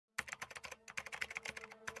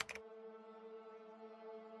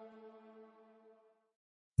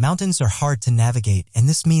Mountains are hard to navigate, and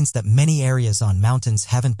this means that many areas on mountains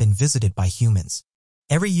haven't been visited by humans.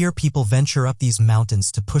 Every year people venture up these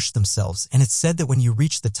mountains to push themselves, and it's said that when you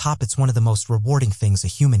reach the top it's one of the most rewarding things a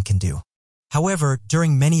human can do. However,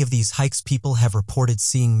 during many of these hikes people have reported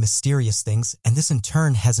seeing mysterious things, and this in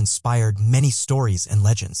turn has inspired many stories and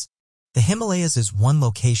legends. The Himalayas is one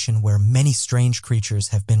location where many strange creatures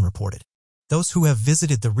have been reported. Those who have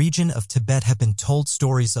visited the region of Tibet have been told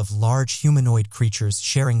stories of large humanoid creatures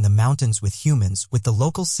sharing the mountains with humans, with the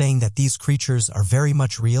locals saying that these creatures are very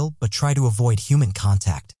much real but try to avoid human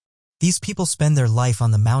contact. These people spend their life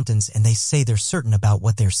on the mountains and they say they're certain about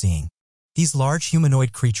what they're seeing. These large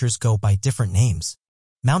humanoid creatures go by different names.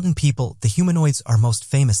 Mountain people, the humanoids are most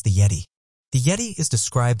famous the Yeti. The Yeti is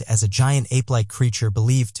described as a giant ape-like creature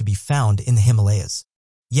believed to be found in the Himalayas.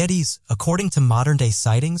 Yetis, according to modern-day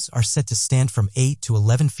sightings, are said to stand from 8 to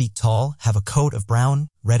 11 feet tall, have a coat of brown,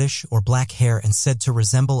 reddish, or black hair, and said to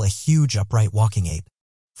resemble a huge upright walking ape.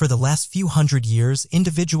 For the last few hundred years,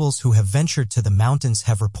 individuals who have ventured to the mountains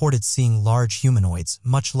have reported seeing large humanoids,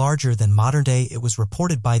 much larger than modern-day. It was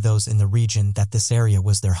reported by those in the region that this area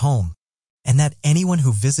was their home, and that anyone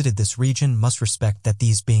who visited this region must respect that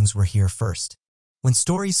these beings were here first. When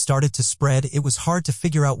stories started to spread, it was hard to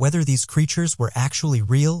figure out whether these creatures were actually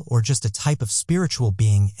real or just a type of spiritual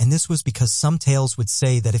being, and this was because some tales would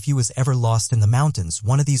say that if you was ever lost in the mountains,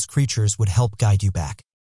 one of these creatures would help guide you back.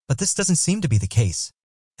 But this doesn't seem to be the case,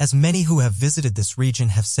 as many who have visited this region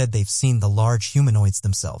have said they've seen the large humanoids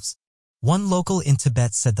themselves. One local in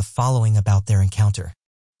Tibet said the following about their encounter.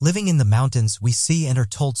 Living in the mountains, we see and are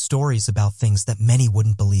told stories about things that many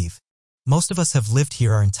wouldn't believe. Most of us have lived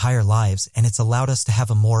here our entire lives, and it's allowed us to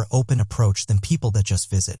have a more open approach than people that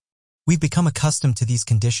just visit. We've become accustomed to these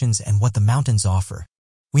conditions and what the mountains offer.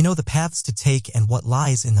 We know the paths to take and what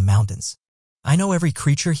lies in the mountains. I know every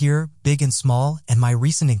creature here, big and small, and my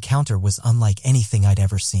recent encounter was unlike anything I'd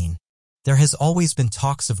ever seen. There has always been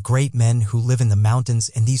talks of great men who live in the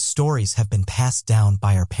mountains, and these stories have been passed down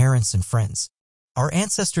by our parents and friends. Our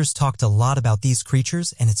ancestors talked a lot about these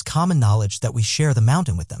creatures, and it's common knowledge that we share the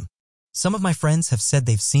mountain with them. Some of my friends have said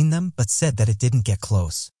they've seen them, but said that it didn't get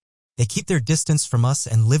close. They keep their distance from us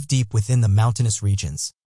and live deep within the mountainous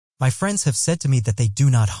regions. My friends have said to me that they do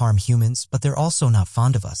not harm humans, but they're also not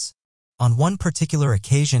fond of us. On one particular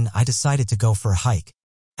occasion, I decided to go for a hike.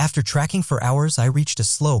 After trekking for hours, I reached a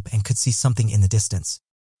slope and could see something in the distance.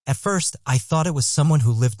 At first, I thought it was someone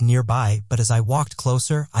who lived nearby, but as I walked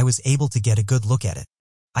closer, I was able to get a good look at it.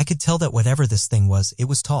 I could tell that whatever this thing was, it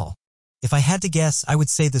was tall. If I had to guess, I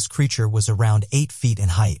would say this creature was around 8 feet in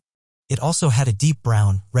height. It also had a deep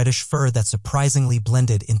brown, reddish fur that surprisingly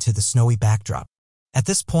blended into the snowy backdrop. At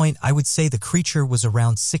this point, I would say the creature was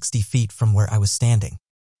around 60 feet from where I was standing.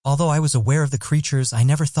 Although I was aware of the creatures, I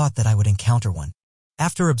never thought that I would encounter one.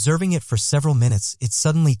 After observing it for several minutes, it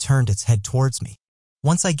suddenly turned its head towards me.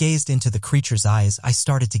 Once I gazed into the creature's eyes, I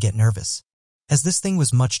started to get nervous, as this thing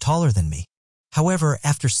was much taller than me. However,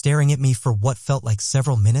 after staring at me for what felt like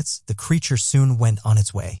several minutes, the creature soon went on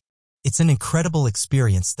its way. It's an incredible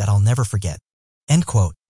experience that I'll never forget. End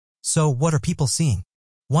quote. So, what are people seeing?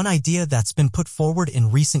 One idea that's been put forward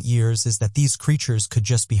in recent years is that these creatures could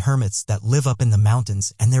just be hermits that live up in the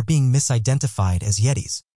mountains and they're being misidentified as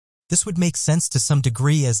yetis. This would make sense to some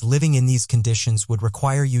degree, as living in these conditions would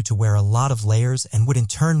require you to wear a lot of layers and would in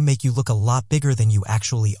turn make you look a lot bigger than you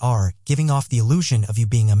actually are, giving off the illusion of you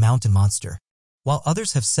being a mountain monster. While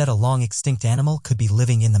others have said a long-extinct animal could be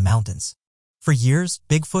living in the mountains. For years,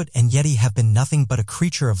 Bigfoot and Yeti have been nothing but a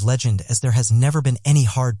creature of legend, as there has never been any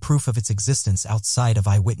hard proof of its existence outside of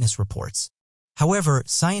eyewitness reports. However,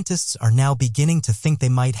 scientists are now beginning to think they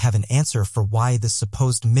might have an answer for why this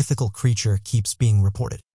supposed mythical creature keeps being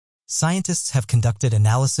reported. Scientists have conducted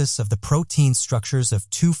analysis of the protein structures of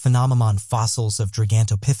 2 phenomenon fossils of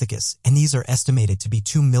Gigantopithecus, and these are estimated to be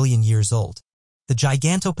 2 million years old. The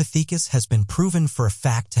Gigantopithecus has been proven for a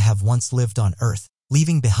fact to have once lived on Earth,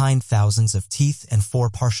 leaving behind thousands of teeth and 4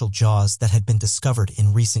 partial jaws that had been discovered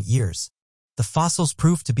in recent years. The fossils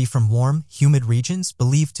proved to be from warm, humid regions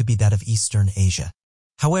believed to be that of Eastern Asia.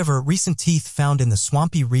 However, recent teeth found in the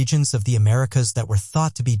swampy regions of the Americas that were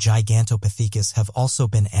thought to be Gigantopithecus have also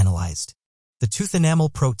been analyzed. The tooth enamel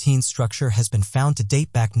protein structure has been found to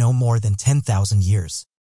date back no more than 10,000 years.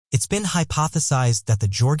 It's been hypothesized that the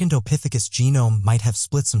Gigantopithecus genome might have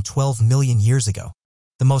split some 12 million years ago.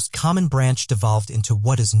 The most common branch devolved into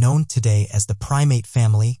what is known today as the primate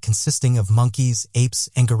family, consisting of monkeys, apes,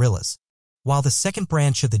 and gorillas, while the second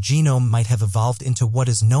branch of the genome might have evolved into what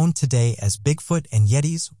is known today as Bigfoot and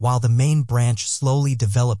Yetis. While the main branch slowly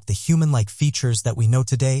developed the human-like features that we know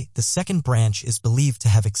today, the second branch is believed to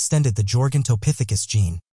have extended the Gigantopithecus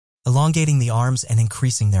gene. elongating the arms and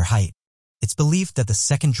increasing their height. It's believed that the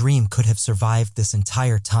second dream could have survived this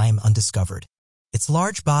entire time undiscovered. Its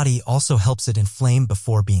large body also helps it inflame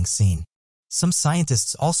before being seen. Some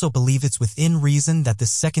scientists also believe it's within reason that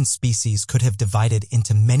this second species could have divided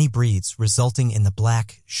into many breeds, resulting in the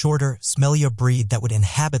black, shorter, smellier breed that would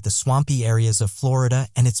inhabit the swampy areas of Florida,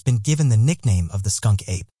 and it's been given the nickname of the skunk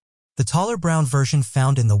ape. The taller brown version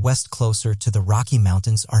found in the west closer to the Rocky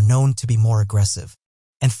Mountains are known to be more aggressive.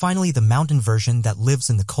 And finally, the mountain version that lives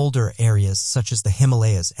in the colder areas such as the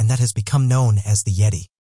Himalayas and that has become known as the Yeti.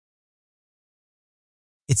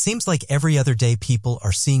 It seems like every other day people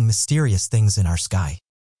are seeing mysterious things in our sky.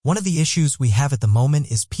 One of the issues we have at the moment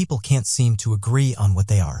is people can't seem to agree on what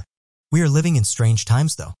they are. We are living in strange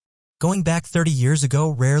times though. Going back 30 years ago,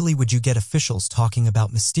 rarely would you get officials talking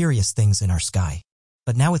about mysterious things in our sky.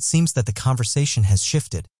 But now it seems that the conversation has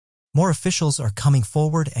shifted. More officials are coming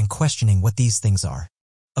forward and questioning what these things are.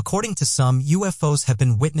 According to some, UFOs have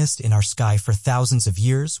been witnessed in our sky for thousands of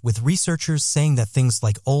years, with researchers saying that things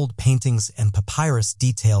like old paintings and papyrus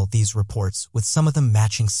detail these reports, with some of them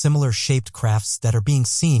matching similar shaped crafts that are being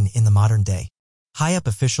seen in the modern day. High-up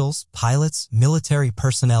officials, pilots, military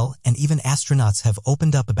personnel, and even astronauts have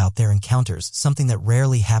opened up about their encounters, something that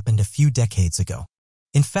rarely happened a few decades ago.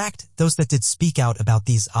 In fact, those that did speak out about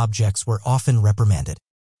these objects were often reprimanded,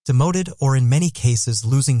 demoted, or in many cases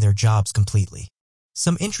losing their jobs completely.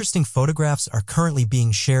 Some interesting photographs are currently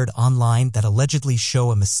being shared online that allegedly show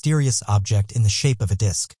a mysterious object in the shape of a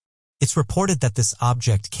disc. It's reported that this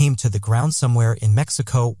object came to the ground somewhere in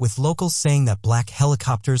Mexico, with locals saying that black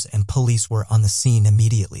helicopters and police were on the scene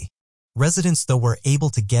immediately. Residents, though, were able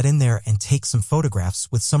to get in there and take some photographs,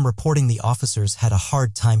 with some reporting the officers had a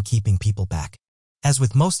hard time keeping people back. As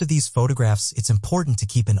with most of these photographs, it's important to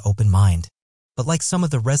keep an open mind. But like some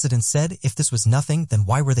of the residents said, if this was nothing, then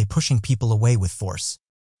why were they pushing people away with force?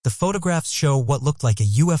 The photographs show what looked like a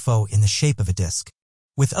UFO in the shape of a disc,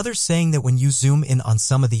 with others saying that when you zoom in on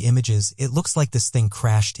some of the images, it looks like this thing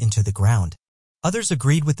crashed into the ground. Others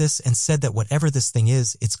agreed with this and said that whatever this thing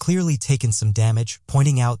is, it's clearly taken some damage,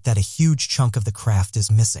 pointing out that a huge chunk of the craft is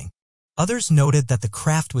missing. Others noted that the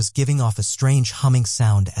craft was giving off a strange humming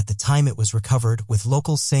sound at the time it was recovered, with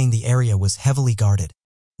locals saying the area was heavily guarded.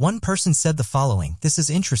 One person said the following: "This is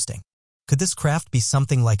interesting. Could this craft be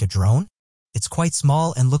something like a drone? It's quite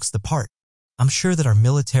small and looks the part. I'm sure that our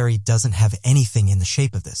military doesn't have anything in the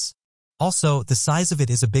shape of this. Also, the size of it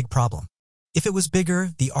is a big problem. If it was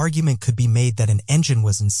bigger, the argument could be made that an engine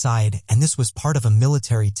was inside and this was part of a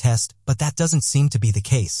military test, but that doesn't seem to be the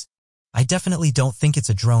case. I definitely don't think it's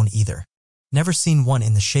a drone either. Never seen one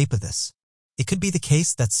in the shape of this. It could be the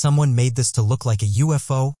case that someone made this to look like a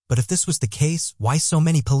UFO, but if this was the case, why so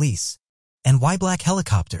many police? And why black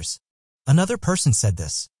helicopters?" Another person said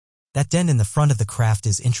this: "That dent in the front of the craft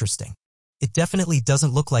is interesting. It definitely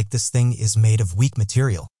doesn't look like this thing is made of weak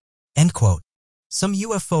material." End quote. Some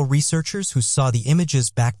UFO researchers who saw the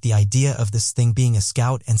images backed the idea of this thing being a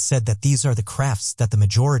scout and said that these are the crafts that the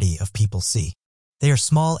majority of people see. They are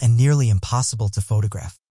small and nearly impossible to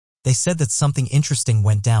photograph. They said that something interesting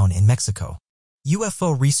went down in Mexico.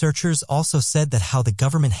 UFO researchers also said that how the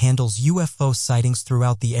government handles UFO sightings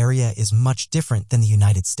throughout the area is much different than the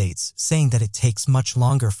United States, saying that it takes much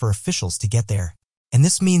longer for officials to get there. And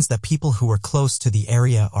this means that people who are close to the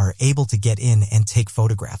area are able to get in and take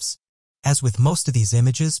photographs. As with most of these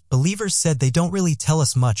images, believers said they don't really tell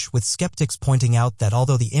us much, with skeptics pointing out that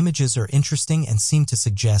although the images are interesting and seem to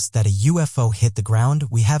suggest that a UFO hit the ground,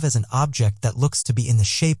 we have as an object that looks to be in the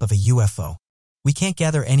shape of a UFO. We can't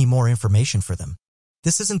gather any more information for them.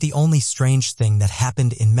 This isn't the only strange thing that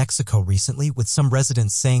happened in Mexico recently, with some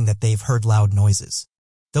residents saying that they've heard loud noises.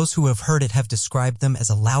 Those who have heard it have described them as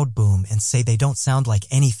a loud boom and say they don't sound like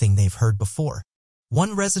anything they've heard before.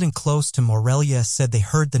 One resident close to Morelia said they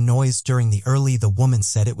heard the noise during the woman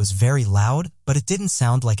said it was very loud, but it didn't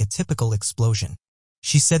sound like a typical explosion.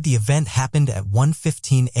 She said the event happened at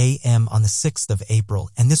 1:15 a.m. on the 6th of April,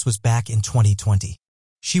 and this was back in 2020.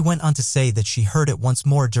 She went on to say that she heard it once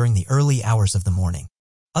more during the early hours of the morning.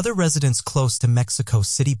 Other residents close to Mexico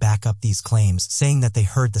City back up these claims, saying that they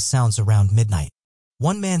heard the sounds around midnight.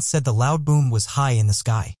 One man said the loud boom was high in the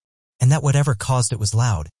sky, and that whatever caused it was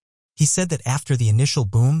loud. He said that after the initial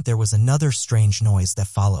boom, there was another strange noise that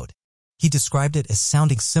followed. He described it as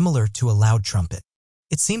sounding similar to a loud trumpet.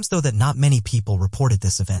 It seems, though, that not many people reported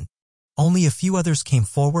this event. Only a few others came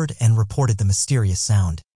forward and reported the mysterious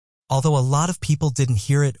sound. Although a lot of people didn't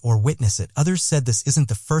hear it or witness it, others said this isn't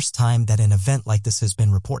the first time that an event like this has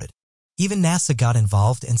been reported. Even NASA got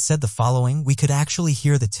involved and said the following: "We could actually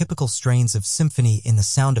hear the typical strains of symphony in the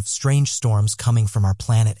sound of strange storms coming from our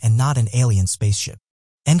planet and not an alien spaceship."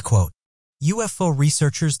 End quote. UFO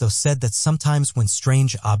researchers though said that sometimes when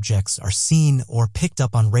strange objects are seen or picked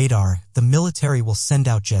up on radar, the military will send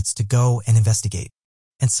out jets to go and investigate.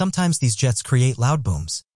 And sometimes these jets create loud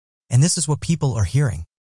booms. And this is what people are hearing.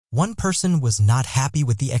 One person was not happy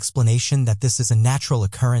with the explanation that this is a natural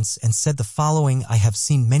occurrence and said the following: "I have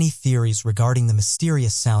seen many theories regarding the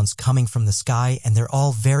mysterious sounds coming from the sky, and they're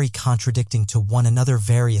all very contradicting to one another.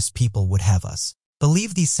 Various people would have us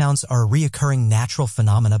believe these sounds are a reoccurring natural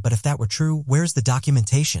phenomena, but if that were true, where's the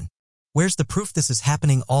documentation? Where's the proof this is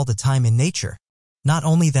happening all the time in nature?" Not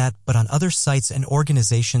only that, but on other sites and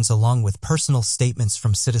organizations, along with personal statements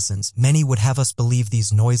from citizens, many would have us believe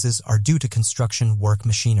these noises are due to construction work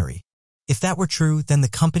machinery. If that were true, then the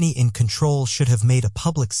company in control should have made a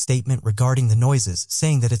public statement regarding the noises,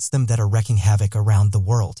 saying that it's them that are wreaking havoc around the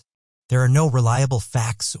world. There are no reliable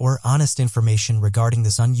facts or honest information regarding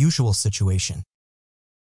this unusual situation.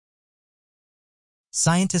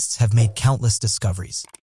 Scientists have made countless discoveries.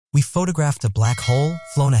 We photographed a black hole,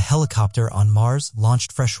 flown a helicopter on Mars,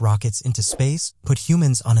 launched fresh rockets into space, put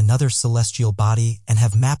humans on another celestial body, and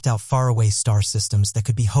have mapped out faraway star systems that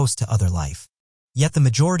could be host to other life. Yet the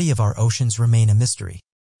majority of our oceans remain a mystery.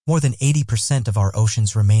 More than 80% of our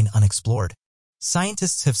oceans remain unexplored.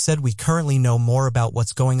 Scientists have said we currently know more about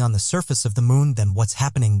what's going on the surface of the moon than what's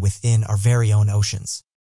happening within our very own oceans.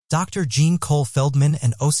 Dr. Gene Cole Feldman,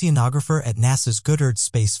 an oceanographer at NASA's Goddard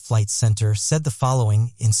Space Flight Center, said the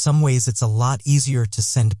following: "In some ways, it's a lot easier to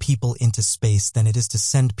send people into space than it is to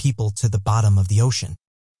send people to the bottom of the ocean.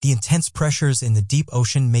 The intense pressures in the deep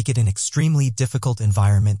ocean make it an extremely difficult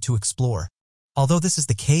environment to explore." Although this is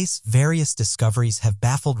the case, various discoveries have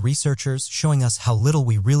baffled researchers, showing us how little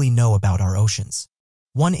we really know about our oceans.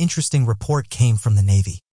 One interesting report came from the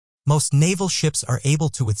Navy. Most naval ships are able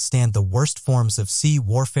to withstand the worst forms of sea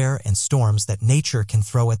warfare and storms that nature can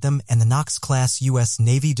throw at them, and the Knox-class U.S.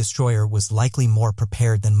 Navy destroyer was likely more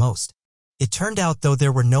prepared than most. It turned out, though,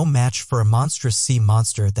 there were no match for a monstrous sea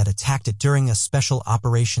monster that attacked it during a special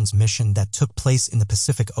operations mission that took place in the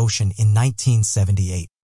Pacific Ocean in 1978.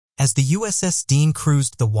 As the USS Dean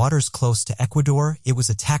cruised the waters close to Ecuador, it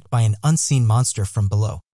was attacked by an unseen monster from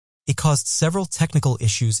below. It caused several technical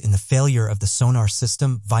issues in the failure of the sonar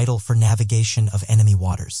system vital for navigation of enemy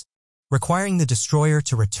waters, requiring the destroyer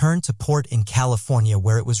to return to port in California,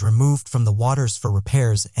 where it was removed from the waters for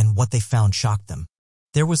repairs, and what they found shocked them.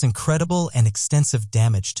 There was incredible and extensive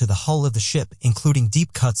damage to the hull of the ship, including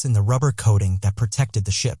deep cuts in the rubber coating that protected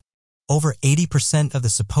the ship. Over 80% of the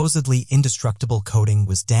supposedly indestructible coating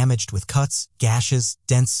was damaged with cuts, gashes,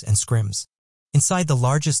 dents, and scrims. Inside the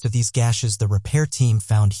largest of these gashes, the repair team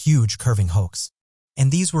found huge curving hooks, and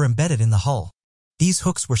these were embedded in the hull. These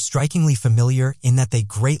hooks were strikingly familiar in that they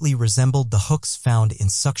greatly resembled the hooks found in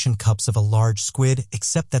suction cups of a large squid,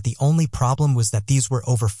 except that the only problem was that these were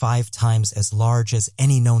over 5 times as large as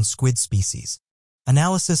any known squid species.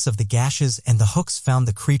 Analysis of the gashes and the hooks found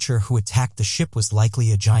the creature who attacked the ship was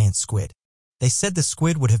likely a giant squid. They said the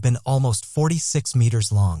squid would have been almost 46 meters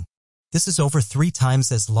long. This is over 3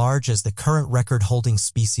 times as large as the current record-holding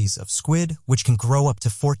species of squid, which can grow up to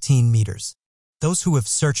 14 meters. Those who have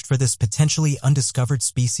searched for this potentially undiscovered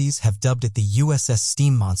species have dubbed it the USS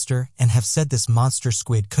Steam Monster and have said this monster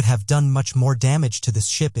squid could have done much more damage to this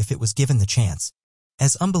ship if it was given the chance.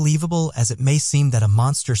 As unbelievable as it may seem that a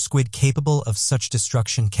monster squid capable of such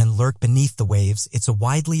destruction can lurk beneath the waves, it's a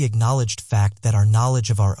widely acknowledged fact that our knowledge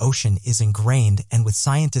of our ocean is ingrained, and with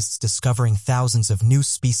scientists discovering thousands of new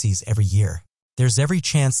species every year, there's every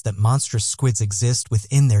chance that monstrous squids exist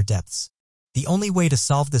within their depths. The only way to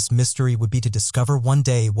solve this mystery would be to discover one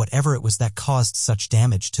day whatever it was that caused such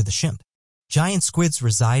damage to the ship. Giant squids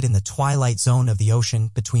reside in the twilight zone of the ocean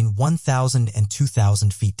between 1,000 and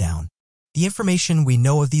 2,000 feet down. The information we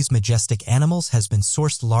know of these majestic animals has been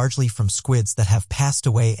sourced largely from squids that have passed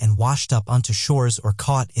away and washed up onto shores or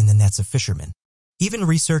caught in the nets of fishermen. Even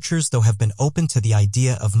researchers, though, have been open to the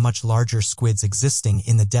idea of much larger squids existing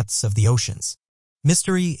in the depths of the oceans.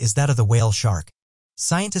 Mystery is that of the whale shark.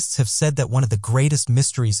 Scientists have said that one of the greatest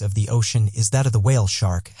mysteries of the ocean is that of the whale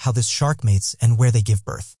shark, how this shark mates and where they give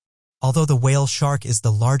birth. Although the whale shark is the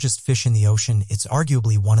largest fish in the ocean, it's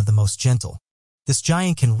arguably one of the most gentle. This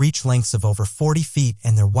giant can reach lengths of over 40 feet,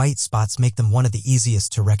 and their white spots make them one of the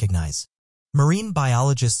easiest to recognize. Marine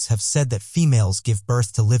biologists have said that females give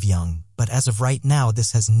birth to live young, but as of right now,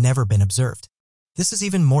 this has never been observed. This is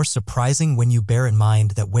even more surprising when you bear in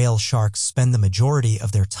mind that whale sharks spend the majority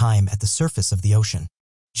of their time at the surface of the ocean.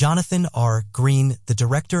 Jonathan R. Green, the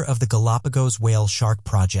director of the Galapagos Whale Shark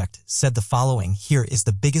Project, said the following: "Here is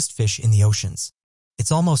the biggest fish in the oceans.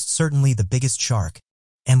 It's almost certainly the biggest shark.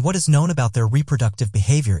 And what is known about their reproductive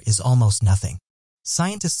behavior is almost nothing.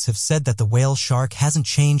 Scientists have said that the whale shark hasn't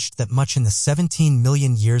changed that much in the 17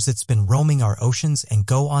 million years it's been roaming our oceans, and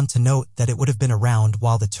go on to note that it would have been around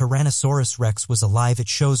while the Tyrannosaurus rex was alive. It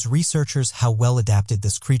shows researchers how well adapted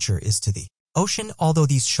this creature is to the ocean. Although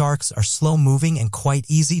these sharks are slow-moving and quite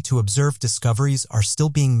easy to observe, discoveries are still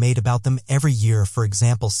being made about them every year. For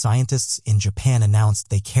example, scientists in Japan announced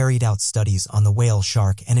they carried out studies on the whale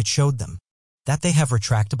shark, and it showed them that they have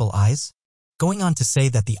retractable eyes, going on to say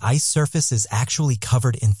that the ice surface is actually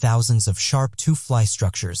covered in thousands of sharp tooth-fly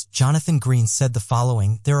structures. Jonathan Green said the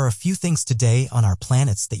following: "There are a few things today on our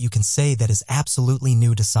planets that you can say that is absolutely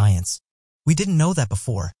new to science. We didn't know that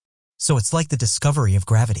before. So it's like the discovery of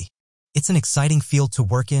gravity. It's an exciting field to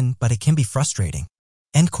work in, but it can be frustrating."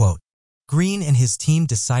 End quote. Green and his team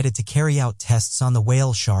decided to carry out tests on the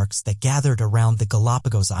whale sharks that gathered around the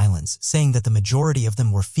Galapagos Islands, saying that the majority of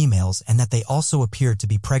them were females and that they also appeared to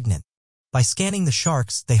be pregnant. By scanning the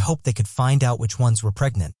sharks, they hoped they could find out which ones were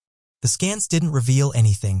pregnant. The scans didn't reveal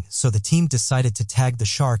anything, so the team decided to tag the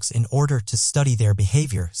sharks in order to study their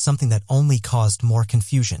behavior, something that only caused more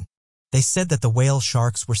confusion. They said that the whale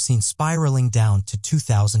sharks were seen spiraling down to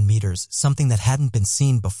 2,000 meters, something that hadn't been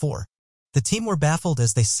seen before. The team were baffled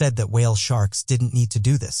as they said that whale sharks didn't need to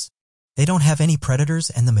do this. They don't have any predators,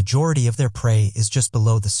 and the majority of their prey is just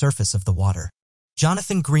below the surface of the water.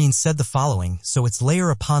 Jonathan Green said the following: "So it's layer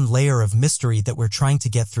upon layer of mystery that we're trying to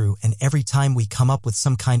get through, and every time we come up with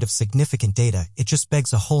some kind of significant data, it just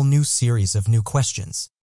begs a whole new series of new questions."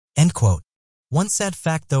 End quote. One sad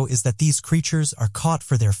fact, though, is that these creatures are caught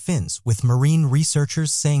for their fins, with marine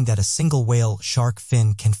researchers saying that a single whale shark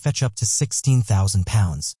fin can fetch up to 16,000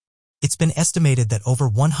 pounds. It's been estimated that over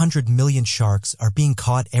 100 million sharks are being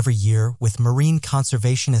caught every year, with marine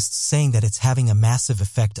conservationists saying that it's having a massive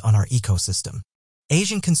effect on our ecosystem.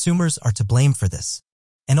 Asian consumers are to blame for this.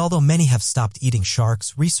 And although many have stopped eating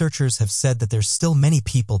sharks, researchers have said that there's still many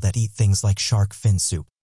people that eat things like shark fin soup.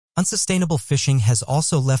 Unsustainable fishing has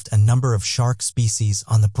also left a number of shark species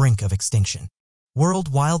on the brink of extinction. World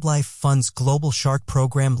Wildlife Fund's Global Shark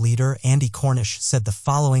Program leader Andy Cornish said the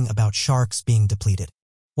following about sharks being depleted: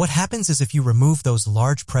 "What happens is if you remove those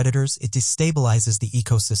large predators, it destabilizes the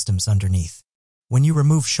ecosystems underneath. When you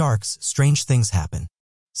remove sharks, strange things happen.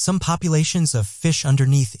 Some populations of fish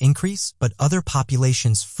underneath increase, but other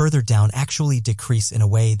populations further down actually decrease in a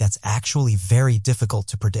way that's actually very difficult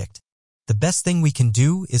to predict. The best thing we can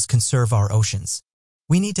do is conserve our oceans.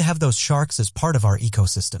 We need to have those sharks as part of our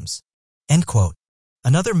ecosystems." End quote.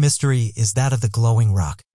 Another mystery is that of the glowing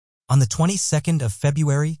rock. On the 22nd of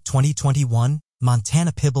February, 2021,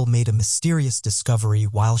 Montana Pibble made a mysterious discovery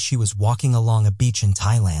while she was walking along a beach in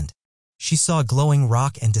Thailand. She saw a glowing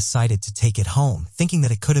rock and decided to take it home, thinking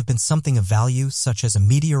that it could have been something of value, such as a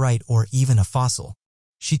meteorite or even a fossil.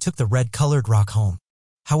 She took the red-colored rock home.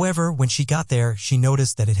 However, when she got there, she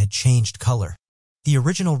noticed that it had changed color. The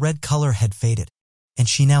original red color had faded, and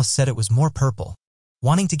she now said it was more purple.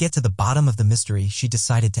 Wanting to get to the bottom of the mystery, she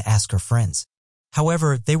decided to ask her friends.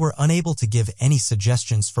 However, they were unable to give any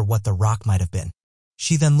suggestions for what the rock might have been.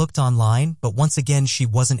 She then looked online, but once again she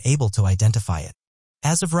wasn't able to identify it.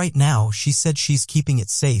 As of right now, she said she's keeping it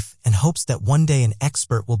safe and hopes that one day an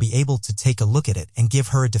expert will be able to take a look at it and give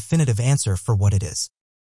her a definitive answer for what it is.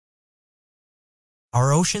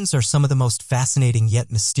 Our oceans are some of the most fascinating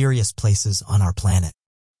yet mysterious places on our planet.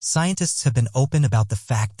 Scientists have been open about the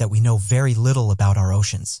fact that we know very little about our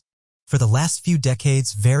oceans. For the last few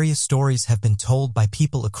decades, various stories have been told by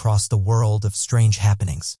people across the world of strange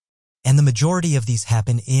happenings. And the majority of these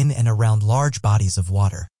happen in and around large bodies of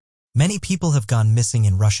water. Many people have gone missing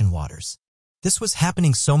in Russian waters. This was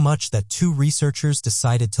happening so much that two researchers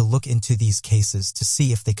decided to look into these cases to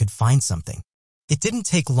see if they could find something. It didn't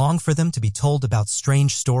take long for them to be told about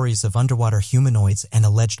strange stories of underwater humanoids and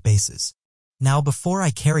alleged bases. Now, before I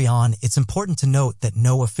carry on, it's important to note that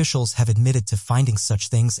no officials have admitted to finding such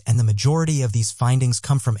things, and the majority of these findings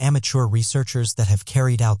come from amateur researchers that have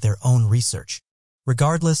carried out their own research.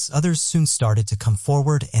 Regardless, others soon started to come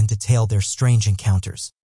forward and detail their strange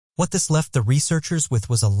encounters. What this left the researchers with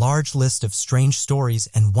was a large list of strange stories,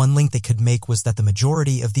 and one link they could make was that the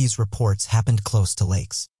majority of these reports happened close to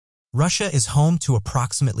lakes. Russia is home to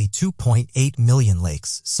approximately 2.8 million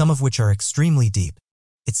lakes, some of which are extremely deep.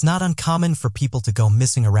 It's not uncommon for people to go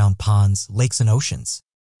missing around ponds, lakes, and oceans.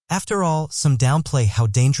 After all, some downplay how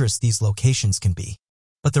dangerous these locations can be.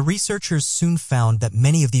 But the researchers soon found that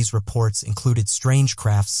many of these reports included strange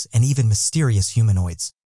crafts and even mysterious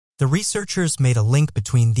humanoids. The researchers made a link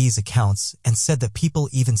between these accounts and said that people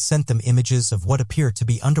even sent them images of what appeared to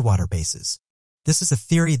be underwater bases. This is a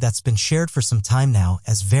theory that's been shared for some time now,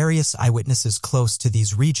 as various eyewitnesses close to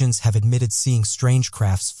these regions have admitted seeing strange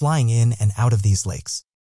crafts flying in and out of these lakes.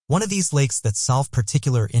 One of these lakes that solve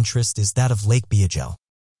particular interest is that of Lake Biogel.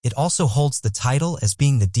 It also holds the title as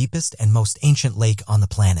being the deepest and most ancient lake on the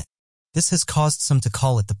planet. This has caused some to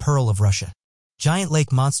call it the Pearl of Russia. Giant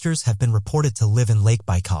lake monsters have been reported to live in Lake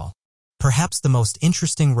Baikal. Perhaps the most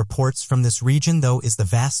interesting reports from this region, though, is the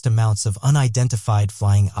vast amounts of unidentified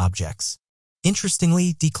flying objects.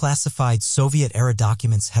 Interestingly, declassified Soviet-era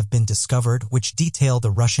documents have been discovered which detail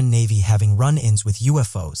the Russian Navy having run-ins with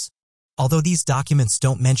UFOs. Although these documents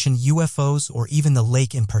don't mention UFOs or even the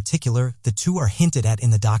lake in particular, the two are hinted at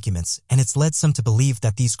in the documents, and it's led some to believe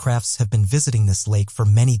that these crafts have been visiting this lake for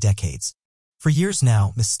many decades. For years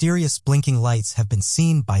now, mysterious blinking lights have been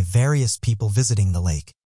seen by various people visiting the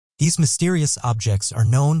lake. These mysterious objects are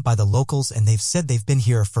known by the locals, and they've said they've been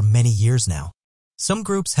here for many years now. Some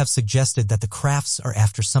groups have suggested that the crafts are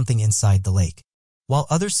after something inside the lake, while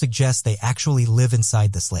others suggest they actually live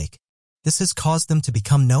inside this lake. This has caused them to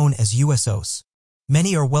become known as USOs.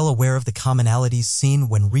 Many are well aware of the commonalities seen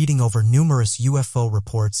when reading over numerous UFO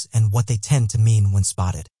reports and what they tend to mean when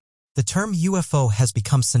spotted. The term UFO has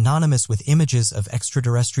become synonymous with images of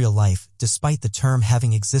extraterrestrial life, despite the term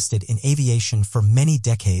having existed in aviation for many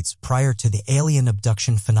decades prior to the alien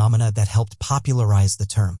abduction phenomena that helped popularize the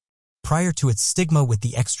term. Prior to its stigma with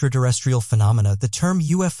the extraterrestrial phenomena, the term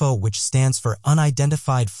UFO, which stands for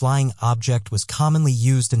Unidentified Flying Object, was commonly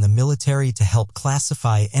used in the military to help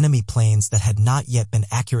classify enemy planes that had not yet been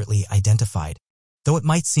accurately identified. Though it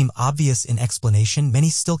might seem obvious in explanation, many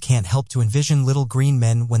still can't help to envision little green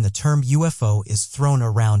men when the term UFO is thrown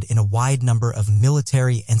around in a wide number of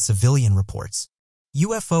military and civilian reports.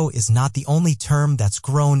 UFO is not the only term that's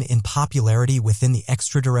grown in popularity within the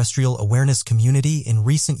extraterrestrial awareness community in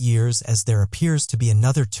recent years, as there appears to be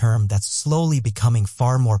another term that's slowly becoming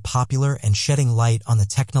far more popular and shedding light on the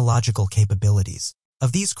technological capabilities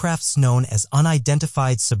of these crafts known as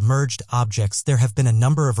unidentified submerged objects. There have been a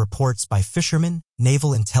number of reports by fishermen,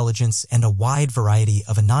 naval intelligence, and a wide variety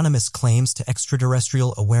of anonymous claims to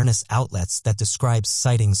extraterrestrial awareness outlets that describe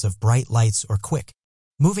sightings of bright lights or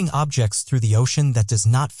quick-moving objects through the ocean that does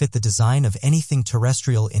not fit the design of anything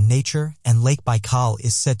terrestrial in nature, and Lake Baikal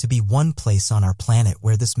is said to be one place on our planet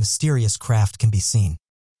where this mysterious craft can be seen.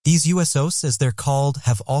 These USOs, as they're called,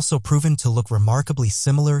 have also proven to look remarkably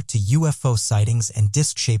similar to UFO sightings and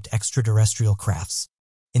disc-shaped extraterrestrial crafts.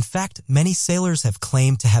 In fact, many sailors have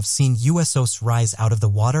claimed to have seen USOs rise out of the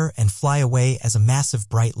water and fly away as a massive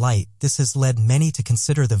bright light. This has led many to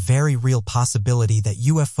consider the very real possibility that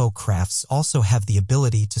UFO crafts also have the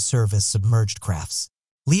ability to serve as submerged crafts,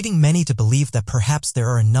 leading many to believe that perhaps there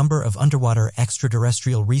are a number of underwater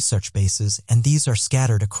extraterrestrial research bases, and these are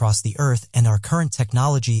scattered across the Earth, and our current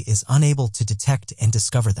technology is unable to detect and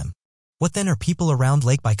discover them. What then are people around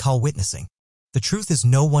Lake Baikal witnessing? The truth is,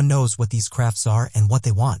 no one knows what these crafts are and what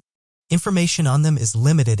they want. Information on them is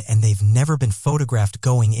limited, and they've never been photographed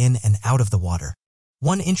going in and out of the water.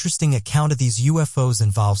 One interesting account of these UFOs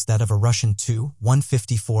involves that of a Russian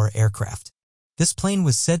Tu-154 aircraft. This plane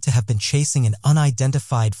was said to have been chasing an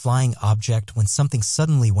unidentified flying object when something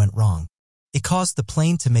suddenly went wrong. It caused the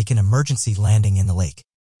plane to make an emergency landing in the lake.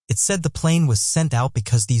 It said the plane was sent out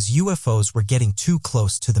because these UFOs were getting too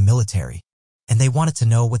close to the military, and they wanted to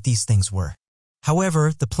know what these things were.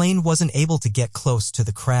 However, the plane wasn't able to get close to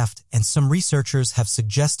the craft, and some researchers have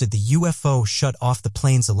suggested the UFO shut off the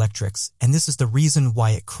plane's electrics, and this is the reason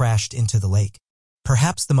why it crashed into the lake.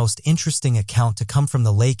 Perhaps the most interesting account to come from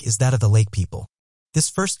the lake is that of the lake people. This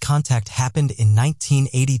first contact happened in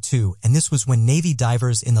 1982, and this was when Navy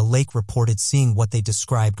divers in the lake reported seeing what they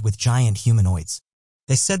described with giant humanoids.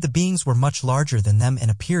 They said the beings were much larger than them and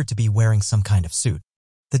appeared to be wearing some kind of suit.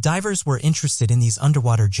 The divers were interested in these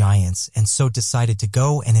underwater giants and so decided to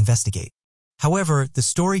go and investigate. However, the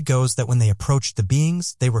story goes that when they approached the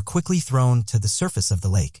beings, they were quickly thrown to the surface of the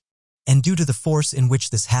lake. And due to the force in which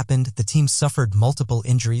this happened, the team suffered multiple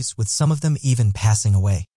injuries, with some of them even passing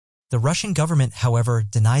away. The Russian government, however,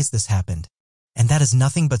 denies this happened. And that is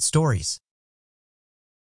nothing but stories.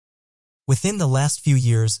 Within the last few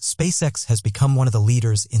years, SpaceX has become one of the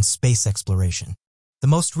leaders in space exploration. The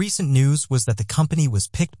most recent news was that the company was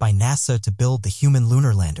picked by NASA to build the human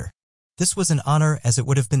lunar lander. This was an honor, as it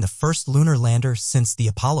would have been the first lunar lander since the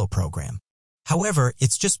Apollo program. However,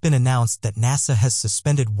 it's just been announced that NASA has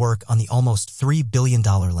suspended work on the almost $3 billion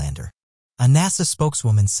lander. A NASA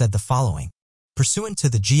spokeswoman said the following: "Pursuant to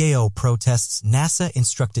the GAO protests, NASA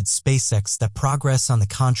instructed SpaceX that progress on the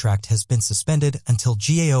contract has been suspended until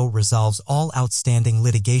GAO resolves all outstanding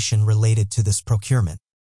litigation related to this procurement."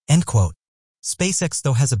 End quote. SpaceX,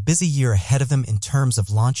 though, has a busy year ahead of them in terms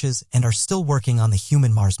of launches and are still working on the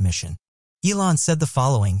human Mars mission. Elon said the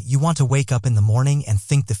following: "You want to wake up in the morning and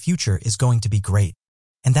think the future is going to be great.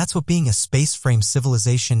 And that's what being a space-frame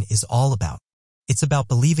civilization is all about. It's about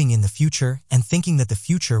believing in the future and thinking that the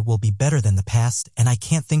future will be better than the past, and I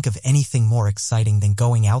can't think of anything more exciting than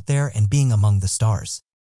going out there and being among the stars."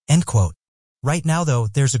 End quote. Right now, though,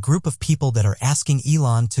 there's a group of people that are asking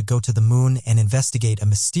Elon to go to the moon and investigate a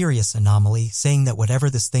mysterious anomaly, saying that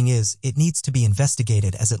whatever this thing is, it needs to be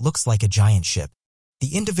investigated as it looks like a giant ship.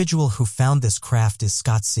 The individual who found this craft is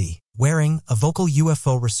Scott C. Waring, a vocal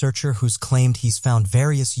UFO researcher who's claimed he's found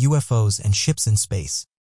various UFOs and ships in space.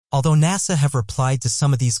 Although NASA have replied to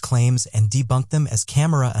some of these claims and debunked them as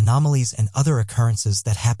camera anomalies and other occurrences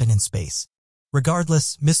that happen in space.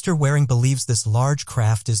 Regardless, Mr. Waring believes this large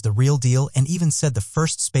craft is the real deal and even said the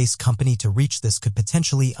first space company to reach this could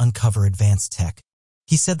potentially uncover advanced tech.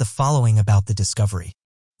 He said the following about the discovery: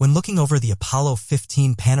 "When looking over the Apollo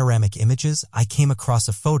 15 panoramic images, I came across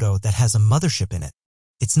a photo that has a mothership in it.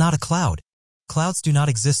 It's not a cloud. Clouds do not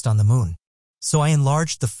exist on the moon. So I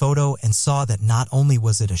enlarged the photo and saw that not only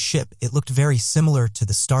was it a ship, it looked very similar to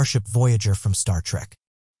the Starship Voyager from Star Trek."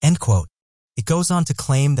 End quote. It goes on to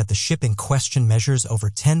claim that the ship in question measures over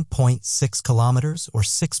 10.6 kilometers or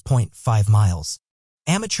 6.5 miles.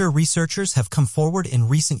 Amateur researchers have come forward in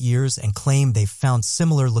recent years and claim they've found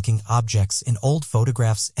similar-looking objects in old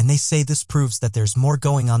photographs, and they say this proves that there's more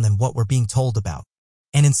going on than what we're being told about.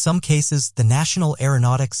 And in some cases, the National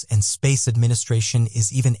Aeronautics and Space Administration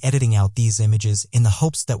is even editing out these images in the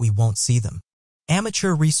hopes that we won't see them.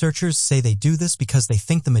 Amateur researchers say they do this because they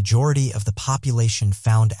think the majority of the population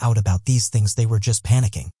found out about these things. They were just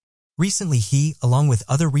panicking. Recently, he, along with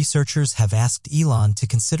other researchers, have asked Elon to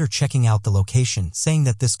consider checking out the location, saying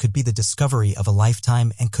that this could be the discovery of a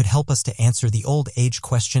lifetime and could help us to answer the old-age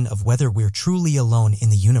question of whether we're truly alone in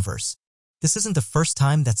the universe. This isn't the first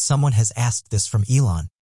time that someone has asked this from Elon.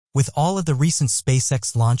 With all of the recent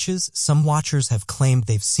SpaceX launches, some watchers have claimed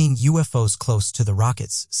they've seen UFOs close to the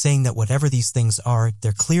rockets, saying that whatever these things are,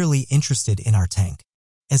 they're clearly interested in our tank.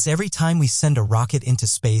 As every time we send a rocket into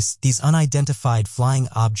space, these unidentified flying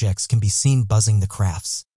objects can be seen buzzing the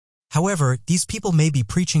crafts. However, these people may be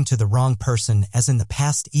preaching to the wrong person, as in the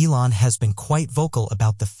past Elon has been quite vocal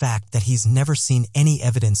about the fact that he's never seen any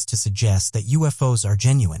evidence to suggest that UFOs are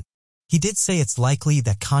genuine. He did say it's likely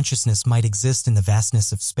that consciousness might exist in the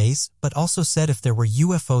vastness of space, but also said if there were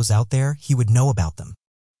UFOs out there, he would know about them.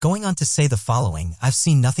 Going on to say the following: "I've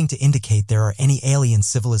seen nothing to indicate there are any alien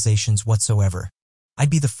civilizations whatsoever. I'd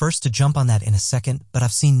be the first to jump on that in a second, but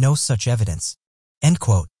I've seen no such evidence." End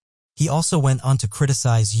quote. He also went on to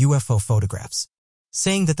criticize UFO photographs,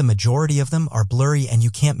 saying that the majority of them are blurry and you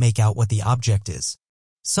can't make out what the object is.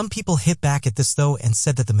 Some people hit back at this, though, and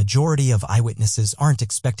said that the majority of eyewitnesses aren't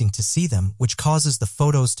expecting to see them, which causes the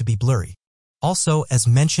photos to be blurry. Also, as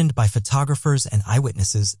mentioned by photographers and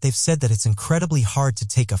eyewitnesses, they've said that it's incredibly hard to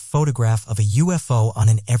take a photograph of a UFO on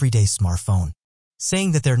an everyday smartphone,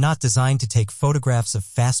 saying that they're not designed to take photographs of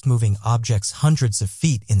fast-moving objects hundreds of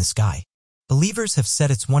feet in the sky. Believers have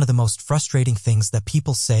said it's one of the most frustrating things that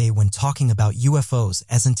people say when talking about UFOs,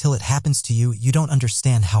 as until it happens to you, you don't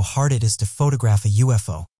understand how hard it is to photograph a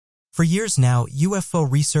UFO. For years now, UFO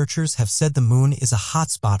researchers have said the moon is a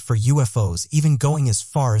hotspot for UFOs, even going as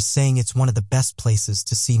far as saying it's one of the best places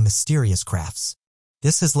to see mysterious crafts.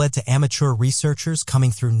 This has led to amateur researchers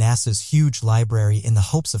coming through NASA's huge library in the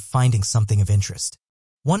hopes of finding something of interest.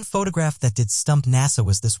 One photograph that did stump NASA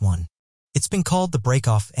was this one. It's been called the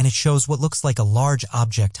breakoff, and it shows what looks like a large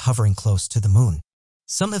object hovering close to the moon.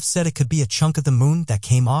 Some have said it could be a chunk of the moon that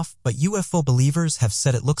came off, but UFO believers have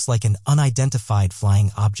said it looks like an unidentified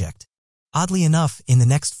flying object. Oddly enough, in the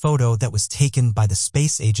next photo that was taken by the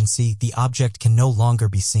space agency, the object can no longer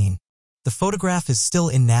be seen. The photograph is still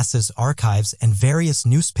in NASA's archives, and various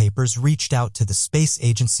newspapers reached out to the space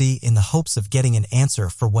agency in the hopes of getting an answer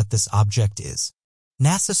for what this object is.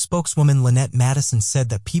 NASA spokeswoman Lynette Madison said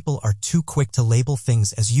that people are too quick to label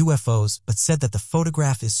things as UFOs, but said that the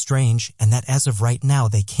photograph is strange and that as of right now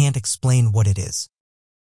they can't explain what it is.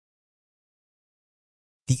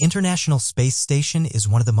 The International Space Station is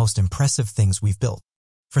one of the most impressive things we've built.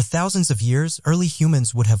 For thousands of years, early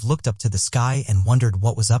humans would have looked up to the sky and wondered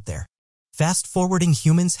what was up there. Fast-forwarding,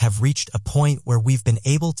 humans have reached a point where we've been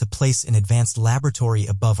able to place an advanced laboratory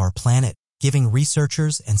above our planet, giving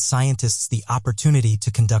researchers and scientists the opportunity to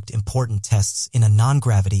conduct important tests in a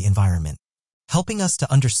non-gravity environment, helping us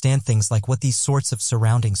to understand things like what these sorts of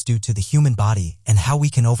surroundings do to the human body and how we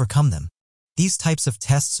can overcome them. These types of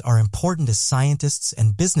tests are important as scientists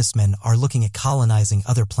and businessmen are looking at colonizing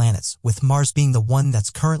other planets, with Mars being the one that's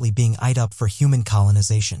currently being eyed up for human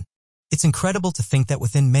colonization. It's incredible to think that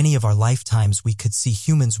within many of our lifetimes we could see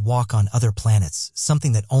humans walk on other planets,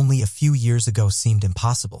 something that only a few years ago seemed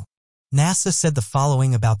impossible. NASA said the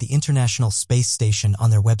following about the International Space Station on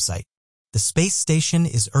their website. The space station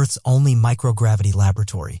is Earth's only microgravity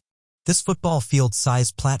laboratory. This football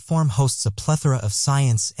field-sized platform hosts a plethora of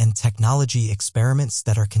science and technology experiments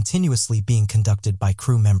that are continuously being conducted by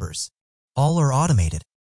crew members. All are automated.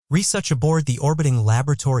 Research aboard the orbiting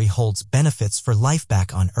laboratory holds benefits for life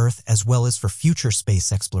back on Earth as well as for future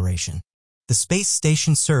space exploration. The space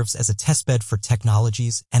station serves as a testbed for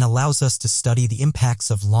technologies and allows us to study the impacts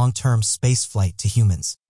of long-term spaceflight to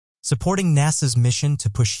humans, supporting NASA's mission to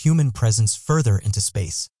push human presence further into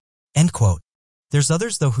space. End quote. There's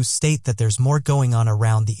others, though, who state that there's more going on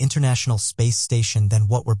around the International Space Station than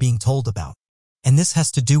what we're being told about. And this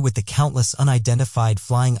has to do with the countless unidentified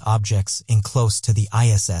flying objects in close to the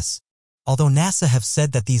ISS. Although NASA have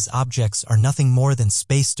said that these objects are nothing more than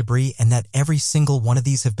space debris and that every single one of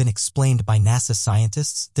these have been explained by NASA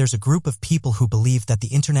scientists, there's a group of people who believe that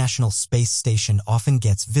the International Space Station often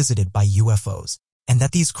gets visited by UFOs, and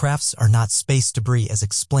that these crafts are not space debris as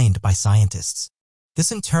explained by scientists.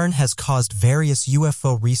 This in turn has caused various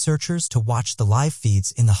UFO researchers to watch the live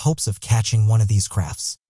feeds in the hopes of catching one of these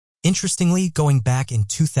crafts. Interestingly, going back in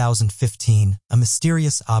 2015, a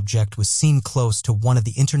mysterious object was seen close to one of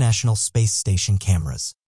the International Space Station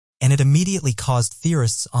cameras, and it immediately caused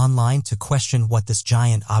theorists online to question what this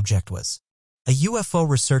giant object was. A UFO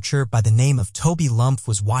researcher by the name of Toby Lumpf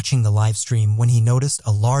was watching the live stream when he noticed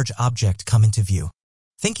a large object come into view.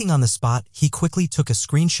 Thinking on the spot, he quickly took a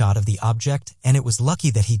screenshot of the object, and it was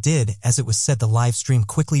lucky that he did, as it was said the live stream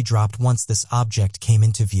quickly dropped once this object came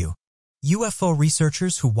into view. UFO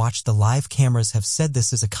researchers who watched the live cameras have said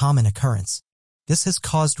this is a common occurrence. This has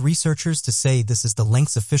caused researchers to say this is the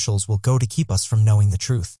lengths officials will go to keep us from knowing the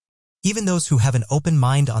truth. Even those who have an open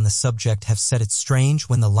mind on the subject have said it's strange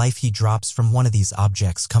when the live feed drops from one of these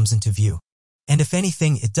objects comes into view. And if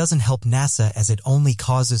anything, it doesn't help NASA as it only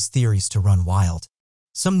causes theories to run wild.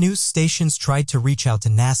 Some news stations tried to reach out to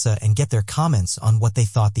NASA and get their comments on what they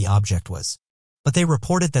thought the object was, but they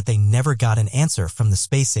reported that they never got an answer from the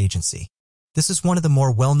space agency. This is one of the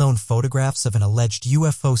more well-known photographs of an alleged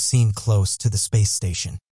UFO seen close to the space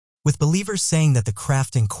station, with believers saying that the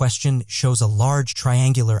craft in question shows a large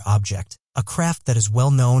triangular object, a craft that is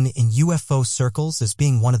well known in UFO circles as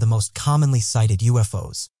being one of the most commonly sighted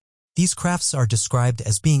UFOs. These crafts are described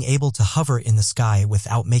as being able to hover in the sky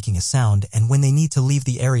without making a sound, and when they need to leave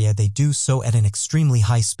the area they do so at an extremely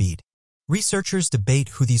high speed. Researchers debate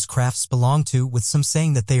who these crafts belong to, with some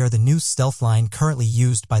saying that they are the new stealth line currently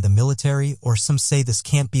used by the military, or some say this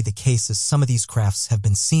can't be the case as some of these crafts have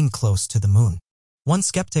been seen close to the moon. One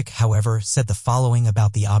skeptic, however, said the following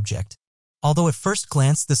about the object. Although at first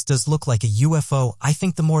glance this does look like a UFO, I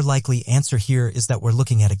think the more likely answer here is that we're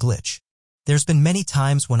looking at a glitch. There's been many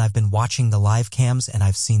times when I've been watching the live cams and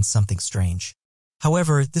I've seen something strange.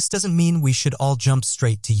 However, this doesn't mean we should all jump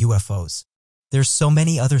straight to UFOs. There's so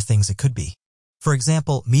many other things it could be. For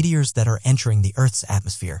example, meteors that are entering the Earth's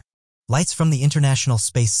atmosphere, lights from the International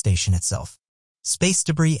Space Station itself, space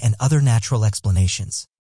debris, and other natural explanations.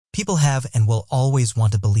 People have and will always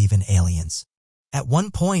want to believe in aliens. At one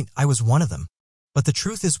point, I was one of them. But the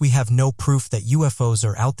truth is we have no proof that UFOs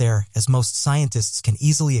are out there, as most scientists can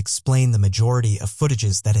easily explain the majority of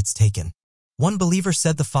footages that it's taken. One believer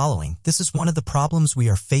said the following: "This is one of the problems we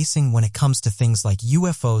are facing when it comes to things like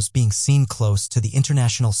UFOs being seen close to the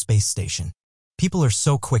International Space Station. People are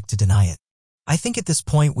so quick to deny it. I think at this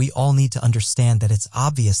point we all need to understand that it's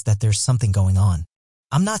obvious that there's something going on.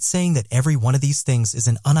 I'm not saying that every one of these things is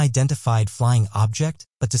an unidentified flying object,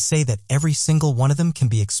 but to say that every single one of them can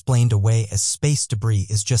be explained away as space debris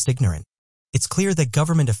is just ignorant. It's clear that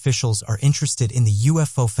government officials are interested in the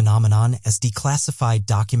UFO phenomenon, as declassified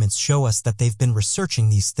documents show us that they've been researching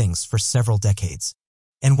these things for several decades.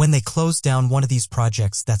 And when they close down one of these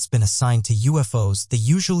projects that's been assigned to UFOs, they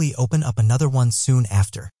usually open up another one soon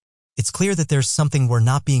after. It's clear that there's something we're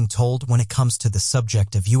not being told when it comes to the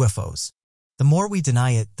subject of UFOs. The more we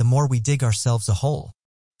deny it, the more we dig ourselves a hole.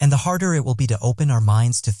 And the harder it will be to open our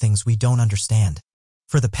minds to things we don't understand.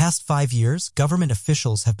 For the past 5 years, government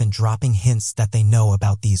officials have been dropping hints that they know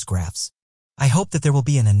about these graphs. I hope that there will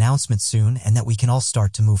be an announcement soon and that we can all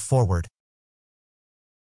start to move forward."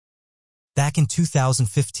 Back in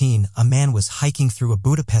 2015, a man was hiking through a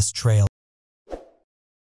Budapest trail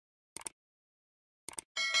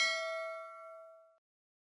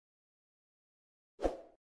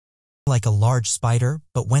like a large spider,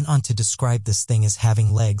 but went on to describe this thing as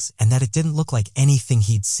having legs and that it didn't look like anything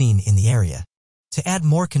he'd seen in the area. To add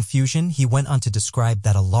more confusion, he went on to describe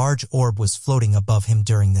that a large orb was floating above him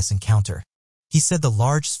during this encounter. He said the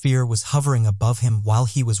large sphere was hovering above him while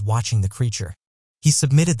he was watching the creature. He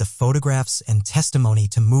submitted the photographs and testimony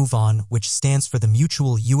to Move On, which stands for the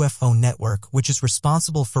Mutual UFO Network, which is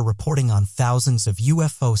responsible for reporting on thousands of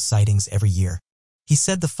UFO sightings every year. He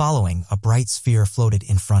said the following: "A bright sphere floated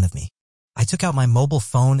in front of me. I took out my mobile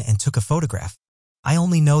phone and took a photograph. I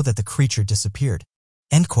only know that the creature disappeared."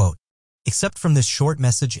 End quote. Except from this short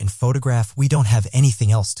message and photograph, we don't have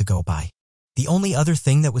anything else to go by. The only other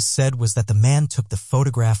thing that was said was that the man took the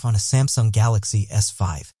photograph on a Samsung Galaxy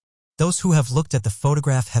S5. Those who have looked at the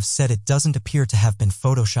photograph have said it doesn't appear to have been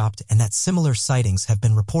photoshopped and that similar sightings have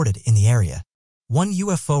been reported in the area. One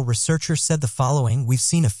UFO researcher said the following: "We've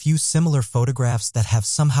seen a few similar photographs that have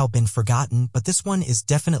somehow been forgotten, but this one is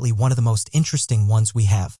definitely one of the most interesting ones we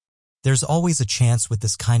have. There's always a chance with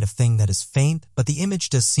this kind of thing that is faint, but the image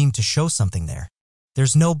does seem to show something there.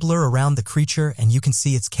 There's no blur around the creature and you can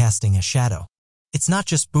see it's casting a shadow. It's not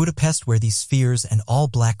just Budapest where these spheres and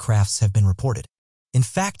all-black crafts have been reported. In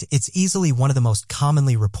fact, it's easily one of the most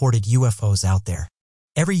commonly reported UFOs out there.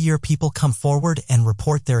 Every year people come forward and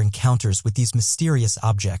report their encounters with these mysterious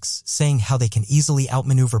objects, saying how they can easily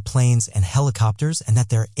outmaneuver planes and helicopters and that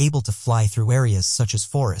they're able to fly through areas such as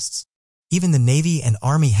forests. Even the Navy and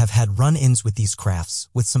Army have had run-ins with these crafts,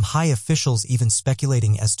 with some high officials even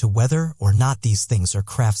speculating as to whether or not these things are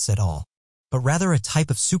crafts at all, but rather a type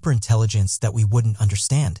of superintelligence that we wouldn't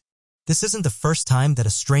understand. This isn't the first time that a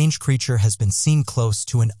strange creature has been seen close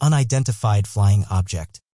to an unidentified flying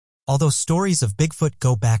object. Although stories of Bigfoot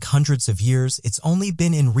go back hundreds of years, it's only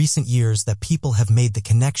been in recent years that people have made the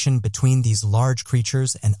connection between these large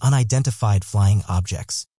creatures and unidentified flying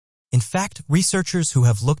objects. In fact, researchers who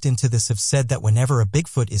have looked into this have said that whenever a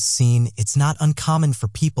Bigfoot is seen, it's not uncommon for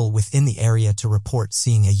people within the area to report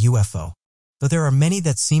seeing a UFO. Though there are many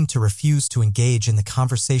that seem to refuse to engage in the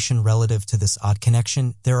conversation relative to this odd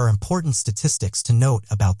connection, there are important statistics to note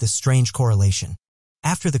about this strange correlation.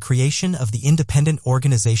 After the creation of the independent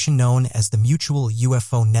organization known as the Mutual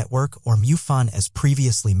UFO Network, or MUFON as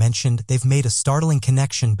previously mentioned, they've made a startling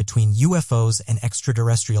connection between UFOs and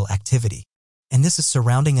extraterrestrial activity. And this is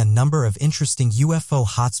surrounding a number of interesting UFO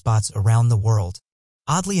hotspots around the world.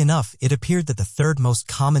 Oddly enough, it appeared that the third most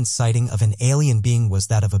common sighting of an alien being was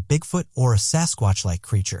that of a Bigfoot or a Sasquatch-like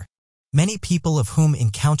creature. Many people of whom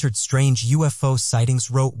encountered strange UFO sightings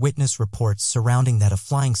wrote witness reports surrounding that of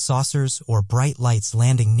flying saucers or bright lights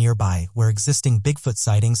landing nearby where existing Bigfoot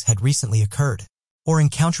sightings had recently occurred, or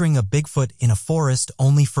encountering a Bigfoot in a forest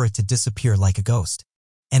only for it to disappear like a ghost,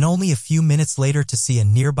 and only a few minutes later to see a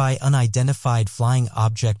nearby unidentified flying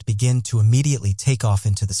object begin to immediately take off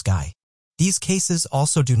into the sky. These cases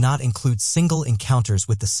also do not include single encounters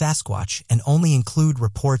with the Sasquatch and only include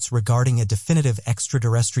reports regarding a definitive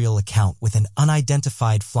extraterrestrial account with an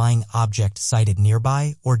unidentified flying object sighted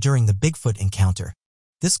nearby or during the Bigfoot encounter.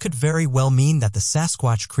 This could very well mean that the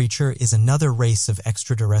Sasquatch creature is another race of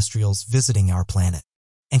extraterrestrials visiting our planet,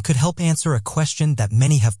 and could help answer a question that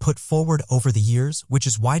many have put forward over the years, which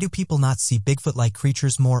is why do people not see Bigfoot-like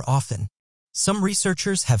creatures more often? Some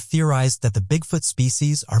researchers have theorized that the Bigfoot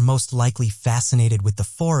species are most likely fascinated with the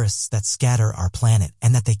forests that scatter our planet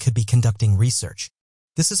and that they could be conducting research.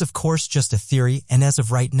 This is of course just a theory, and as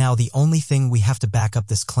of right now the only thing we have to back up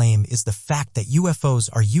this claim is the fact that UFOs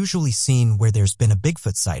are usually seen where there's been a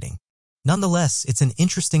Bigfoot sighting. Nonetheless, it's an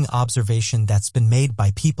interesting observation that's been made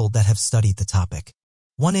by people that have studied the topic.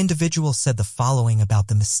 One individual said the following about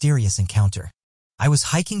the mysterious encounter. "I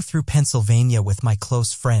was hiking through Pennsylvania with my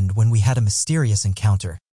close friend when we had a mysterious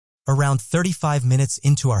encounter. Around 35 minutes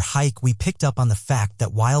into our hike, we picked up on the fact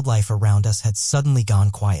that wildlife around us had suddenly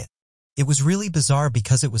gone quiet. It was really bizarre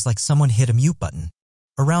because it was like someone hit a mute button.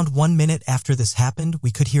 Around 1 minute after this happened,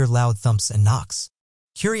 we could hear loud thumps and knocks.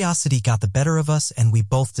 Curiosity got the better of us and we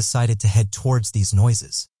both decided to head towards these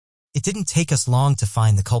noises. It didn't take us long to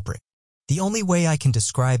find the culprit. The only way I can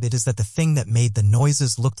describe it is that the thing that made the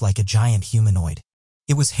noises looked like a giant humanoid.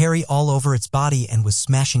 It was hairy all over its body and was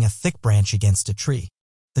smashing a thick branch against a tree.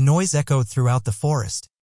 The noise echoed throughout the forest.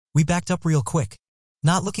 We backed up real quick,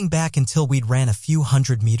 not looking back until we'd ran a few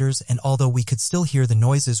hundred meters, and although we could still hear the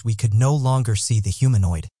noises, we could no longer see the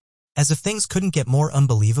humanoid. As if things couldn't get more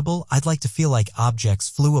unbelievable, I'd like to feel like objects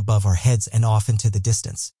flew above our heads and off into the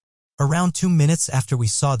distance. Around 2 minutes after we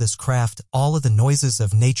saw this craft, all of the noises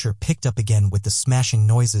of nature picked up again, with the smashing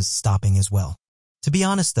noises stopping as well. To be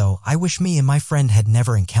honest though, I wish me and my friend had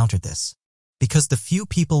never encountered this, because the few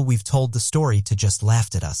people we've told the story to just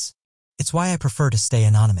laughed at us. It's why I prefer to stay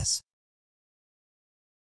anonymous.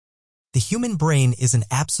 The human brain is an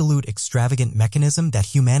absolute extravagant mechanism that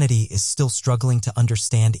humanity is still struggling to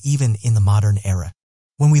understand even in the modern era.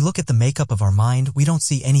 When we look at the makeup of our mind, we don't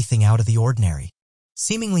see anything out of the ordinary.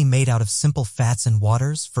 Seemingly made out of simple fats and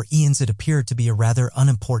waters, for eons it appeared to be a rather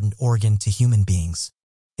unimportant organ to human beings.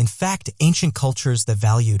 In fact, ancient cultures that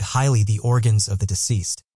valued highly the organs of the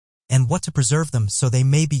deceased and what to preserve them so they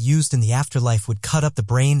may be used in the afterlife would cut up the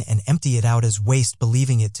brain and empty it out as waste,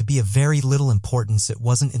 believing it to be of very little importance. It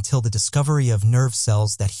wasn't until the discovery of nerve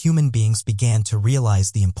cells that human beings began to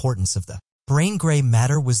realize the importance of the brain. Gray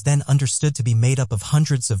matter was then understood to be made up of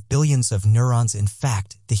hundreds of billions of neurons. In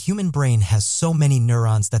fact, the human brain has so many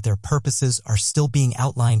neurons that their purposes are still being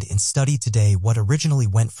outlined in study today. What originally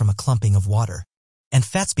went from a clumping of water and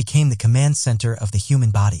fats became the command center of the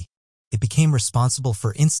human body. It became responsible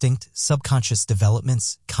for instinct, subconscious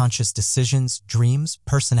developments, conscious decisions, dreams,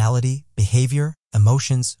 personality, behavior,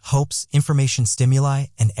 emotions, hopes, information stimuli,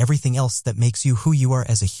 and everything else that makes you who you are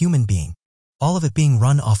as a human being. All of it being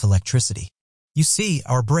run off electricity. You see,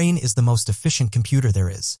 our brain is the most efficient computer there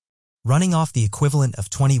is. Running off the equivalent of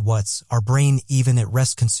 20 watts, our brain even at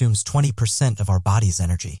rest consumes 20% of our body's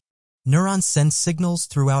energy. Neurons send signals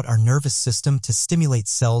throughout our nervous system to stimulate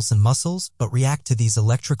cells and muscles, but react to these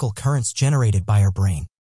electrical currents generated by our brain.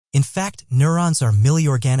 In fact, neurons are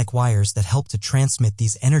milli-organic wires that help to transmit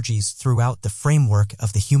these energies throughout the framework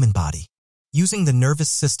of the human body, using the nervous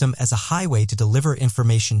system as a highway to deliver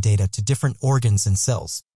information data to different organs and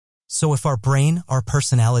cells. So if our brain, our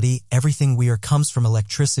personality, everything we are comes from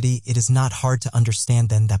electricity, it is not hard to understand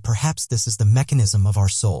then that perhaps this is the mechanism of our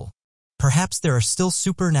soul. Perhaps there are still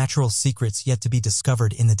supernatural secrets yet to be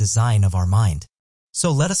discovered in the design of our mind.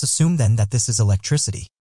 So let us assume then that this is electricity.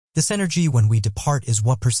 This energy when we depart is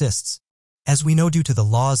what persists. As we know, due to the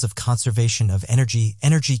laws of conservation of energy,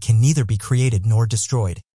 energy can neither be created nor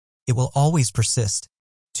destroyed. It will always persist.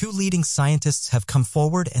 Two leading scientists have come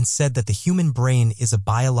forward and said that the human brain is a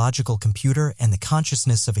biological computer and the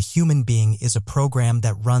consciousness of a human being is a program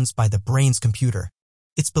that runs by the brain's computer.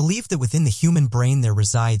 It's believed that within the human brain there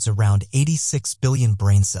resides around 86 billion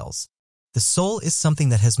brain cells. The soul is something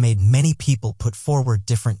that has made many people put forward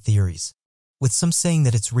different theories, with some saying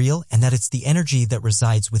that it's real and that it's the energy that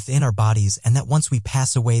resides within our bodies and that once we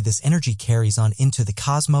pass away this energy carries on into the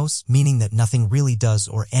cosmos, meaning that nothing really does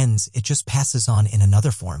or ends, it just passes on in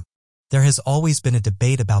another form. There has always been a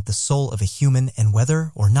debate about the soul of a human and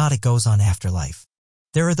whether or not it goes on after life.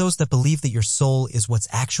 There are those that believe that your soul is what's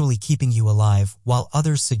actually keeping you alive, while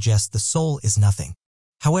others suggest the soul is nothing.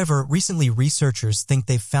 However, recently researchers think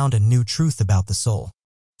they've found a new truth about the soul.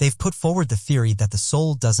 They've put forward the theory that the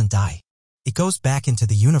soul doesn't die. It goes back into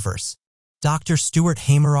the universe. Dr. Stuart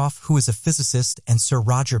Hameroff, who is a physicist, and Sir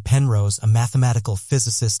Roger Penrose, a mathematical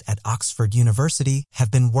physicist at Oxford University,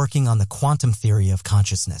 have been working on the quantum theory of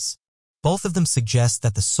consciousness. Both of them suggest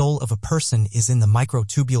that the soul of a person is in the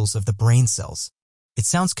microtubules of the brain cells. It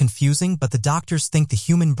sounds confusing, but the doctors think the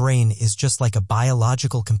human brain is just like a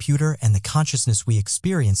biological computer and the consciousness we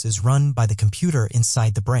experience is run by the computer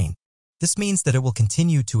inside the brain. This means that it will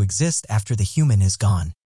continue to exist after the human is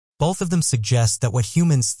gone. Both of them suggest that what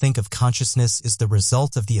humans think of consciousness is the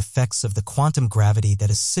result of the effects of the quantum gravity that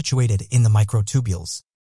is situated in the microtubules.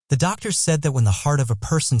 The doctors said that when the heart of a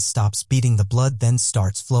person stops beating, the blood then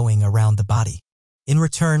starts flowing around the body. In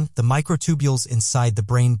return, the microtubules inside the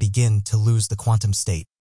brain begin to lose the quantum state.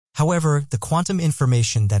 However, the quantum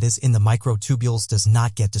information that is in the microtubules does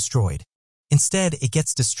not get destroyed. Instead, it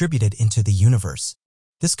gets distributed into the universe.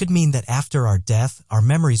 This could mean that after our death, our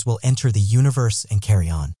memories will enter the universe and carry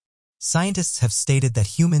on. Scientists have stated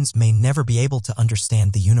that humans may never be able to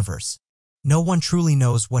understand the universe. No one truly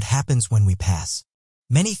knows what happens when we pass.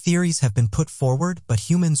 Many theories have been put forward, but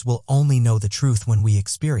humans will only know the truth when we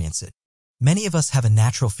experience it. Many of us have a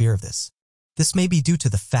natural fear of this. This may be due to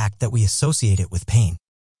the fact that we associate it with pain.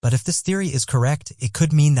 But if this theory is correct, it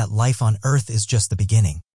could mean that life on Earth is just the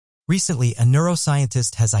beginning. Recently, a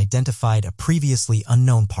neuroscientist has identified a previously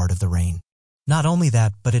unknown part of the brain. Not only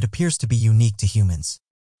that, but it appears to be unique to humans.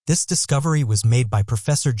 This discovery was made by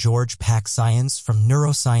Professor George Pack-Science from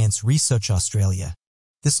Neuroscience Research Australia.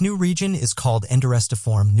 This new region is called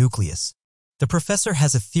endorestiform nucleus. The professor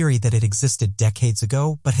has a theory that it existed decades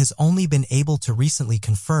ago, but has only been able to recently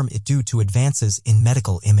confirm it due to advances in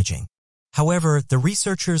medical imaging. However, the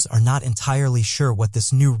researchers are not entirely sure what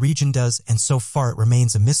this new region does, and so far it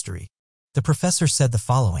remains a mystery. The professor said the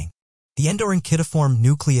following: "The endorestiform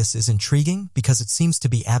nucleus is intriguing because it seems to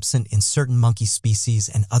be absent in certain monkey species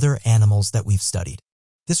and other animals that we've studied.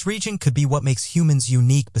 This region could be what makes humans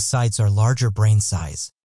unique besides our larger brain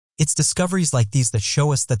size. It's discoveries like these that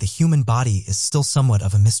show us that the human body is still somewhat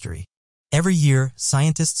of a mystery. Every year,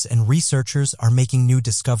 scientists and researchers are making new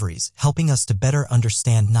discoveries, helping us to better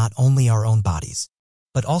understand not only our own bodies,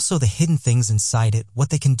 but also the hidden things inside it, what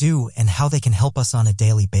they can do, and how they can help us on a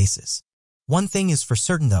daily basis. One thing is for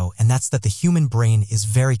certain though, and that's that the human brain is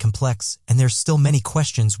very complex, and there's still many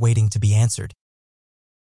questions waiting to be answered.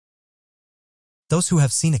 Those who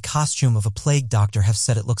have seen a costume of a plague doctor have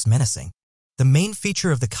said it looks menacing. The main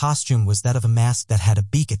feature of the costume was that of a mask that had a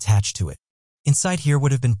beak attached to it. Inside here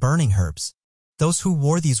would have been burning herbs. Those who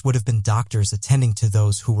wore these would have been doctors attending to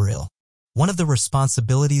those who were ill. One of the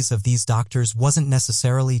responsibilities of these doctors wasn't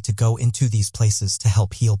necessarily to go into these places to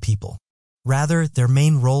help heal people. Rather, their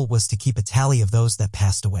main role was to keep a tally of those that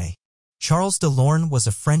passed away. Charles de Lorne was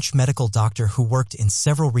a French medical doctor who worked in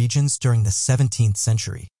several regions during the 17th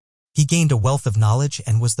century. He gained a wealth of knowledge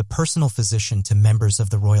and was the personal physician to members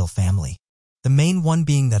of the royal family, the main one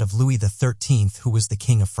being that of Louis XIII, who was the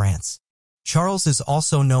King of France. Charles is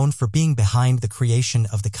also known for being behind the creation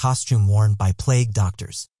of the costume worn by plague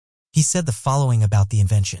doctors. He said the following about the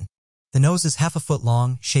invention. The nose is half a foot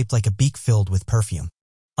long, shaped like a beak filled with perfume.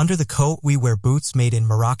 Under the coat we wear boots made in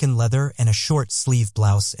Moroccan leather and a short sleeve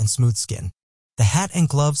blouse and smooth skin. The hat and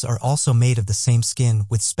gloves are also made of the same skin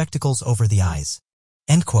with spectacles over the eyes.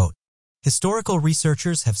 End quote. Historical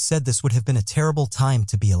researchers have said this would have been a terrible time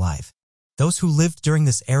to be alive. Those who lived during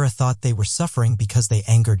this era thought they were suffering because they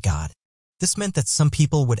angered God. This meant that some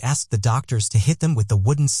people would ask the doctors to hit them with the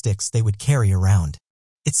wooden sticks they would carry around.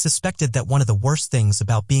 It's suspected that one of the worst things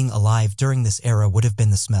about being alive during this era would have been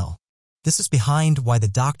the smell. This is behind why the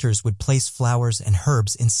doctors would place flowers and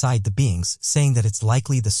herbs inside the beings, saying that it's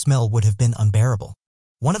likely the smell would have been unbearable.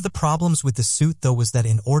 One of the problems with the suit, though, was that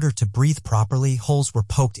in order to breathe properly, holes were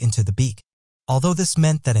poked into the beak. Although this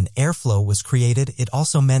meant that an airflow was created, it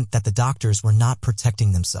also meant that the doctors were not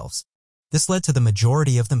protecting themselves. This led to the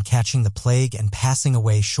majority of them catching the plague and passing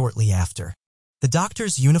away shortly after. The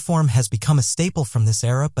doctor's uniform has become a staple from this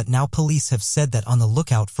era, but now police have said that on the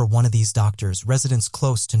lookout for one of these doctors. Residents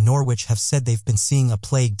close to Norwich have said they've been seeing a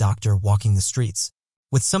plague doctor walking the streets,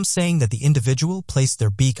 with some saying that the individual placed their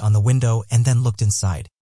beak on the window and then looked inside.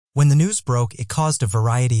 When the news broke, it caused a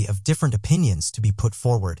variety of different opinions to be put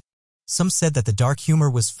forward. Some said that the dark humor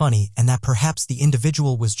was funny and that perhaps the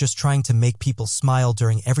individual was just trying to make people smile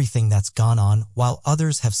during everything that's gone on, while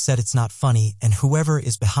others have said it's not funny and whoever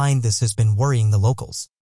is behind this has been worrying the locals.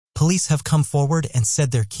 Police have come forward and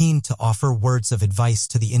said they're keen to offer words of advice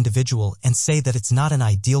to the individual and say that it's not an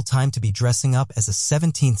ideal time to be dressing up as a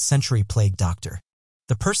 17th century plague doctor.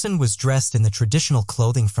 The person was dressed in the traditional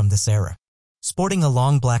clothing from this era, sporting a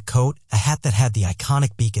long black coat, a hat that had the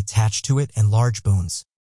iconic beak attached to it, and large boons.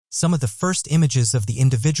 Some of the first images of the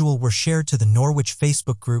individual were shared to the Norwich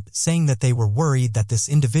Facebook group, saying that they were worried that this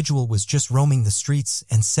individual was just roaming the streets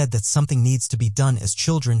and said that something needs to be done as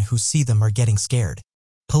children who see them are getting scared.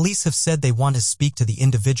 Police have said they want to speak to the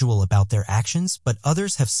individual about their actions, but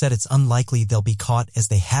others have said it's unlikely they'll be caught as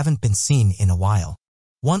they haven't been seen in a while.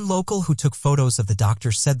 One local who took photos of the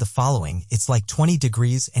doctor said the following: "It's like 20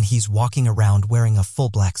 degrees and he's walking around wearing a full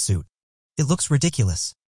black suit. It looks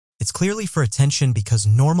ridiculous. It's clearly for attention because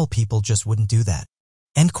normal people just wouldn't do that."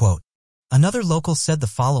 End quote. Another local said the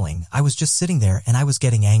following: "I was just sitting there and I was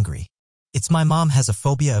getting angry. It's my mom has a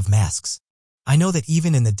phobia of masks. I know that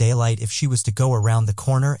even in the daylight, if she was to go around the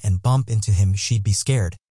corner and bump into him, she'd be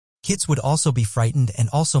scared. Kids would also be frightened, and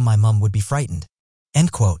also my mom would be frightened."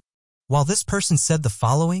 End quote. While this person said the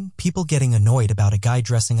following, people getting annoyed about a guy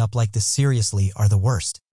dressing up like this seriously are the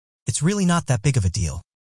worst. It's really not that big of a deal.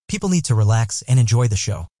 People need to relax and enjoy the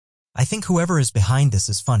show. I think whoever is behind this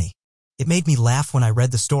is funny. It made me laugh when I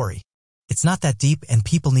read the story. It's not that deep and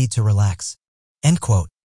people need to relax. End quote.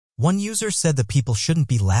 One user said that people shouldn't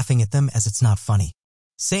be laughing at them as it's not funny,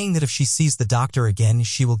 saying that if she sees the doctor again,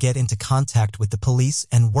 she will get into contact with the police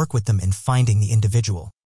and work with them in finding the individual.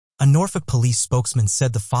 A Norfolk police spokesman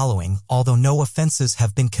said the following: "Although no offenses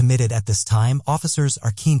have been committed at this time, officers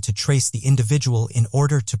are keen to trace the individual in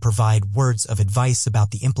order to provide words of advice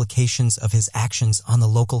about the implications of his actions on the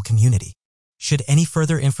local community. Should any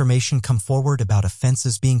further information come forward about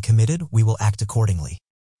offenses being committed, we will act accordingly."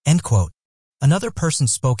 End quote. Another person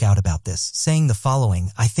spoke out about this, saying the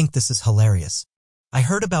following: "I think this is hilarious. I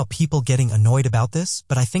heard about people getting annoyed about this,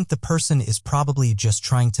 but I think the person is probably just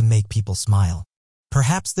trying to make people smile.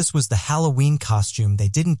 Perhaps this was the Halloween costume they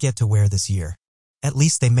didn't get to wear this year. At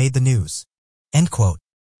least they made the news." End quote.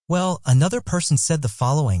 Well, another person said the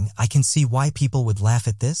following: "I can see why people would laugh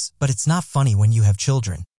at this, but it's not funny when you have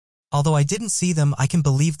children. Although I didn't see them, I can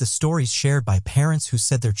believe the stories shared by parents who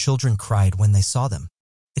said their children cried when they saw them.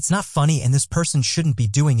 It's not funny, and this person shouldn't be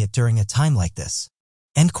doing it during a time like this."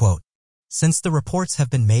 End quote. Since the reports have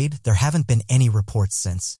been made, there haven't been any reports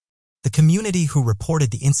since. The community who reported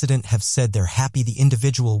the incident have said they're happy the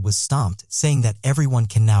individual was stomped, saying that everyone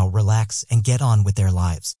can now relax and get on with their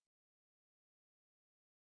lives.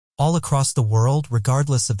 All across the world,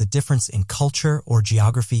 regardless of the difference in culture or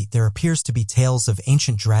geography, there appears to be tales of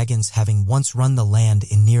ancient dragons having once run the land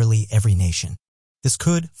in nearly every nation. This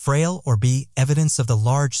could, frail, or be evidence of the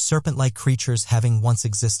large serpent-like creatures having once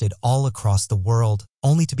existed all across the world,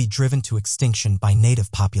 only to be driven to extinction by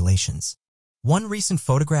native populations. One recent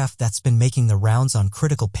photograph that's been making the rounds on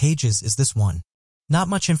critical pages is this one. Not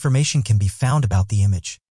much information can be found about the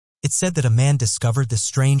image. It said that a man discovered the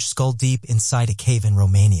strange skull deep inside a cave in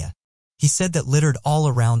Romania. He said that littered all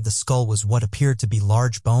around the skull was what appeared to be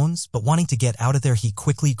large bones, but wanting to get out of there he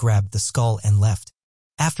quickly grabbed the skull and left.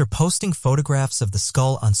 After posting photographs of the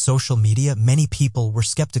skull on social media, many people were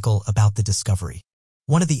skeptical about the discovery.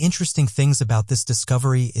 One of the interesting things about this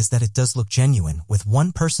discovery is that it does look genuine, with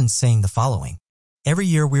one person saying the following. Every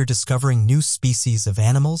year we're discovering new species of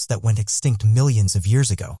animals that went extinct millions of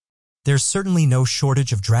years ago. There's certainly no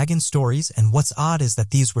shortage of dragon stories, and what's odd is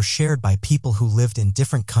that these were shared by people who lived in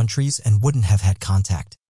different countries and wouldn't have had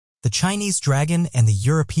contact. The Chinese dragon and the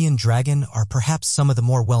European dragon are perhaps some of the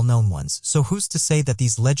more well-known ones, so who's to say that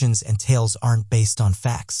these legends and tales aren't based on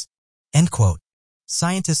facts? End quote.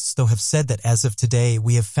 Scientists, though, have said that as of today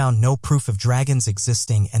we have found no proof of dragons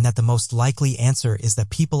existing, and that the most likely answer is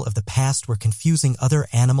that people of the past were confusing other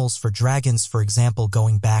animals for dragons, for example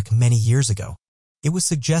going back many years ago. It was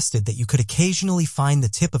suggested that you could occasionally find the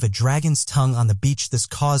tip of a dragon's tongue on the beach. This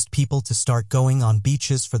caused people to start going on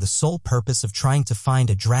beaches for the sole purpose of trying to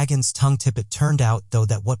find a dragon's tongue tip. It turned out, though,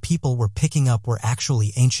 that what people were picking up were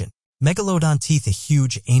actually ancient megalodon teeth, a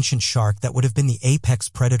huge ancient shark that would have been the apex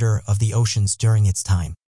predator of the oceans during its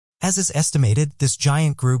time. As is estimated, this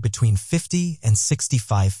giant grew between 50 and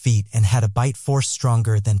 65 feet and had a bite force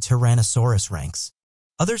stronger than Tyrannosaurus Rex.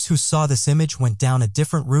 Others who saw this image went down a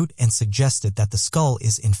different route and suggested that the skull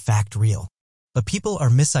is in fact real. But people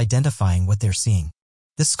are misidentifying what they're seeing.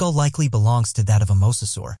 This skull likely belongs to that of a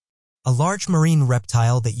mosasaur, a large marine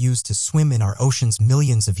reptile that used to swim in our oceans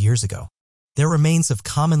millions of years ago. Their remains are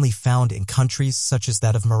commonly found in countries such as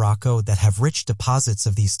that of Morocco that have rich deposits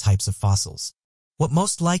of these types of fossils. What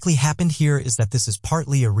most likely happened here is that this is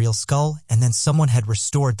partly a real skull, and then someone had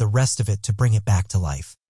restored the rest of it to bring it back to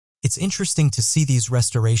life. It's interesting to see these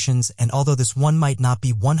restorations, and although this one might not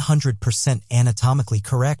be 100% anatomically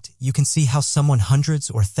correct, you can see how someone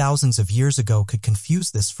hundreds or thousands of years ago could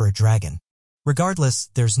confuse this for a dragon.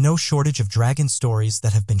 Regardless, there's no shortage of dragon stories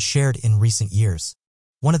that have been shared in recent years.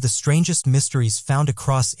 One of the strangest mysteries found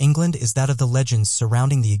across England is that of the legends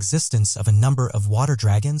surrounding the existence of a number of water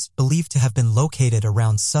dragons believed to have been located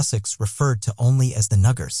around Sussex, referred to only as the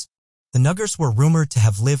Nuggers. The Nuggers were rumored to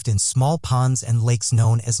have lived in small ponds and lakes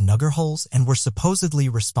known as Nugger holes and were supposedly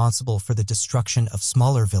responsible for the destruction of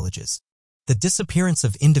smaller villages, the disappearance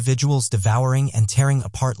of individuals, devouring and tearing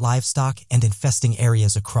apart livestock, and infesting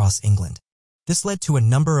areas across England. This led to a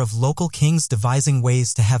number of local kings devising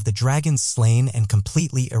ways to have the dragons slain and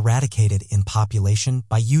completely eradicated in population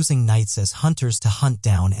by using knights as hunters to hunt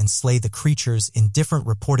down and slay the creatures in different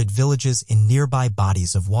reported villages in nearby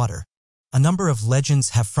bodies of water. A number of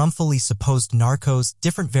legends have wrongfully supposed narcos.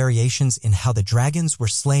 Different variations in how the dragons were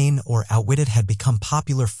slain or outwitted had become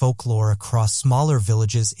popular folklore across smaller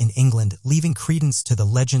villages in England, leaving credence to the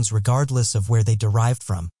legends regardless of where they derived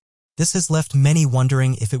from. This has left many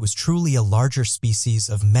wondering if it was truly a larger species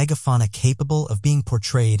of megafauna capable of being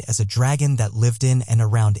portrayed as a dragon that lived in and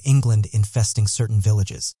around England, infesting certain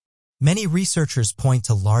villages. Many researchers point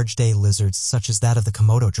to large day lizards such as that of the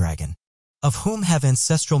Komodo dragon, of whom have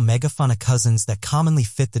ancestral megafauna cousins that commonly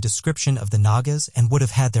fit the description of the Nagas and would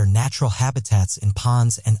have had their natural habitats in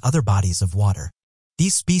ponds and other bodies of water.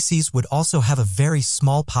 These species would also have a very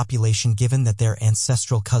small population given that their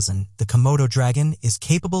ancestral cousin, the Komodo dragon, is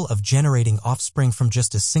capable of generating offspring from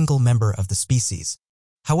just a single member of the species.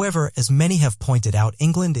 However, as many have pointed out,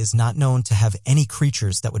 England is not known to have any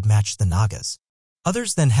creatures that would match the Nagas.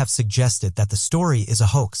 Others then have suggested that the story is a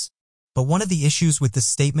hoax. But one of the issues with this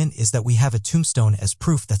statement is that we have a tombstone as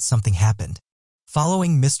proof that something happened.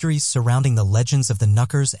 Following mysteries surrounding the legends of the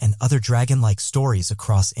Nuggers and other dragon-like stories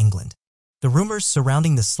across England, the rumors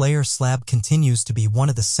surrounding the Slayer slab continues to be one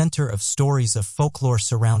of the center of stories of folklore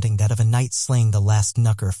surrounding that of a knight slaying the last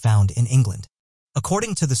Nugger found in England.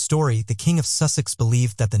 According to the story, the King of Sussex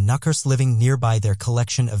believed that the Nuggers living nearby their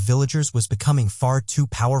collection of villagers was becoming far too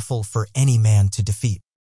powerful for any man to defeat.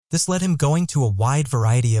 This led him going to a wide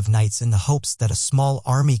variety of knights in the hopes that a small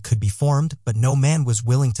army could be formed, but no man was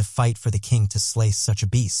willing to fight for the king to slay such a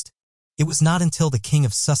beast. It was not until the King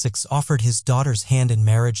of Sussex offered his daughter's hand in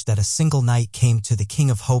marriage that a single knight came to the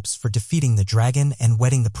King of Hopes for defeating the dragon and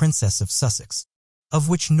wedding the Princess of Sussex, of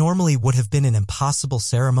which normally would have been an impossible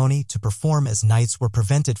ceremony to perform as knights were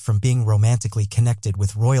prevented from being romantically connected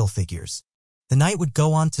with royal figures. The knight would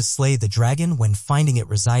go on to slay the dragon when finding it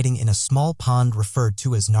residing in a small pond referred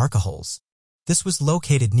to as Narcaholes. This was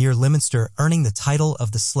located near Leominster, earning the title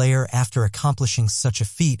of the Slayer after accomplishing such a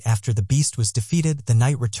feat. After the beast was defeated, the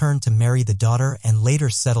knight returned to marry the daughter and later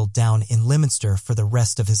settled down in Leominster for the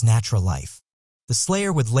rest of his natural life. The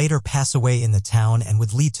Slayer would later pass away in the town and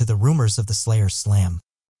would lead to the rumors of the Slayer's Slam,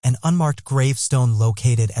 an unmarked gravestone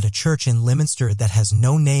located at a church in Leominster that has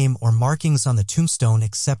no name or markings on the tombstone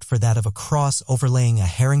except for that of a cross overlaying a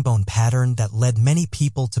herringbone pattern that led many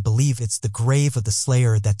people to believe it's the grave of the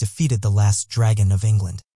Slayer that defeated the last dragon of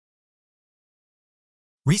England.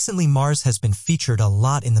 Recently, Mars has been featured a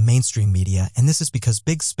lot in the mainstream media, and this is because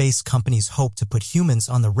big space companies hope to put humans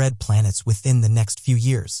on the red planets within the next few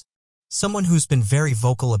years. Someone who's been very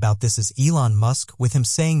vocal about this is Elon Musk, with him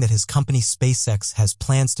saying that his company SpaceX has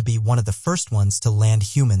plans to be one of the first ones to land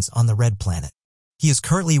humans on the red planet. He is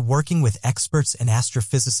currently working with experts and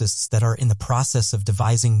astrophysicists that are in the process of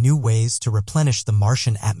devising new ways to replenish the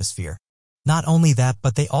Martian atmosphere. Not only that,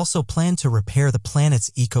 but they also plan to repair the planet's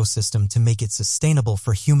ecosystem to make it sustainable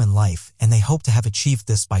for human life, and they hope to have achieved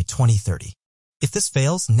this by 2030. If this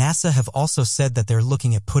fails, NASA have also said that they're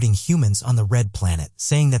looking at putting humans on the red planet,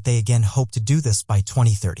 saying that they again hope to do this by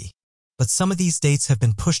 2030. But some of these dates have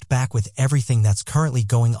been pushed back with everything that's currently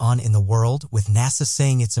going on in the world, with NASA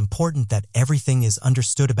saying it's important that everything is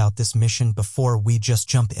understood about this mission before we just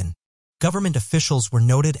jump in. Government officials were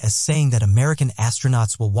noted as saying that American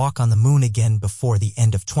astronauts will walk on the moon again before the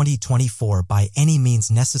end of 2024 by any means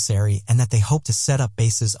necessary, and that they hope to set up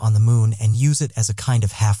bases on the moon and use it as a kind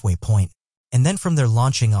of halfway point, and then from there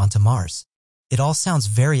launching onto Mars. It all sounds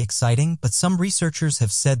very exciting, but some researchers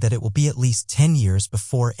have said that it will be at least 10 years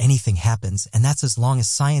before anything happens, and that's as long as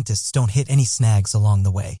scientists don't hit any snags along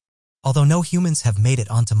the way. Although no humans have made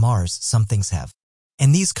it onto Mars, some things have.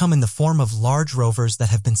 And these come in the form of large rovers that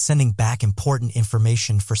have been sending back important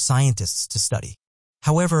information for scientists to study.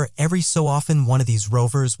 However, every so often one of these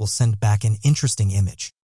rovers will send back an interesting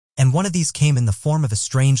image. And one of these came in the form of a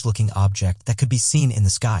strange-looking object that could be seen in the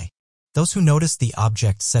sky. Those who noticed the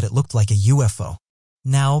object said it looked like a UFO.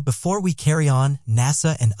 Now, before we carry on,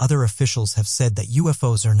 NASA and other officials have said that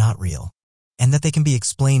UFOs are not real, and that they can be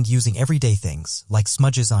explained using everyday things, like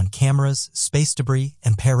smudges on cameras, space debris,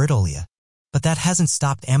 and pareidolia. But that hasn't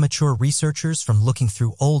stopped amateur researchers from looking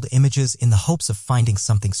through old images in the hopes of finding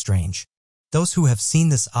something strange. Those who have seen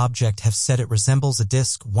this object have said it resembles a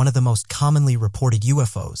disk, one of the most commonly reported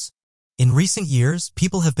UFOs. In recent years,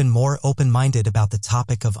 people have been more open-minded about the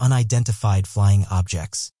topic of unidentified flying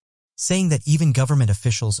objects, saying that even government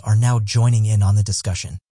officials are now joining in on the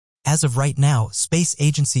discussion. As of right now, space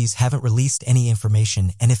agencies haven't released any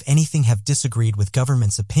information and if anything have disagreed with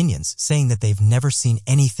government's opinions, saying that they've never seen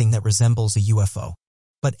anything that resembles a UFO.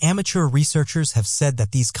 But amateur researchers have said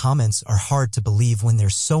that these comments are hard to believe when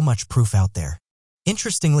there's so much proof out there.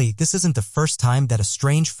 Interestingly, this isn't the first time that a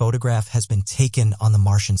strange photograph has been taken on the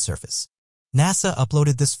Martian surface. NASA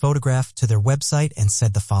uploaded this photograph to their website and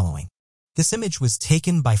said the following. This image was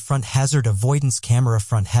taken by Front Hazard Avoidance Camera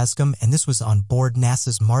Front HAZCAM, and this was on board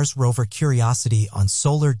NASA's Mars rover Curiosity on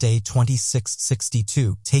Solar Day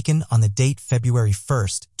 2662, taken on the date February 1,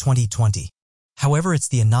 2020. However, it's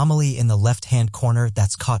the anomaly in the left-hand corner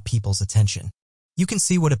that's caught people's attention. You can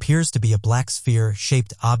see what appears to be a black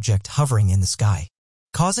sphere-shaped object hovering in the sky,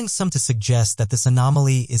 causing some to suggest that this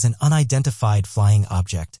anomaly is an unidentified flying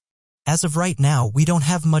object. As of right now, we don't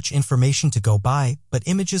have much information to go by, but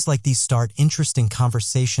images like these start interesting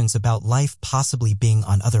conversations about life possibly being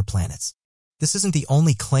on other planets. This isn't the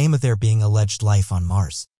only claim of there being alleged life on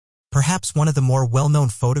Mars. Perhaps one of the more well-known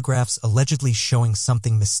photographs allegedly showing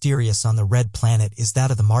something mysterious on the red planet is that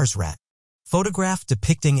of the Mars rat. Photograph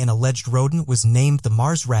depicting an alleged rodent was named the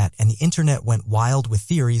Mars rat, and the internet went wild with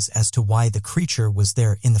theories as to why the creature was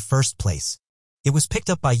there in the first place. It was picked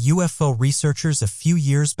up by UFO researchers a few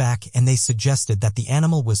years back, and they suggested that the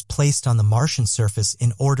animal was placed on the Martian surface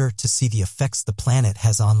in order to see the effects the planet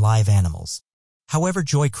has on live animals. However,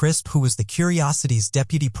 Joy Crisp, who was the Curiosity's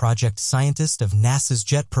deputy project scientist of NASA's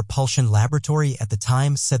Jet Propulsion Laboratory at the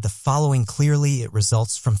time, said the following clearly: it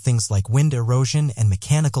results from things like wind erosion and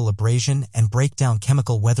mechanical abrasion and breakdown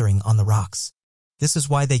chemical weathering on the rocks. This is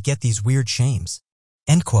why they get these weird shames.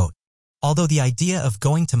 End quote. Although the idea of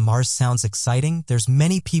going to Mars sounds exciting, there's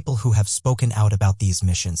many people who have spoken out about these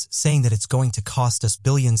missions, saying that it's going to cost us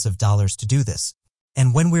billions of dollars to do this.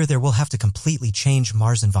 And when we're there, we'll have to completely change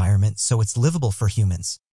Mars' environment so it's livable for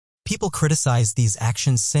humans. People criticize these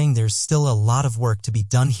actions, saying there's still a lot of work to be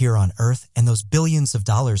done here on Earth, and those billions of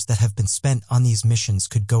dollars that have been spent on these missions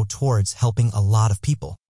could go towards helping a lot of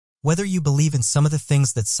people. Whether you believe in some of the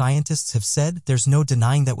things that scientists have said, there's no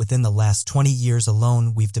denying that within the last 20 years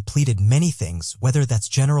alone, we've depleted many things, whether that's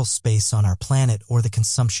general space on our planet or the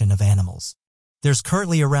consumption of animals. There's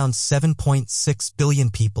currently around 7.6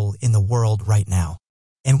 billion people in the world right now.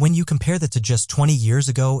 And when you compare that to just 20 years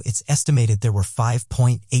ago, it's estimated there were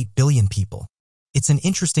 5.8 billion people. It's an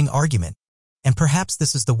interesting argument, and perhaps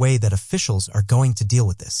this is the way that officials are going to deal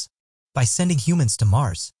with this. By sending humans to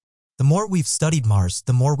Mars. The more we've studied Mars,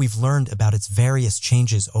 the more we've learned about its various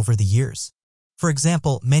changes over the years. For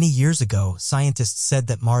example, many years ago, scientists said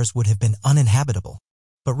that Mars would have been uninhabitable.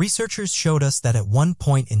 But researchers showed us that at one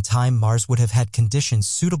point in time, Mars would have had conditions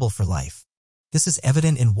suitable for life. This is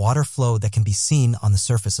evident in water flow that can be seen on the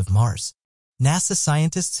surface of Mars. NASA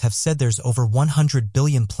scientists have said there's over 100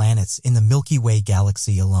 billion planets in the Milky Way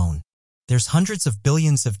galaxy alone. There's hundreds of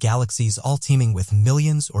billions of galaxies all teeming with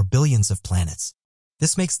millions or billions of planets.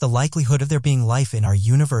 This makes the likelihood of there being life in our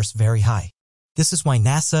universe very high. This is why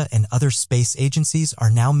NASA and other space agencies are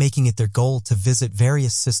now making it their goal to visit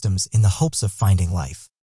various systems in the hopes of finding life.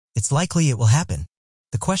 It's likely it will happen.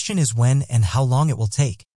 The question is when and how long it will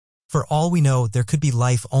take. For all we know, there could be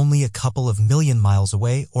life only a couple of million miles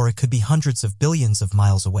away, or it could be hundreds of billions of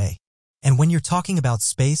miles away. And when you're talking about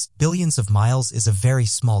space, billions of miles is a very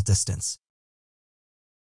small distance.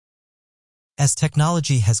 As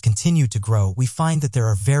technology has continued to grow, we find that there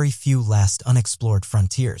are very few last unexplored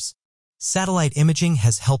frontiers. Satellite imaging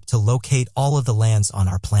has helped to locate all of the lands on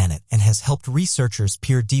our planet and has helped researchers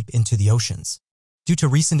peer deep into the oceans. Due to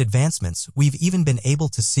recent advancements, we've even been able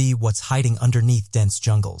to see what's hiding underneath dense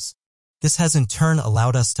jungles. This has in turn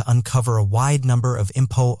allowed us to uncover a wide number of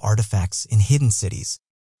IMPO artifacts in hidden cities.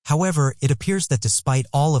 However, it appears that despite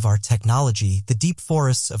all of our technology, the deep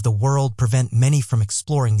forests of the world prevent many from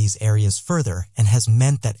exploring these areas further, and has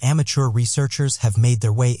meant that amateur researchers have made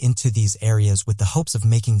their way into these areas with the hopes of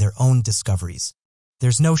making their own discoveries.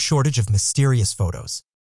 There's no shortage of mysterious photos.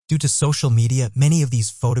 Due to social media, many of these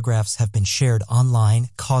photographs have been shared online,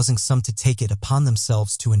 causing some to take it upon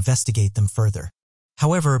themselves to investigate them further.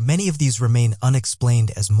 However, many of these remain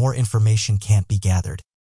unexplained as more information can't be gathered.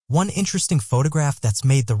 One interesting photograph that's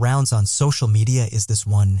made the rounds on social media is this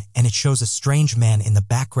one, and it shows a strange man in the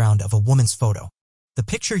background of a woman's photo. The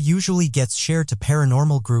picture usually gets shared to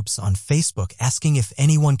paranormal groups on Facebook asking if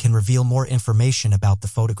anyone can reveal more information about the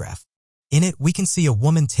photograph. In it, we can see a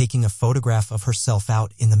woman taking a photograph of herself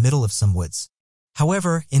out in the middle of some woods.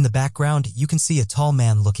 However, in the background, you can see a tall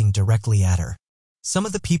man looking directly at her. Some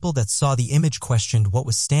of the people that saw the image questioned what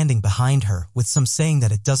was standing behind her, with some saying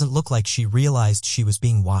that it doesn't look like she realized she was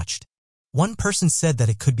being watched. One person said that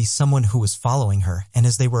it could be someone who was following her, and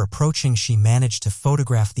as they were approaching, she managed to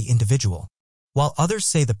photograph the individual. While others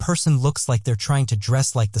say the person looks like they're trying to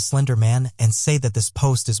dress like the Slender Man and say that this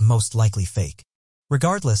post is most likely fake.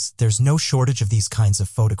 Regardless, there's no shortage of these kinds of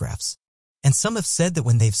photographs. And some have said that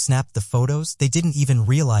when they've snapped the photos, they didn't even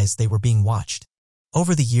realize they were being watched.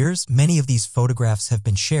 Over the years, many of these photographs have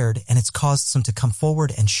been shared, and it's caused some to come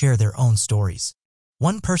forward and share their own stories.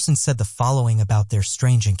 One person said the following about their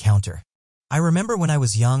strange encounter. I remember when I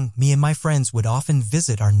was young, me and my friends would often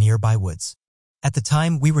visit our nearby woods. At the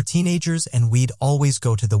time, we were teenagers and we'd always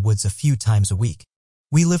go to the woods a few times a week.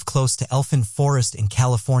 We live close to Elfin Forest in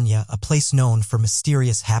California, a place known for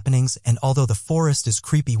mysterious happenings, and although the forest is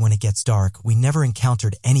creepy when it gets dark, we never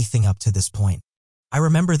encountered anything up to this point. I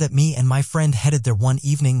remember that me and my friend headed there one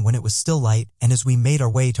evening when it was still light, and as we made our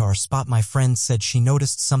way to our spot, my friend said she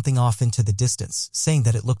noticed something off into the distance, saying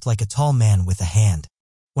that it looked like a tall man with a hand.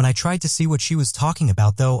 When I tried to see what she was talking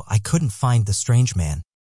about, though, I couldn't find the strange man.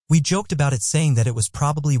 We joked about it, saying that it was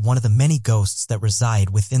probably one of the many ghosts that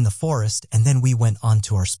reside within the forest, and then we went on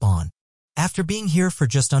to our spawn. After being here for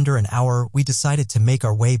just under an hour, we decided to make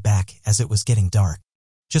our way back as it was getting dark.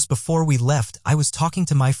 Just before we left, I was talking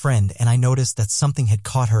to my friend and I noticed that something had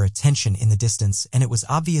caught her attention in the distance, and it was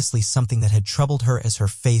obviously something that had troubled her as her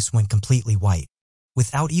face went completely white.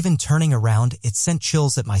 Without even turning around, it sent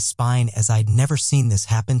chills at my spine as I'd never seen this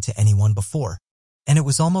happen to anyone before. And it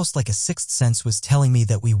was almost like a sixth sense was telling me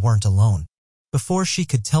that we weren't alone. Before she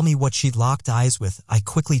could tell me what she'd locked eyes with, I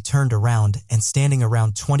quickly turned around, and standing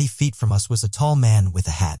around 20 feet from us was a tall man with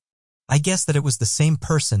a hat. I guessed that it was the same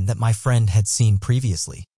person that my friend had seen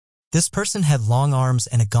previously. This person had long arms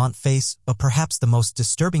and a gaunt face, but perhaps the most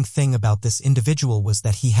disturbing thing about this individual was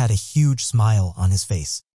that he had a huge smile on his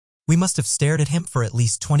face. We must have stared at him for at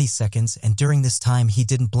least 20 seconds, and during this time he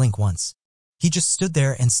didn't blink once. He just stood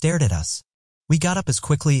there and stared at us. We got up as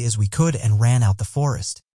quickly as we could and ran out the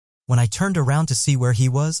forest. When I turned around to see where he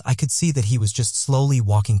was, I could see that he was just slowly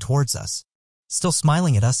walking towards us, still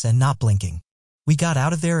smiling at us and not blinking. We got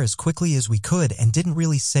out of there as quickly as we could and didn't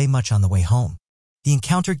really say much on the way home. The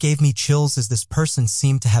encounter gave me chills as this person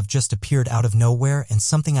seemed to have just appeared out of nowhere, and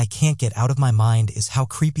something I can't get out of my mind is how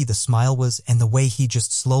creepy the smile was and the way he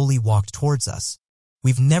just slowly walked towards us.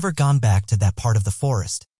 We've never gone back to that part of the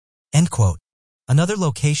forest." End quote. Another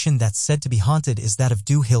location that's said to be haunted is that of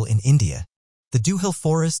Dew Hill in India. The Dew Hill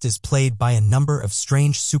forest is plagued by a number of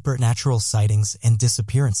strange supernatural sightings and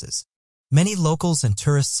disappearances. Many locals and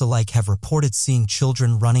tourists alike have reported seeing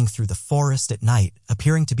children running through the forest at night,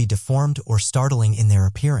 appearing to be deformed or startling in their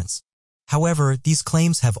appearance. However, these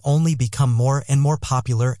claims have only become more and more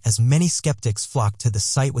popular as many skeptics flock to the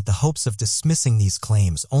site with the hopes of dismissing these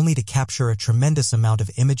claims, only to capture a tremendous amount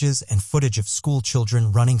of images and footage of school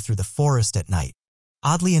children running through the forest at night.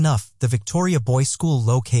 Oddly enough, the Victoria Boys' School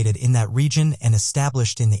located in that region and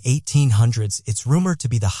established in the 1800s, it's rumored to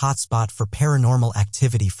be the hotspot for paranormal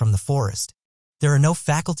activity from the forest. There are no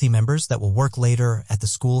faculty members that will work later at the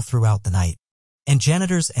school throughout the night, and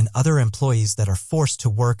janitors and other employees that are forced to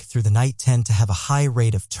work through the night tend to have a high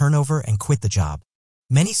rate of turnover and quit the job.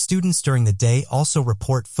 Many students during the day also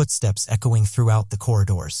report footsteps echoing throughout the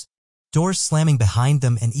corridors, doors slamming behind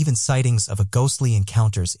them, and even sightings of ghostly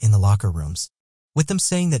encounters in the locker rooms, with them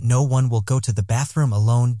saying that no one will go to the bathroom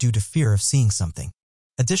alone due to fear of seeing something.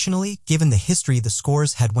 Additionally, given the history the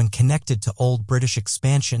scores had when connected to old British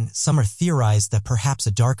expansion, some are theorized that perhaps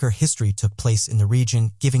a darker history took place in the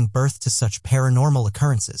region, giving birth to such paranormal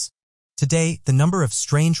occurrences. Today, the number of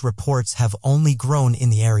strange reports have only grown in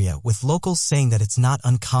the area, with locals saying that it's not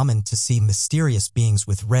uncommon to see mysterious beings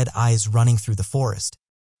with red eyes running through the forest,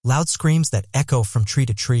 loud screams that echo from tree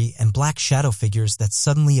to tree, and black shadow figures that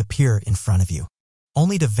suddenly appear in front of you,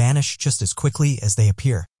 only to vanish just as quickly as they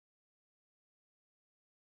appear.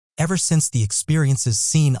 Ever since the experiences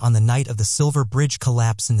seen on the night of the Silver Bridge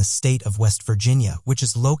collapse in the state of West Virginia, which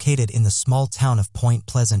is located in the small town of Point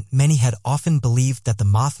Pleasant, many had often believed that the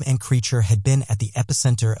Mothman creature had been at the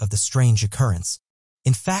epicenter of the strange occurrence.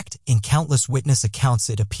 In fact, in countless witness accounts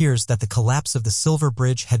it appears that the collapse of the Silver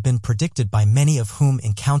Bridge had been predicted by many of whom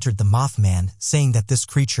encountered the Mothman, saying that this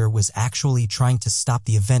creature was actually trying to stop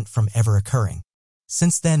the event from ever occurring.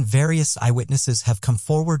 Since then, various eyewitnesses have come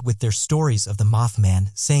forward with their stories of the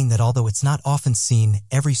Mothman, saying that although it's not often seen,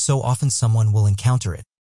 every so often someone will encounter it.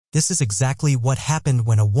 This is exactly what happened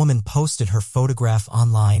when a woman posted her photograph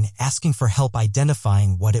online asking for help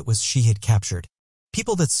identifying what it was she had captured.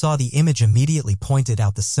 People that saw the image immediately pointed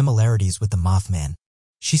out the similarities with the Mothman.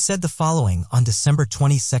 She said the following: "On December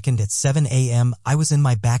 22nd at 7 a.m., I was in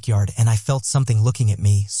my backyard and I felt something looking at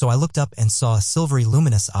me, so I looked up and saw a silvery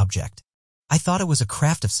luminous object. I thought it was a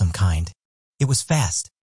craft of some kind. It was fast.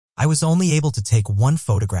 I was only able to take one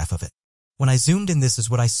photograph of it. When I zoomed in, this is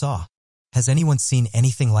what I saw. Has anyone seen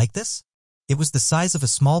anything like this? It was the size of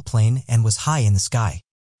a small plane and was high in the sky.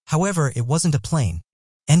 However, it wasn't a plane."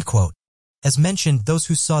 End quote. As mentioned, those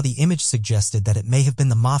who saw the image suggested that it may have been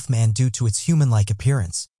the Mothman due to its human-like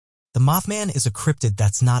appearance. The Mothman is a cryptid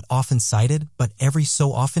that's not often sighted, but every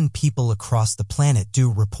so often people across the planet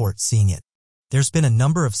do report seeing it. There's been a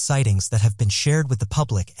number of sightings that have been shared with the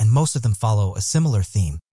public, and most of them follow a similar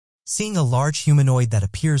theme. Seeing a large humanoid that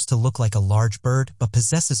appears to look like a large bird but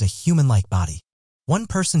possesses a human-like body. One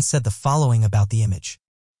person said the following about the image: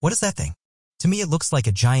 "What is that thing? To me it looks like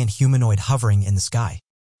a giant humanoid hovering in the sky."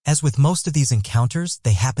 As with most of these encounters,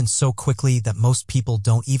 they happen so quickly that most people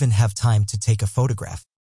don't even have time to take a photograph.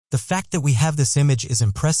 The fact that we have this image is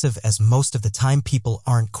impressive, as most of the time people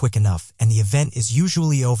aren't quick enough, and the event is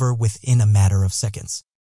usually over within a matter of seconds.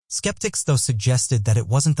 Skeptics, though, suggested that it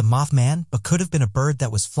wasn't the Mothman, but could have been a bird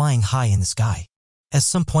that was flying high in the sky. As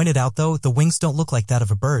some pointed out, though, the wings don't look like that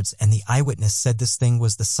of a bird's, and the eyewitness said this thing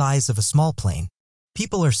was the size of a small plane.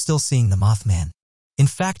 People are still seeing the Mothman. In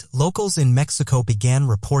fact, locals in Mexico began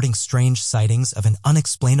reporting strange sightings of an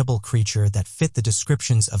unexplainable creature that fit the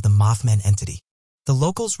descriptions of the Mothman entity. The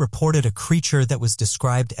locals reported a creature that was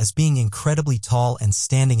described as being incredibly tall and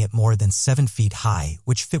standing at more than 7 feet high,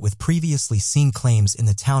 which fit with previously seen claims in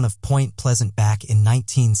the town of Point Pleasant back in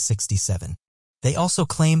 1967. They also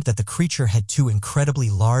claimed that the creature had 2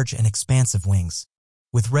 incredibly large and expansive wings,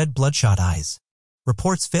 with red bloodshot eyes.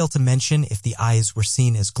 Reports fail to mention if the eyes were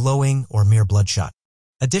seen as glowing or mere bloodshot.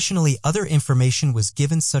 Additionally, other information was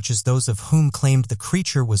given, such as those of whom claimed the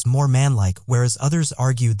creature was more man-like, whereas others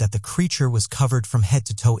argued that the creature was covered from head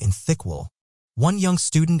to toe in thick wool. One young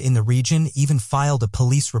student in the region even filed a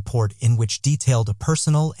police report in which detailed a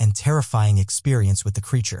personal and terrifying experience with the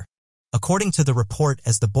creature. According to the report,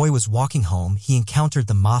 as the boy was walking home, he encountered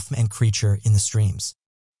the Mothman creature in the streams.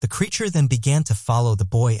 The creature then began to follow the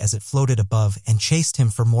boy as it floated above and chased him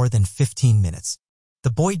for more than 15 minutes. The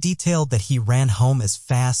boy detailed that he ran home as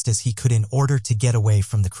fast as he could in order to get away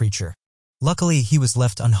from the creature. Luckily, he was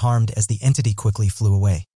left unharmed as the entity quickly flew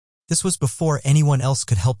away. This was before anyone else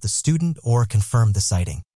could help the student or confirm the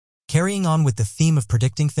sighting. Carrying on with the theme of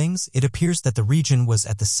predicting things, it appears that the region was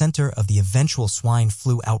at the center of the eventual swine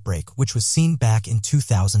flu outbreak, which was seen back in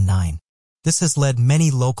 2009. This has led many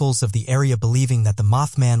locals of the area believing that the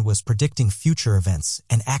Mothman was predicting future events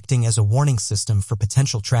and acting as a warning system for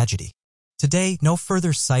potential tragedy. Today, no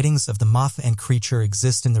further sightings of the Mothman creature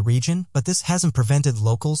exist in the region, but this hasn't prevented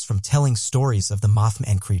locals from telling stories of the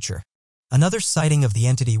Mothman creature. Another sighting of the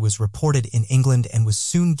entity was reported in England and was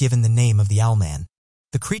soon given the name of the Owlman.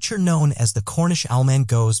 The creature known as the Cornish owlman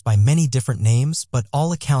goes by many different names, but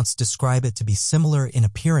all accounts describe it to be similar in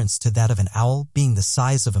appearance to that of an owl, being the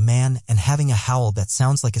size of a man and having a howl that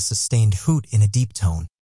sounds like a sustained hoot in a deep tone.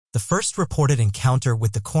 The first reported encounter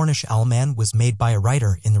with the Cornish owlman was made by a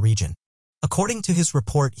writer in the region. According to his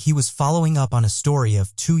report, he was following up on a story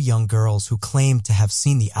of two young girls who claimed to have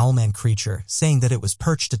seen the owlman creature, saying that it was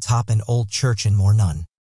perched atop an old church in Mornun.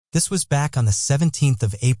 This was back on the 17th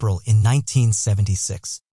of April in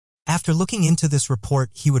 1976. After looking into this report,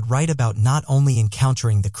 he would write about not only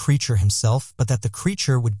encountering the creature himself, but that the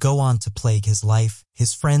creature would go on to plague his life,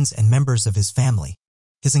 his friends, and members of his family.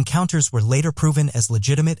 His encounters were later proven as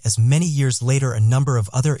legitimate, as many years later a number of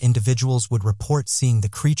other individuals would report seeing the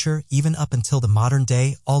creature, even up until the modern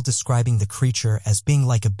day, all describing the creature as being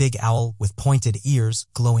like a big owl with pointed ears,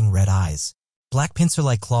 glowing red eyes, black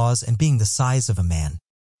pincer-like claws, and being the size of a man.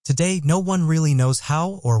 Today, no one really knows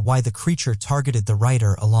how or why the creature targeted the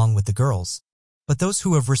writer along with the girls. But those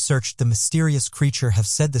who have researched the mysterious creature have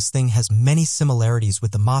said this thing has many similarities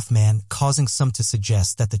with the Mothman, causing some to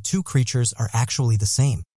suggest that the two creatures are actually the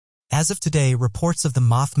same. As of today, reports of the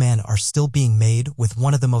Mothman are still being made, with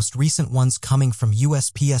one of the most recent ones coming from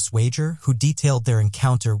USPS Wager, who detailed their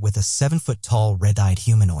encounter with a 7-foot-tall red-eyed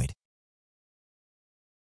humanoid.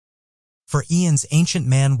 For eons, ancient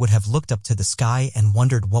man would have looked up to the sky and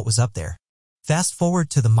wondered what was up there. Fast forward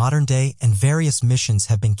to the modern day, and various missions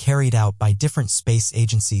have been carried out by different space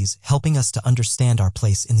agencies, helping us to understand our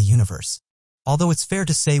place in the universe. Although it's fair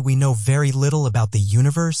to say we know very little about the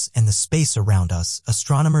universe and the space around us,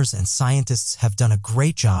 astronomers and scientists have done a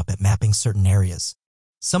great job at mapping certain areas.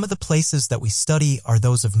 Some of the places that we study are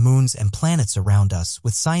those of moons and planets around us,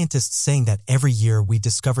 with scientists saying that every year we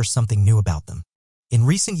discover something new about them. In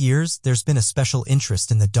recent years, there's been a special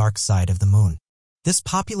interest in the dark side of the moon. This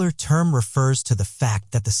popular term refers to the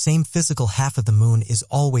fact that the same physical half of the moon is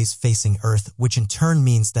always facing Earth, which in turn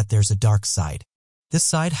means that there's a dark side. This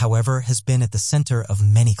side, however, has been at the center of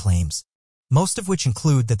many claims, most of which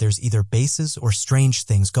include that there's either bases or strange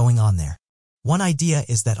things going on there. One idea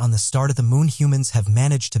is that on the start of the moon, humans have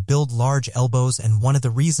managed to build large elbows, and one of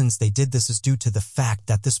the reasons they did this is due to the fact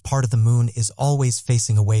that this part of the moon is always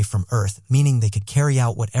facing away from Earth, meaning they could carry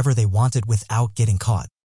out whatever they wanted without getting caught.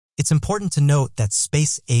 It's important to note that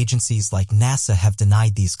space agencies like NASA have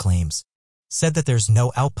denied these claims, said that there's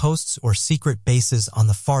no outposts or secret bases on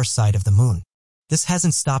the far side of the moon. This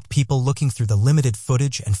hasn't stopped people looking through the limited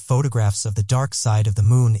footage and photographs of the dark side of the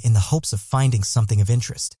moon in the hopes of finding something of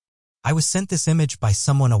interest. I was sent this image by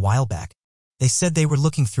someone a while back. They said they were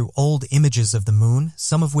looking through old images of the moon,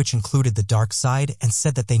 some of which included the dark side, and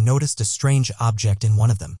said that they noticed a strange object in one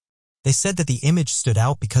of them. They said that the image stood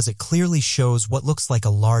out because it clearly shows what looks like a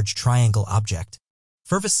large triangle object.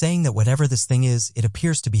 Further saying that whatever this thing is, it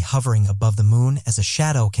appears to be hovering above the moon as a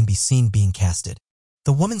shadow can be seen being casted.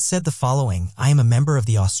 The woman said the following: "I am a member of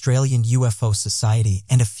the Australian UFO Society,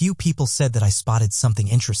 and a few people said that I spotted something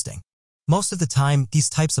interesting. Most of the time, these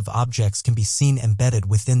types of objects can be seen embedded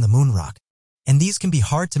within the moon rock. And these can be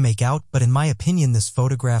hard to make out, but in my opinion, this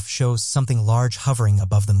photograph shows something large hovering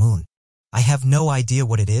above the moon. I have no idea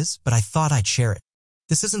what it is, but I thought I'd share it.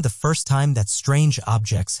 This isn't the first time that strange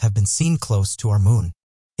objects have been seen close to our moon.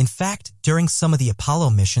 In fact, during some of the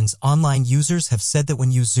Apollo missions, online users have said that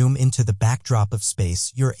when you zoom into the backdrop of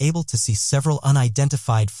space, you're able to see several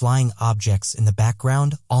unidentified flying objects in the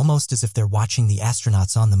background, almost as if they're watching the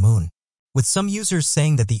astronauts on the moon, with some users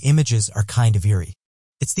saying that the images are kind of eerie.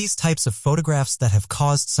 It's these types of photographs that have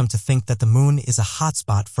caused some to think that the moon is a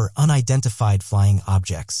hotspot for unidentified flying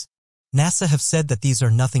objects. NASA have said that these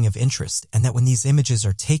are nothing of interest, and that when these images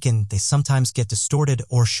are taken, they sometimes get distorted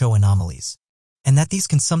or show anomalies, and that these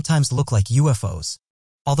can sometimes look like UFOs.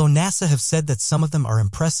 Although NASA have said that some of them are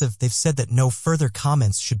impressive, they've said that no further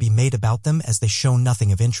comments should be made about them as they show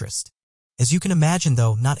nothing of interest. As you can imagine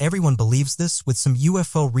though, not everyone believes this, with some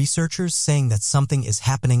UFO researchers saying that something is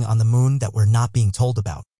happening on the moon that we're not being told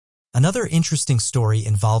about. Another interesting story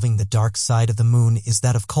involving the dark side of the moon is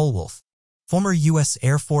that of Cole Wolf. Former U.S.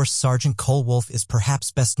 Air Force Sergeant Cole Wolf is perhaps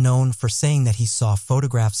best known for saying that he saw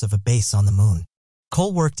photographs of a base on the moon.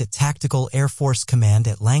 Cole worked at Tactical Air Force Command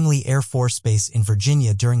at Langley Air Force Base in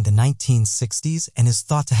Virginia during the 1960s and is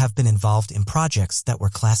thought to have been involved in projects that were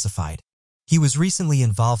classified. He was recently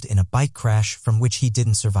involved in a bike crash from which he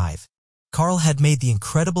didn't survive. Carl had made the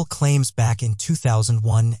incredible claims back in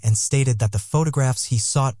 2001 and stated that the photographs he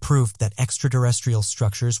sought proved that extraterrestrial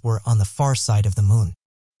structures were on the far side of the moon.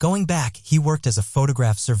 Going back, he worked as a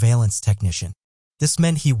photograph surveillance technician. This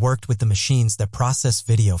meant he worked with the machines that process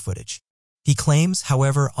video footage. He claims,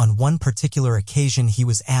 however, on one particular occasion he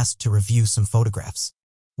was asked to review some photographs.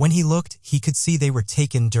 When he looked, he could see they were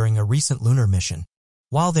taken during a recent lunar mission.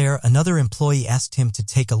 While there, another employee asked him to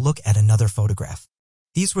take a look at another photograph.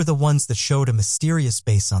 These were the ones that showed a mysterious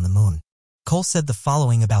base on the moon. Cole said the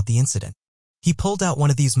following about the incident. He pulled out one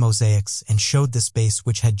of these mosaics and showed this base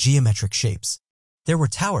which had geometric shapes. There were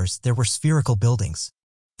towers, there were spherical buildings.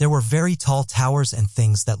 There were very tall towers and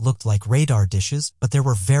things that looked like radar dishes, but there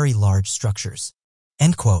were very large structures.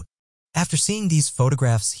 End quote. After seeing these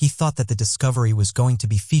photographs, he thought that the discovery was going to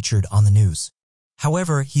be featured on the news.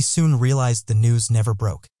 However, he soon realized the news never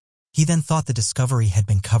broke. He then thought the discovery had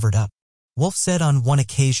been covered up. Wolf said on one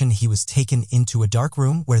occasion he was taken into a dark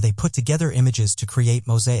room where they put together images to create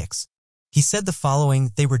mosaics. He said the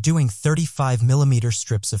following: they were doing 35mm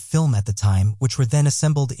strips of film at the time, which were then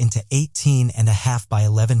assembled into 18.5 by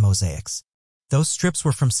 11 mosaics. Those strips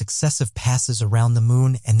were from successive passes around the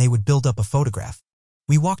moon and they would build up a photograph.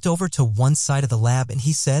 We walked over to one side of the lab and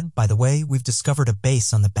he said, by the way, we've discovered a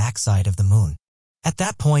base on the backside of the moon. At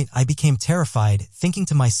that point, I became terrified, thinking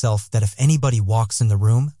to myself that if anybody walks in the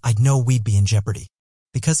room, I'd know we'd be in jeopardy.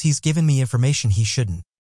 Because he's given me information he shouldn't.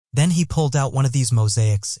 Then he pulled out one of these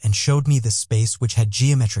mosaics and showed me this space which had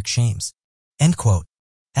geometric shapes. End quote.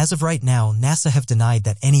 As of right now, NASA have denied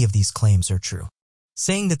that any of these claims are true,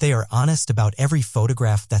 saying that they are honest about every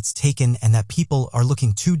photograph that's taken and that people are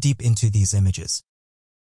looking too deep into these images.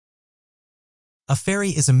 A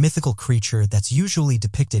fairy is a mythical creature that's usually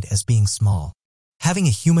depicted as being small, having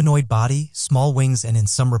a humanoid body, small wings, and in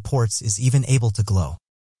some reports is even able to glow.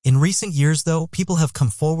 In recent years, though, people have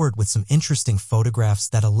come forward with some interesting photographs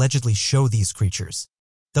that allegedly show these creatures.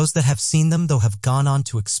 Those that have seen them, though, have gone on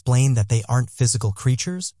to explain that they aren't physical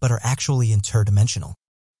creatures, but are actually interdimensional.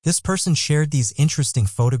 This person shared these interesting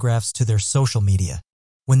photographs to their social media.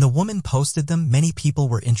 When the woman posted them, many people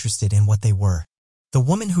were interested in what they were. The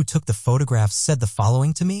woman who took the photographs said the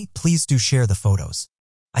following to me: please do share the photos.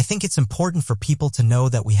 I think it's important for people to know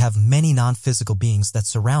that we have many non-physical beings that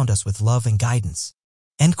surround us with love and guidance.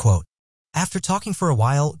 End quote. After talking for a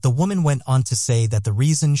while, the woman went on to say that the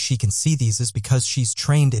reason she can see these is because she's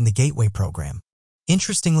trained in the Gateway program.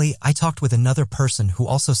 Interestingly, I talked with another person who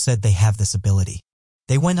also said they have this ability.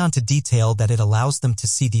 They went on to detail that it allows them to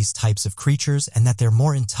see these types of creatures and that they're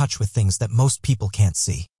more in touch with things that most people can't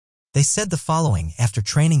see. They said the following: after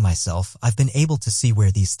training myself, I've been able to see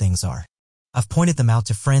where these things are. I've pointed them out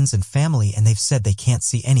to friends and family and they've said they can't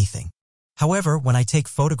see anything. However, when I take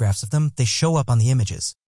photographs of them, they show up on the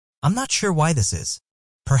images. I'm not sure why this is.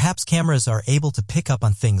 Perhaps cameras are able to pick up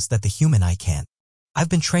on things that the human eye can't. I've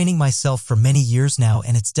been training myself for many years now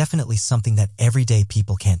and it's definitely something that everyday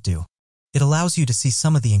people can't do. It allows you to see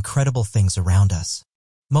some of the incredible things around us.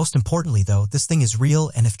 Most importantly though, this thing is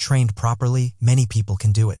real and if trained properly, many people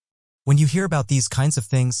can do it. When you hear about these kinds of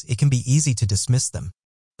things, it can be easy to dismiss them.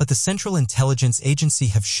 But the Central Intelligence Agency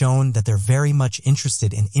have shown that they're very much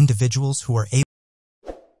interested in individuals who are able.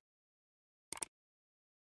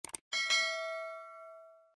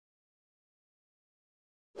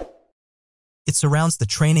 It surrounds the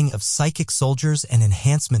training of psychic soldiers and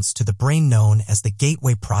enhancements to the brain known as the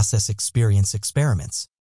Gateway Process Experience Experiments.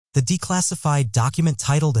 The declassified document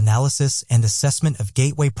titled Analysis and Assessment of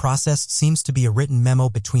Gateway Process seems to be a written memo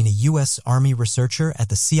between a U.S. Army researcher at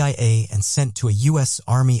the CIA and sent to a U.S.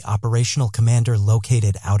 Army operational commander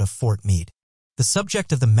located out of Fort Meade. The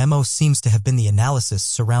subject of the memo seems to have been the analysis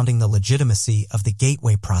surrounding the legitimacy of the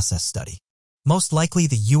Gateway Process study. Most likely,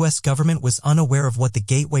 the U.S. government was unaware of what the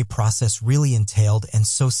Gateway Process really entailed and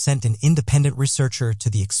so sent an independent researcher to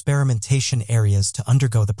the experimentation areas to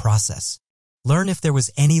undergo the process. Learn if there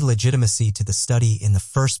was any legitimacy to the study in the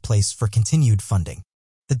first place for continued funding.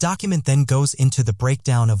 The document then goes into the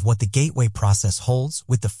breakdown of what the Gateway Process holds,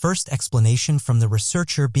 with the first explanation from the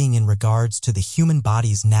researcher being in regards to the human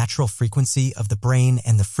body's natural frequency of the brain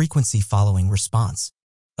and the frequency following response.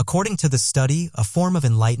 According to the study, a form of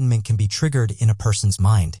enlightenment can be triggered in a person's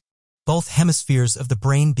mind. Both hemispheres of the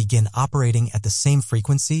brain begin operating at the same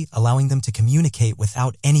frequency, allowing them to communicate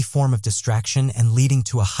without any form of distraction and leading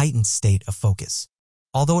to a heightened state of focus.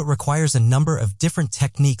 Although it requires a number of different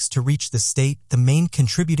techniques to reach this state, the main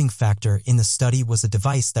contributing factor in the study was a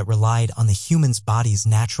device that relied on the human's body's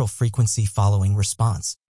natural frequency following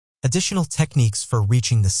response. Additional techniques for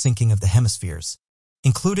reaching the syncing of the hemispheres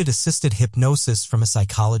included assisted hypnosis from a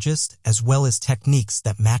psychologist, as well as techniques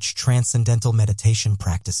that match transcendental meditation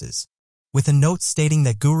practices, with a note stating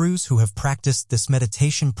that gurus who have practiced this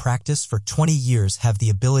meditation practice for 20 years have the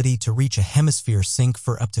ability to reach a hemisphere sync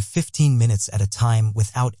for up to 15 minutes at a time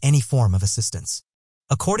without any form of assistance.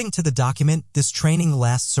 According to the document, this training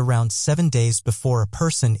lasts around 7 days before a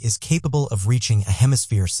person is capable of reaching a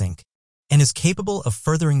hemisphere sync, and is capable of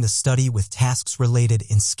furthering the study with tasks related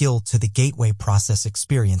in skill to the gateway process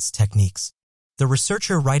experience techniques. The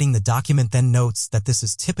researcher writing the document then notes that this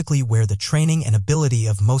is typically where the training and ability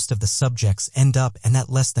of most of the subjects end up, and that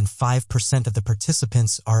less than 5% of the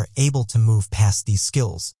participants are able to move past these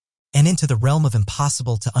skills and into the realm of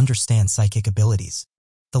impossible to understand psychic abilities.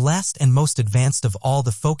 The last and most advanced of all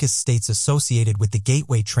the focus states associated with the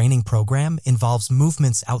Gateway training program involves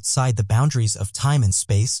movements outside the boundaries of time and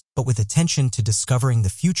space, but with attention to discovering the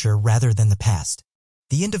future rather than the past.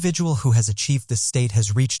 The individual who has achieved this state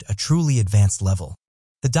has reached a truly advanced level.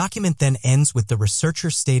 The document then ends with the researcher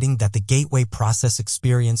stating that the Gateway process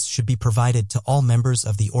experience should be provided to all members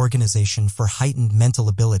of the organization for heightened mental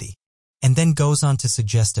ability, and then goes on to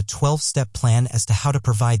suggest a 12-step plan as to how to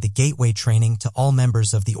provide the Gateway training to all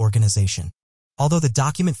members of the organization. Although the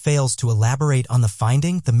document fails to elaborate on the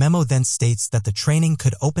finding, the memo then states that the training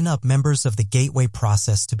could open up members of the Gateway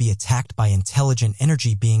process to be attacked by intelligent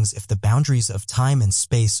energy beings if the boundaries of time and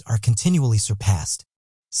space are continually surpassed.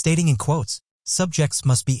 Stating in quotes, "Subjects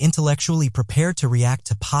must be intellectually prepared to react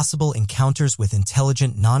to possible encounters with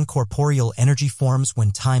intelligent non-corporeal energy forms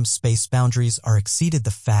when time-space boundaries are exceeded.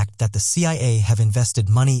 The fact that the CIA have invested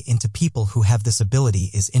money into people who have this ability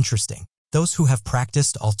is interesting. Those who have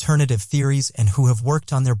practiced alternative theories and who have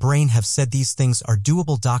worked on their brain have said these things are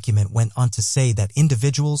doable." Document went on to say that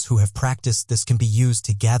individuals who have practiced this can be used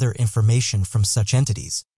to gather information from such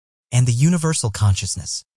entities and the universal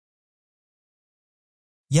consciousness.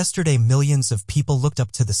 Yesterday, millions of people looked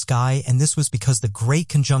up to the sky, and this was because the great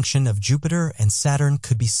conjunction of Jupiter and Saturn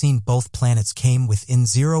could be seen. Both planets came within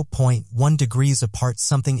 0.1 degrees apart.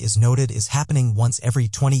 Something is noted is happening once every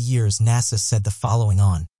 20 years. NASA said the following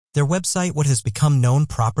on their website. What has become known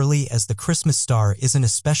properly as the Christmas star is an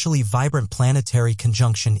especially vibrant planetary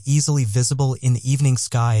conjunction easily visible in the evening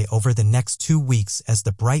sky over the next 2 weeks as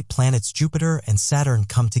the bright planets Jupiter and Saturn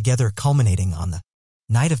come together, culminating on the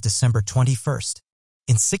night of December 21st.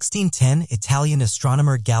 In 1610, Italian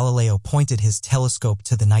astronomer Galileo pointed his telescope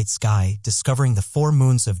to the night sky, discovering the 4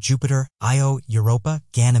 moons of Jupiter, Io, Europa,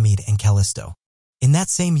 Ganymede, and Callisto. In that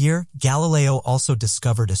same year, Galileo also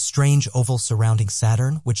discovered a strange oval surrounding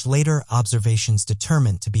Saturn, which later observations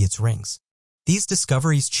determined to be its rings. These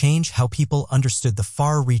discoveries change how people understood the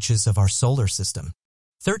far reaches of our solar system.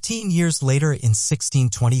 13 years later, in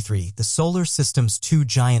 1623, the solar system's 2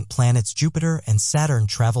 giant planets, Jupiter and Saturn,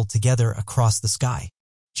 traveled together across the sky.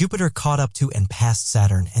 Jupiter caught up to and passed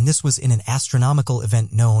Saturn, and this was in an astronomical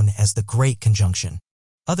event known as the Great Conjunction.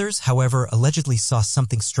 Others, however, allegedly saw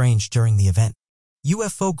something strange during the event.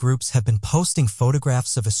 UFO groups have been posting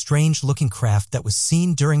photographs of a strange-looking craft that was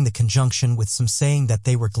seen during the conjunction, with some saying that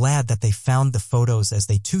they were glad that they found the photos as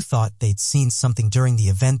they too thought they'd seen something during the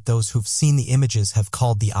event. Those who've seen the images have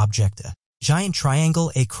called the object a giant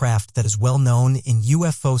triangle, a craft that is well known in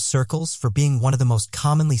UFO circles for being one of the most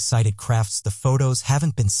commonly cited crafts. The photos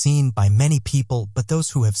haven't been seen by many people, but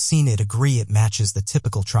those who have seen it agree it matches the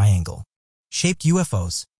typical triangle-shaped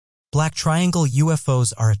UFOs. Black triangle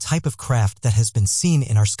UFOs are a type of craft that has been seen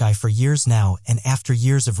in our sky for years now, and after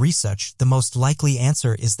years of research, the most likely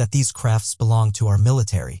answer is that these crafts belong to our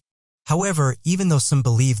military. However, even though some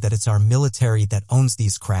believe that it's our military that owns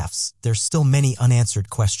these crafts, there's still many unanswered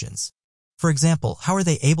questions. For example, how are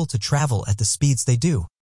they able to travel at the speeds they do?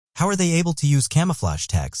 How are they able to use camouflage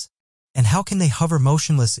tags? And how can they hover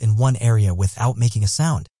motionless in one area without making a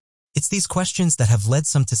sound? It's these questions that have led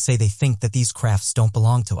some to say they think that these crafts don't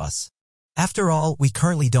belong to us. After all, we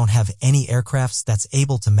currently don't have any aircrafts that's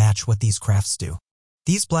able to match what these crafts do.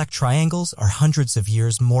 These black triangles are hundreds of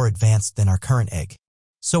years more advanced than our current egg.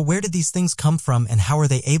 So where did these things come from, and how are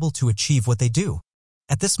they able to achieve what they do?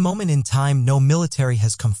 At this moment in time, no military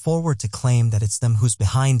has come forward to claim that it's them who's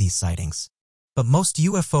behind these sightings. But most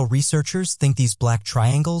UFO researchers think these black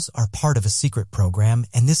triangles are part of a secret program,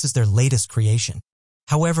 and this is their latest creation.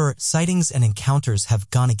 However, sightings and encounters have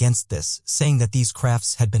gone against this, saying that these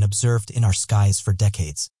crafts had been observed in our skies for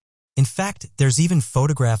decades. In fact, there's even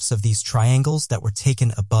photographs of these triangles that were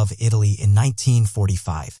taken above Italy in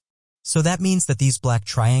 1945. So that means that these black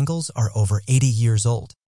triangles are over 80 years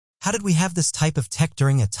old. How did we have this type of tech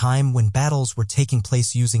during a time when battles were taking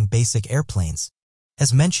place using basic airplanes?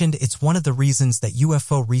 As mentioned, it's one of the reasons that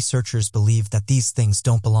UFO researchers believe that these things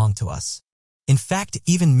don't belong to us. In fact,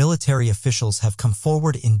 even military officials have come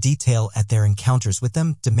forward in detail at their encounters with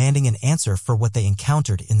them, demanding an answer for what they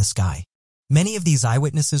encountered in the sky. Many of these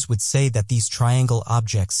eyewitnesses would say that these triangle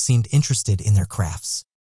objects seemed interested in their crafts.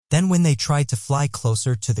 Then when they tried to fly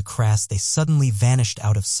closer to the craft, they suddenly vanished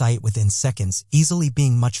out of sight within seconds, easily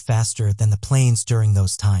being much faster than the planes during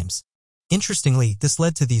those times. Interestingly, this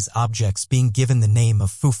led to these objects being given the name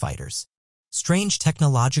of Foo Fighters. Strange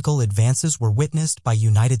technological advances were witnessed by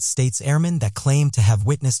United States airmen that claimed to have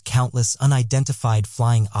witnessed countless unidentified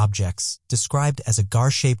flying objects, described as a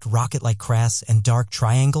gar-shaped rocket-like crafts and dark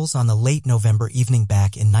triangles on the late November evening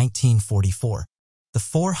back in 1944. The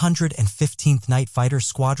 415th Night Fighter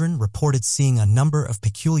Squadron reported seeing a number of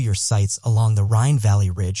peculiar sights along the Rhine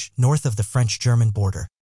Valley Ridge, north of the French-German border.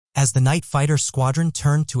 As the Night Fighter Squadron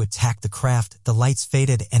turned to attack the craft, the lights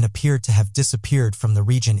faded and appeared to have disappeared from the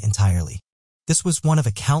region entirely. This was one of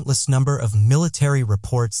a countless number of military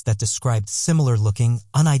reports that described similar-looking,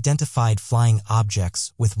 unidentified flying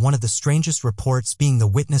objects, with one of the strangest reports being the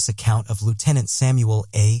witness account of Lieutenant Samuel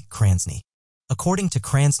A. Cransney. According to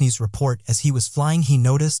Cransney's report, as he was flying, he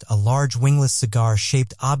noticed a large wingless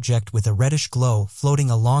cigar-shaped object with a reddish glow floating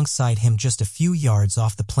alongside him just a few yards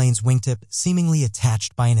off the plane's wingtip, seemingly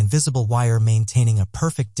attached by an invisible wire maintaining a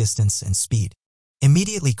perfect distance and speed.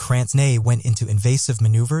 Immediately, Cransney went into invasive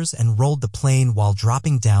maneuvers and rolled the plane while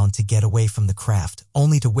dropping down to get away from the craft,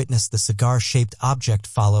 only to witness the cigar-shaped object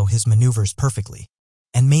follow his maneuvers perfectly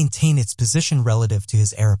and maintain its position relative to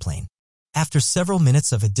his airplane. After several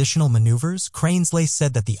minutes of additional maneuvers, Cransney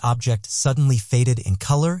said that the object suddenly faded in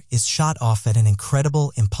color, is shot off at an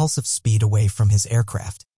incredible, impulsive speed away from his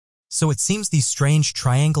aircraft. So it seems these strange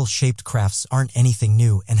triangle-shaped crafts aren't anything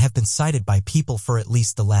new and have been sighted by people for at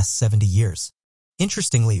least the last 70 years.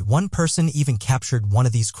 Interestingly, one person even captured one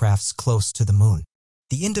of these crafts close to the moon.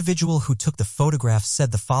 The individual who took the photograph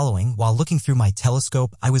said the following: "While looking through my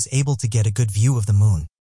telescope, I was able to get a good view of the moon.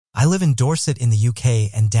 I live in Dorset in the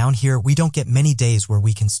UK, and down here we don't get many days where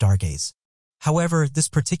we can stargaze. However, this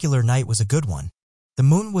particular night was a good one. The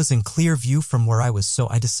moon was in clear view from where I was, so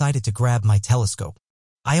I decided to grab my telescope.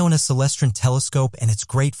 I own a Celestron telescope and it's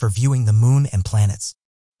great for viewing the moon and planets.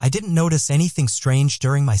 I didn't notice anything strange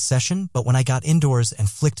during my session, but when I got indoors and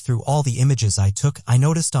flicked through all the images I took, I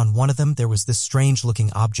noticed on one of them there was this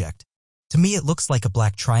strange-looking object. To me it looks like a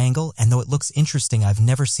black triangle, and though it looks interesting, I've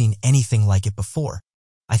never seen anything like it before.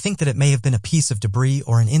 I think that it may have been a piece of debris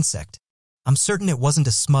or an insect. I'm certain it wasn't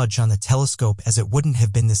a smudge on the telescope, as it wouldn't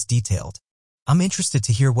have been this detailed. I'm interested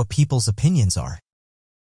to hear what people's opinions are."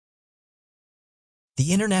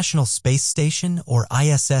 The International Space Station, or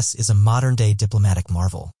ISS, is a modern-day diplomatic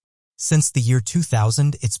marvel. Since the year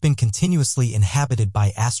 2000, it's been continuously inhabited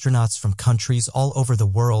by astronauts from countries all over the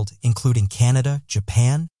world, including Canada,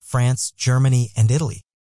 Japan, France, Germany, and Italy.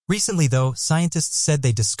 Recently, though, scientists said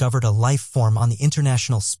they discovered a life form on the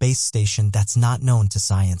International Space Station that's not known to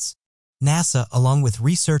science. NASA, along with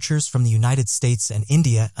researchers from the United States and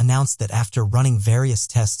India, announced that after running various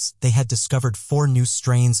tests, they had discovered 4 new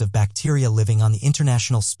strains of bacteria living on the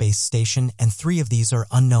International Space Station, and 3 of these are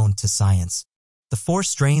unknown to science. The 4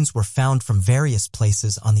 strains were found from various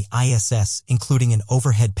places on the ISS, including an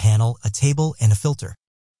overhead panel, a table, and a filter.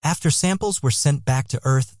 After samples were sent back to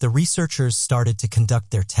Earth, the researchers started to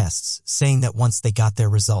conduct their tests, saying that once they got their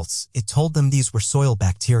results, it told them these were soil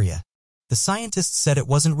bacteria. The scientists said it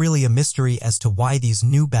wasn't really a mystery as to why these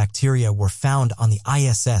new bacteria were found on the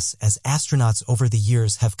ISS, as astronauts over the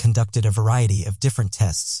years have conducted a variety of different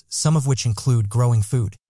tests, some of which include growing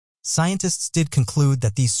food. Scientists did conclude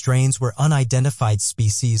that these strains were unidentified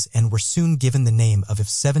species and were soon given the name of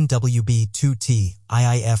IF7WB2T,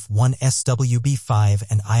 IIF1SWB5,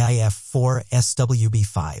 and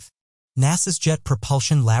IIF4SWB5. NASA's Jet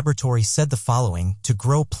Propulsion Laboratory said the following: "To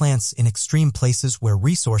grow plants in extreme places where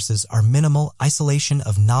resources are minimal, isolation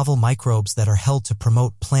of novel microbes that are held to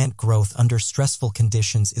promote plant growth under stressful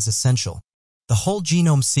conditions is essential. The whole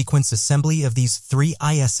genome sequence assembly of these 3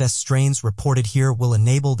 ISS strains reported here will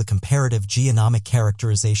enable the comparative genomic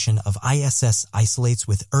characterization of ISS isolates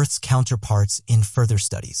with Earth's counterparts in further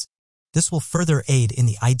studies." This will further aid in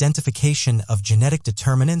the identification of genetic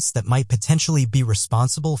determinants that might potentially be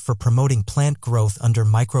responsible for promoting plant growth under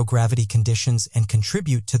microgravity conditions and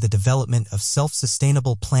contribute to the development of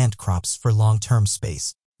self-sustainable plant crops for long-term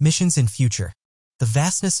space missions in future. The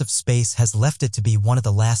vastness of space has left it to be one of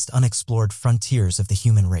the last unexplored frontiers of the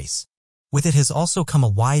human race. With it has also come a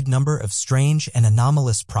wide number of strange and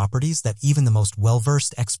anomalous properties that even the most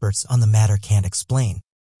well-versed experts on the matter can't explain.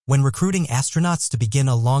 When recruiting astronauts to begin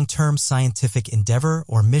a long-term scientific endeavor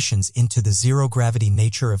or missions into the zero-gravity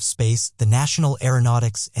nature of space, the National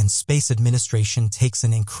Aeronautics and Space Administration takes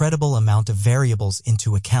an incredible amount of variables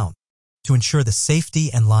into account to ensure the safety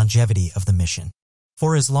and longevity of the mission.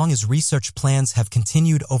 For as long as research plans have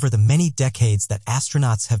continued over the many decades that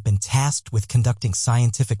astronauts have been tasked with conducting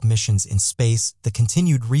scientific missions in space, the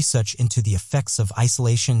continued research into the effects of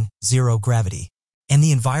isolation, zero gravity, and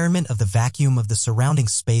the environment of the vacuum of the surrounding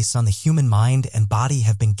space on the human mind and body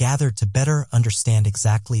have been gathered to better understand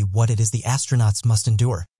exactly what it is the astronauts must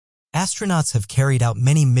endure. Astronauts have carried out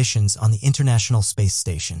many missions on the International Space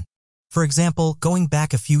Station. For example, going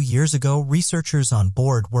back a few years ago, researchers on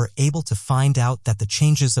board were able to find out that the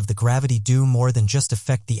changes of the gravity do more than just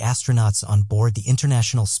affect the astronauts on board the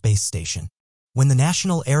International Space Station. When the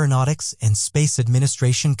National Aeronautics and Space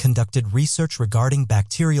Administration conducted research regarding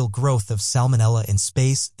bacterial growth of salmonella in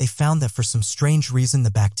space, they found that for some strange reason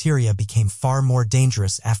the bacteria became far more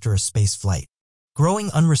dangerous after a space flight.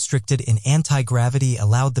 Growing unrestricted in anti-gravity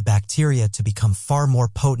allowed the bacteria to become far more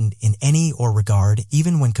potent in any or regard,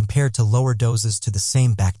 even when compared to lower doses to the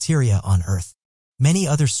same bacteria on Earth. Many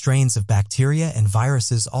other strains of bacteria and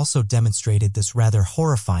viruses also demonstrated this rather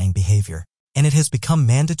horrifying behavior, and it has become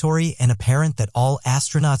mandatory and apparent that all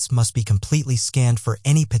astronauts must be completely scanned for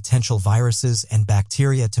any potential viruses and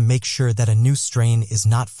bacteria to make sure that a new strain is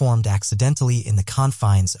not formed accidentally in the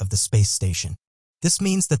confines of the space station. This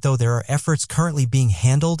means that though there are efforts currently being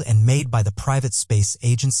handled and made by the private space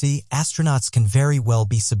agency, astronauts can very well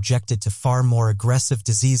be subjected to far more aggressive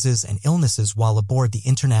diseases and illnesses while aboard the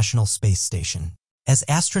International Space Station, as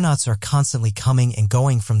astronauts are constantly coming and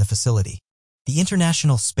going from the facility. The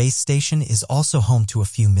International Space Station is also home to a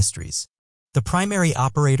few mysteries. The primary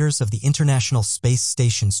operators of the International Space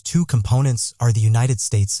Station's two components are the United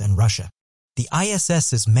States and Russia. The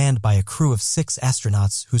ISS is manned by a crew of 6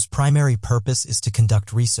 astronauts whose primary purpose is to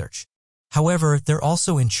conduct research. However, they're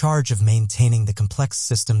also in charge of maintaining the complex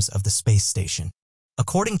systems of the space station.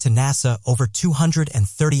 According to NASA, over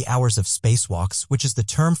 230 hours of spacewalks, which is the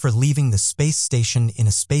term for leaving the space station in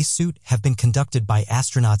a spacesuit, have been conducted by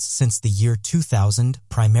astronauts since the year 2000,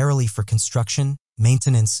 primarily for construction,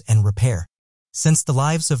 maintenance, and repair. Since the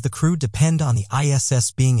lives of the crew depend on the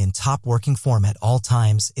ISS being in top working form at all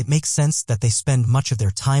times, it makes sense that they spend much of their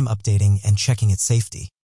time updating and checking its safety.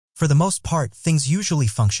 For the most part, things usually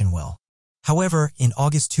function well. However, in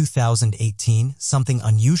August 2018, something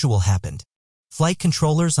unusual happened. Flight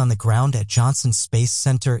controllers on the ground at Johnson Space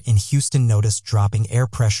Center in Houston noticed dropping air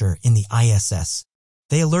pressure in the ISS.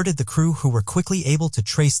 They alerted the crew, who were quickly able to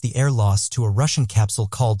trace the air loss to a Russian capsule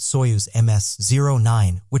called Soyuz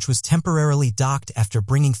MS-09, which was temporarily docked after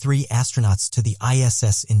bringing 3 astronauts to the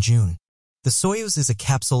ISS in June. The Soyuz is a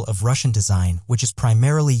capsule of Russian design, which is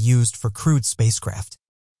primarily used for crewed spacecraft.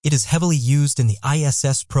 It is heavily used in the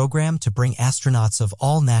ISS program to bring astronauts of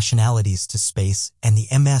all nationalities to space, and the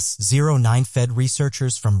MS-09 fed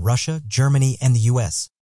researchers from Russia, Germany, and the US.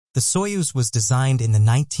 The Soyuz was designed in the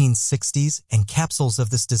 1960s, and capsules of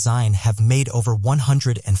this design have made over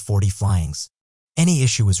 140 flyings. Any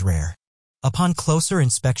issue is rare. Upon closer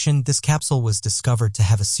inspection, this capsule was discovered to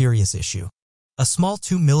have a serious issue. A small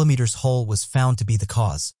 2 mm hole was found to be the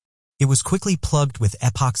cause. It was quickly plugged with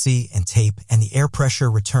epoxy and tape, and the air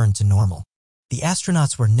pressure returned to normal. The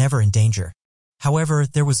astronauts were never in danger. However,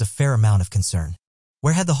 there was a fair amount of concern.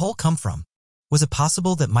 Where had the hole come from? Was it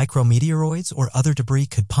possible that micrometeoroids or other debris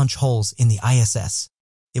could punch holes in the ISS?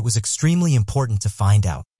 It was extremely important to find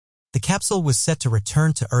out. The capsule was set to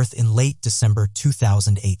return to Earth in late December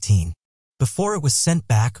 2018. Before it was sent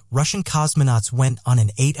back, Russian cosmonauts went on an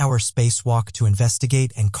 8-hour spacewalk to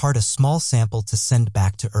investigate and cart a small sample to send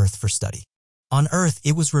back to Earth for study. On Earth,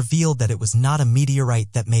 it was revealed that it was not a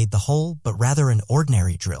meteorite that made the hole, but rather an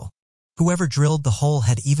ordinary drill. Whoever drilled the hole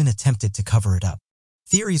had even attempted to cover it up.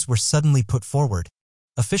 Theories were suddenly put forward.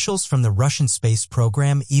 Officials from the Russian space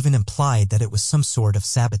program even implied that it was some sort of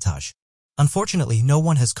sabotage. Unfortunately, no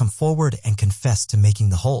one has come forward and confessed to making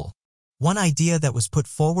the hole. One idea that was put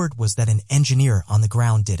forward was that an engineer on the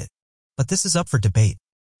ground did it. But this is up for debate.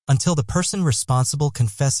 Until the person responsible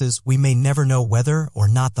confesses, we may never know whether or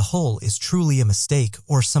not the hole is truly a mistake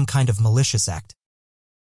or some kind of malicious act.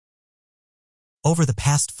 Over the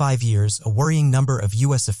past 5 years, a worrying number of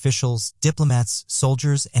U.S. officials, diplomats,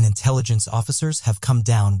 soldiers, and intelligence officers have come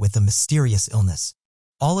down with a mysterious illness.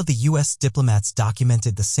 All of the U.S. diplomats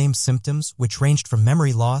documented the same symptoms, which ranged from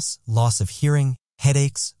memory loss, loss of hearing,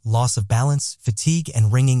 headaches, loss of balance, fatigue,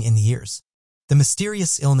 and ringing in the ears. The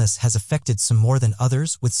mysterious illness has affected some more than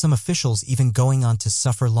others, with some officials even going on to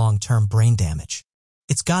suffer long-term brain damage.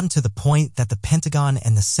 It's gotten to the point that the Pentagon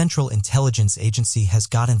and the Central Intelligence Agency has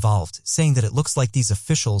got involved, saying that it looks like these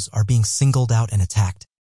officials are being singled out and attacked.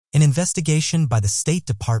 An investigation by the State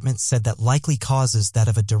Department said that likely cause is that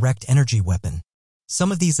of a direct energy weapon.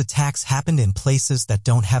 Some of these attacks happened in places that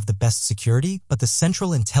don't have the best security, but the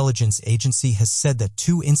Central Intelligence Agency has said that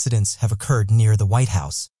 2 incidents have occurred near the White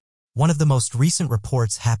House. One of the most recent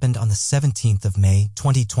reports happened on the 17th of May,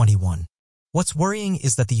 2021. What's worrying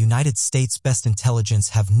is that the United States best intelligence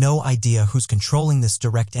have no idea who's controlling this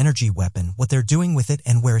direct energy weapon, what they're doing with it,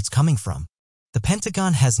 and where it's coming from. The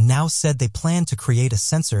Pentagon has now said they plan to create a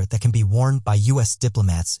sensor that can be worn by U.S.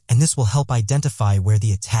 diplomats, and this will help identify where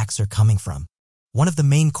the attacks are coming from. One of the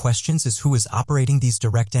main questions is who is operating these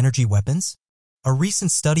direct energy weapons? A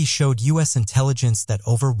recent study showed U.S. intelligence that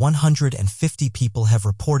over 150 people have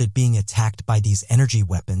reported being attacked by these energy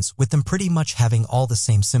weapons, with them pretty much having all the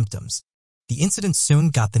same symptoms. The incident soon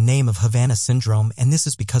got the name of Havana Syndrome, and this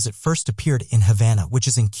is because it first appeared in Havana, which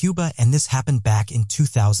is in Cuba, and this happened back in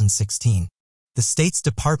 2016. The State's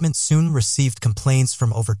Department soon received complaints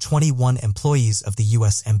from over 21 employees of the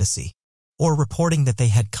U.S. Embassy, or reporting that they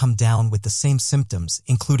had come down with the same symptoms,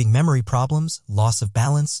 including memory problems, loss of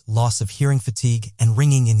balance, loss of hearing fatigue, and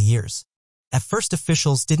ringing in the ears. At first,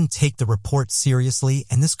 officials didn't take the report seriously,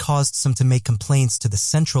 and this caused some to make complaints to the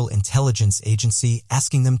Central Intelligence Agency,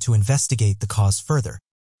 asking them to investigate the cause further.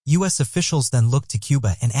 U.S. officials then looked to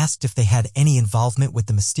Cuba and asked if they had any involvement with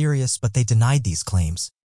the mysterious, but they denied these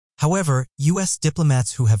claims. However, U.S.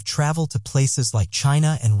 diplomats who have traveled to places like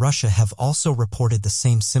China and Russia have also reported the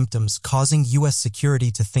same symptoms, causing U.S.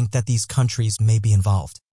 security to think that these countries may be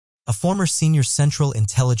involved. A former senior Central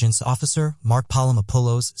Intelligence officer, Mark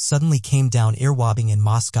Palamopoulos, suddenly came down earwobbing in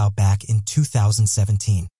Moscow back in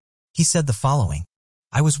 2017. He said the following: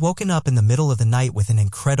 "I was woken up in the middle of the night with an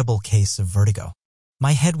incredible case of vertigo.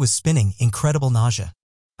 My head was spinning, incredible nausea.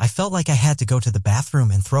 I felt like I had to go to the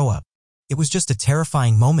bathroom and throw up. It was just a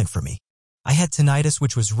terrifying moment for me. I had tinnitus,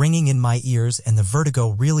 which was ringing in my ears, and the vertigo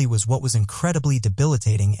really was what was incredibly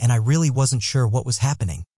debilitating, and I really wasn't sure what was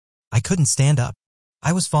happening. I couldn't stand up.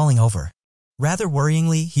 I was falling over." Rather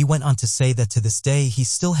worryingly, he went on to say that to this day he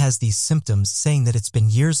still has these symptoms, saying that it's been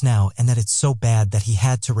years now and that it's so bad that he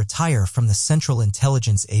had to retire from the Central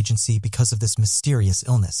Intelligence Agency because of this mysterious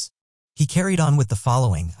illness. He carried on with the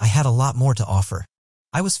following: "I had a lot more to offer.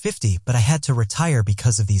 I was 50, but I had to retire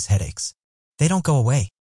because of these headaches. They don't go away."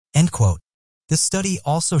 End quote. This study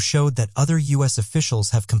also showed that other U.S.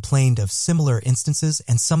 officials have complained of similar instances,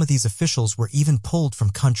 and some of these officials were even pulled from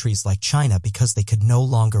countries like China because they could no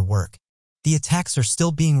longer work. The attacks are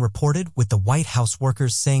still being reported, with the White House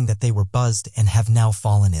workers saying that they were buzzed and have now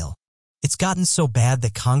fallen ill. It's gotten so bad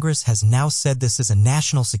that Congress has now said this is a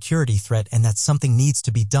national security threat and that something needs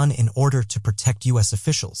to be done in order to protect U.S.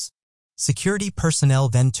 officials. Security personnel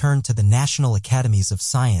then turned to the National Academies of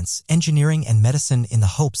Science, Engineering, and Medicine in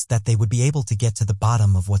the hopes that they would be able to get to the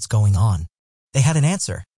bottom of what's going on. They had an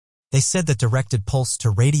answer. They said that directed pulse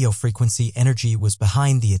to radio frequency energy was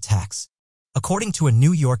behind the attacks. According to a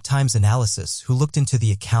New York Times analysis who looked into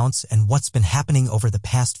the accounts and what's been happening over the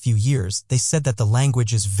past few years, they said that the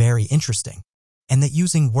language is very interesting, and that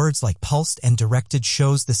using words like pulsed and directed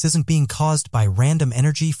shows this isn't being caused by random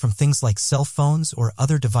energy from things like cell phones or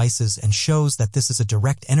other devices, and shows that this is a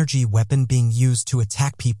direct energy weapon being used to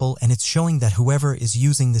attack people, and it's showing that whoever is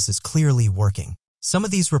using this is clearly working. Some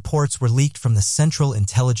of these reports were leaked from the Central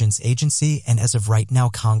Intelligence Agency, and as of right now,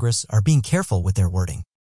 Congress are being careful with their wording.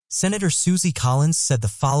 Senator Susie Collins said the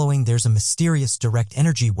following: "There's a mysterious direct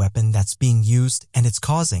energy weapon that's being used, and it's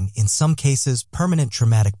causing, in some cases, permanent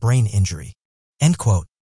traumatic brain injury." End quote.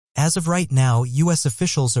 As of right now, U.S.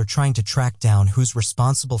 officials are trying to track down who's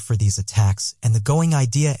responsible for these attacks, and the going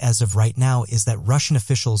idea as of right now is that Russian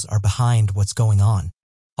officials are behind what's going on.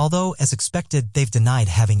 Although, as expected, they've denied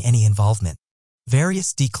having any involvement.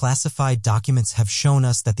 Various declassified documents have shown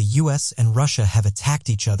us that the U.S. and Russia have attacked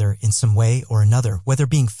each other in some way or another, whether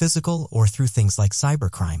being physical or through things like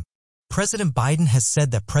cybercrime. President Biden has said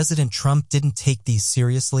that President Trump didn't take these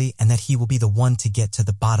seriously and that he will be the one to get to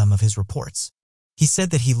the bottom of his reports. He said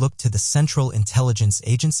that he looked to the Central Intelligence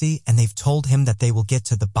Agency and they've told him that they will get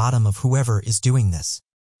to the bottom of whoever is doing this.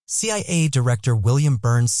 CIA Director William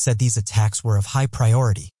Burns said these attacks were of high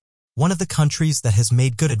priority. One of the countries that has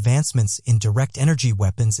made good advancements in direct energy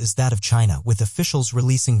weapons is that of China, with officials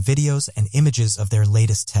releasing videos and images of their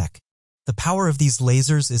latest tech. The power of these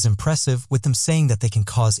lasers is impressive, with them saying that they can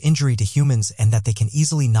cause injury to humans and that they can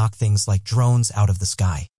easily knock things like drones out of the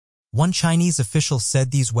sky. One Chinese official said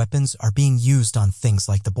these weapons are being used on things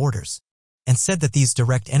like the borders, and said that these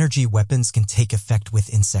direct energy weapons can take effect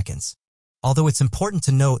within seconds. Although it's important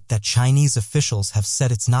to note that Chinese officials have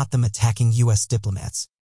said it's not them attacking U.S. diplomats.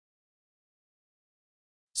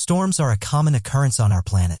 Storms are a common occurrence on our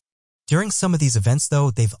planet. During some of these events,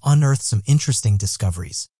 though, they've unearthed some interesting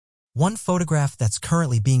discoveries. One photograph that's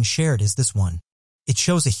currently being shared is this one. It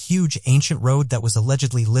shows a huge ancient road that was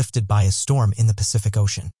allegedly lifted by a storm in the Pacific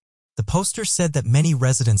Ocean. The poster said that many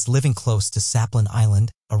residents living close to Saplan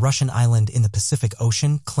Island, a Russian island in the Pacific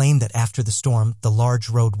Ocean, claimed that after the storm, the large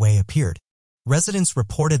roadway appeared. Residents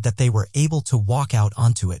reported that they were able to walk out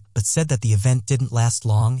onto it, but said that the event didn't last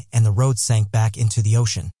long and the road sank back into the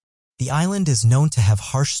ocean. The island is known to have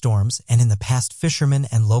harsh storms, and in the past fishermen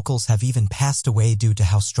and locals have even passed away due to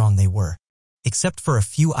how strong they were. Except for a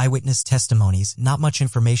few eyewitness testimonies, not much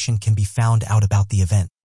information can be found out about the event.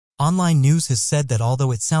 Online news has said that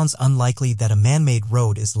although it sounds unlikely that a man-made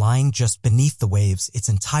road is lying just beneath the waves, it's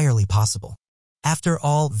entirely possible. After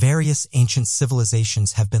all, various ancient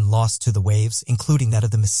civilizations have been lost to the waves, including that of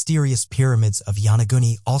the mysterious pyramids of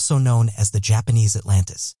Yonaguni, also known as the Japanese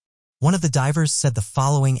Atlantis. One of the divers said the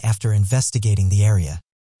following after investigating the area.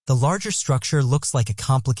 The larger structure looks like a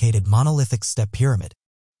complicated monolithic step pyramid.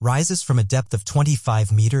 Rises from a depth of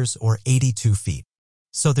 25 meters or 82 feet.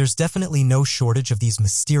 So there's definitely no shortage of these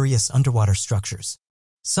mysterious underwater structures.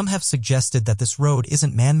 Some have suggested that this road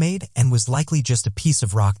isn't man-made and was likely just a piece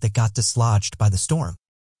of rock that got dislodged by the storm.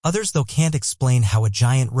 Others, though, can't explain how a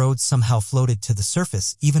giant road somehow floated to the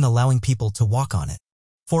surface, even allowing people to walk on it.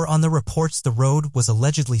 For on the reports, the road was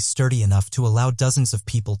allegedly sturdy enough to allow dozens of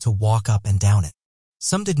people to walk up and down it.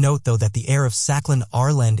 Some did note, though, that the air of Sakhalin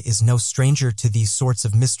Arland is no stranger to these sorts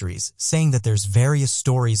of mysteries, saying that there's various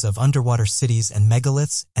stories of underwater cities and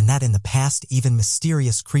megaliths, and that in the past even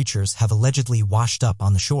mysterious creatures have allegedly washed up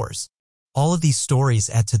on the shores. All of these stories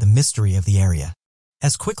add to the mystery of the area.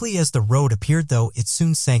 As quickly as the road appeared, though, it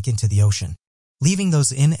soon sank into the ocean, leaving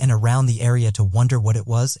those in and around the area to wonder what it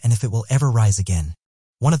was and if it will ever rise again.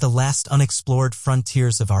 One of the last unexplored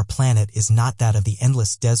frontiers of our planet is not that of the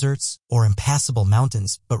endless deserts or impassable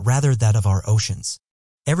mountains, but rather that of our oceans.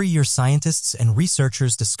 Every year, scientists and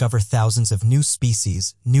researchers discover thousands of new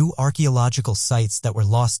species, new archaeological sites that were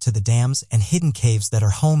lost to the dams, and hidden caves that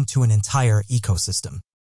are home to an entire ecosystem.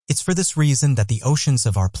 It's for this reason that the oceans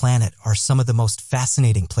of our planet are some of the most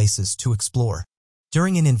fascinating places to explore.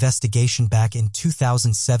 During an investigation back in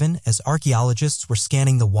 2007, as archaeologists were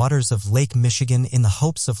scanning the waters of Lake Michigan in the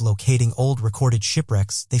hopes of locating old recorded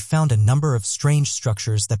shipwrecks, they found a number of strange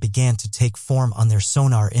structures that began to take form on their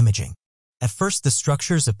sonar imaging. At first, the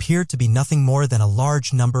structures appeared to be nothing more than a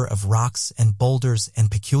large number of rocks and boulders and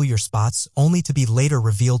peculiar spots, only to be later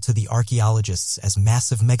revealed to the archaeologists as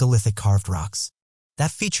massive megalithic carved rocks that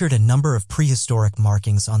featured a number of prehistoric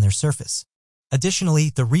markings on their surface. Additionally,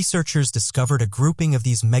 the researchers discovered a grouping of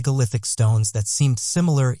these megalithic stones that seemed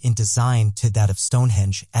similar in design to that of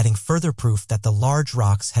Stonehenge, adding further proof that the large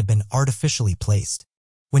rocks had been artificially placed.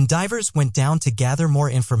 When divers went down to gather more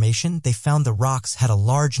information, they found the rocks had a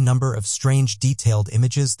large number of strange detailed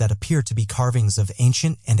images that appeared to be carvings of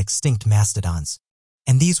ancient and extinct mastodons.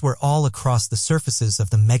 And these were all across the surfaces of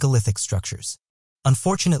the megalithic structures.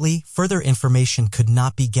 Unfortunately, further information could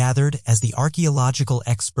not be gathered as the archaeological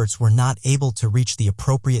experts were not able to reach the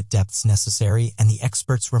appropriate depths necessary, and the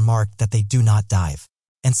experts remarked that they do not dive,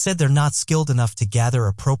 and said they're not skilled enough to gather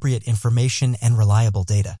appropriate information and reliable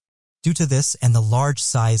data. Due to this and the large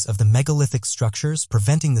size of the megalithic structures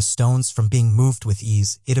preventing the stones from being moved with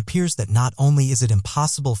ease, it appears that not only is it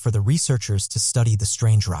impossible for the researchers to study the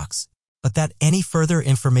strange rocks, but that any further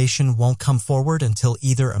information won't come forward until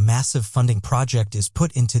either a massive funding project is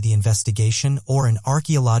put into the investigation or an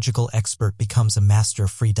archaeological expert becomes a master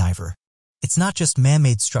free diver. It's not just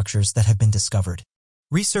man-made structures that have been discovered.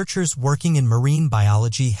 Researchers working in marine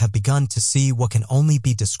biology have begun to see what can only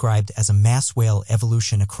be described as a mass whale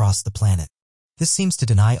evolution across the planet. This seems to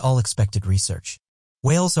deny all expected research.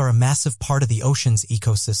 Whales are a massive part of the ocean's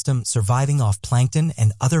ecosystem, surviving off plankton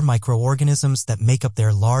and other microorganisms that make up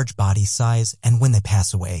their large body size, and when they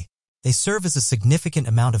pass away, they serve as a significant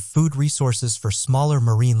amount of food resources for smaller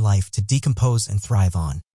marine life to decompose and thrive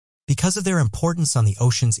on. Because of their importance on the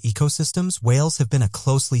ocean's ecosystems, whales have been a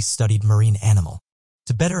closely studied marine animal.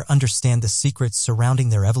 To better understand the secrets surrounding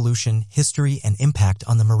their evolution, history, and impact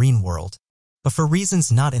on the marine world, But for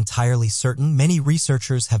reasons not entirely certain, many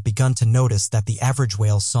researchers have begun to notice that the average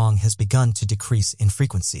whale's song has begun to decrease in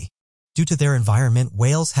frequency. Due to their environment,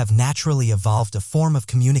 whales have naturally evolved a form of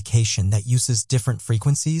communication that uses different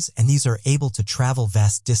frequencies, and these are able to travel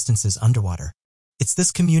vast distances underwater. It's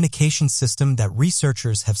this communication system that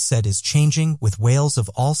researchers have said is changing, with whales of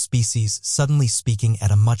all species suddenly speaking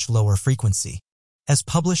at a much lower frequency. As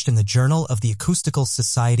published in the Journal of the Acoustical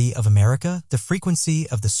Society of America, the frequency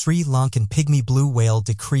of the Sri Lankan pygmy blue whale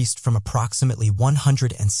decreased from approximately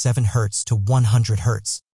 107 Hz to 100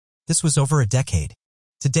 Hz. This was over a decade.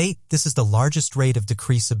 To date, this is the largest rate of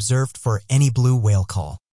decrease observed for any blue whale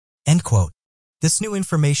call. End quote. This new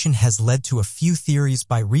information has led to a few theories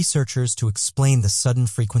by researchers to explain the sudden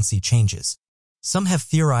frequency changes. Some have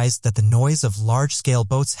theorized that the noise of large-scale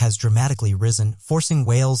boats has dramatically risen, forcing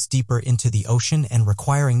whales deeper into the ocean and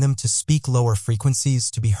requiring them to speak lower frequencies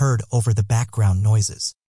to be heard over the background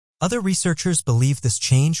noises. Other researchers believe this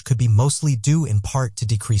change could be mostly due in part to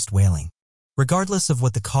decreased whaling. Regardless of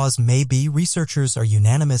what the cause may be, researchers are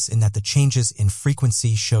unanimous in that the changes in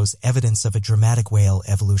frequency shows evidence of a dramatic whale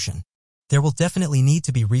evolution. There will definitely need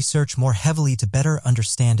to be research more heavily to better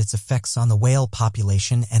understand its effects on the whale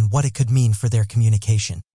population and what it could mean for their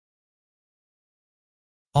communication.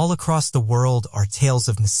 All across the world are tales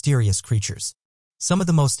of mysterious creatures. Some of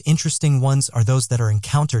the most interesting ones are those that are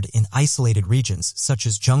encountered in isolated regions, such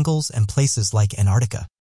as jungles and places like Antarctica.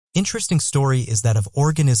 Interesting story is that of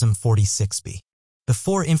organism 46b.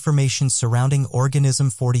 Before information surrounding organism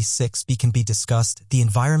 46b can be discussed, the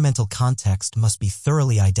environmental context must be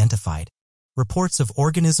thoroughly identified. Reports of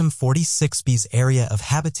organism 46b's area of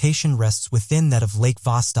habitation rests within that of Lake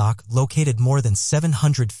Vostok, located more than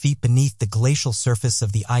 700 feet beneath the glacial surface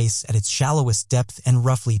of the ice at its shallowest depth and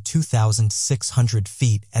roughly 2,600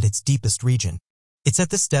 feet at its deepest region. It's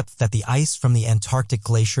at this depth that the ice from the Antarctic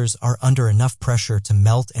glaciers are under enough pressure to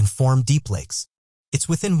melt and form deep lakes. It's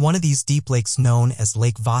within one of these deep lakes known as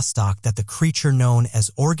Lake Vostok that the creature known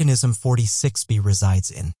as organism 46b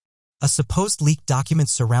resides in. A supposed leaked document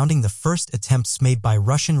surrounding the first attempts made by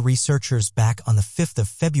Russian researchers back on the 5th of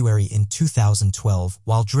February in 2012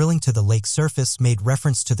 while drilling to the lake surface made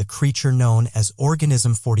reference to the creature known as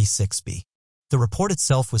organism 46b. The report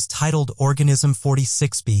itself was titled Organism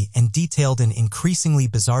 46b and detailed an increasingly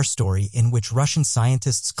bizarre story in which Russian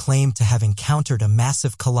scientists claimed to have encountered a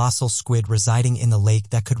massive colossal squid residing in the lake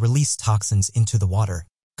that could release toxins into the water,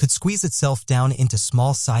 could squeeze itself down into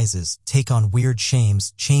small sizes, take on weird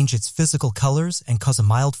shapes, change its physical colors, and cause a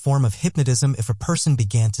mild form of hypnotism if a person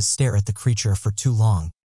began to stare at the creature for too long.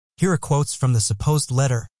 Here are quotes from the supposed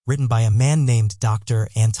letter, written by a man named Dr.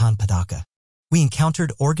 Anton Padaka. We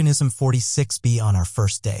encountered organism 46b on our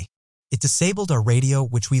first day. It disabled our radio,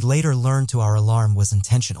 which we later learned to our alarm was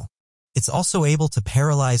intentional. It's also able to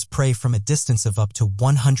paralyze prey from a distance of up to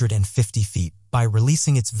 150 feet by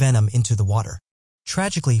releasing its venom into the water.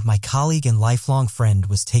 Tragically, my colleague and lifelong friend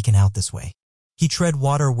was taken out this way. He tread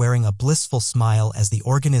water wearing a blissful smile as the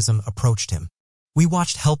organism approached him. We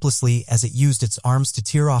watched helplessly as it used its arms to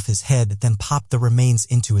tear off his head, then popped the remains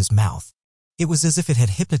into his mouth. It was as if it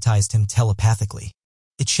had hypnotized him telepathically.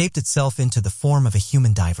 It shaped itself into the form of a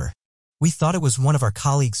human diver. We thought it was one of our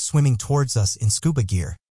colleagues swimming towards us in scuba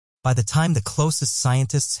gear. By the time the closest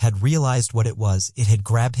scientists had realized what it had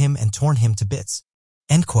grabbed him and torn him to bits.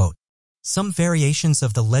 End quote. Some variations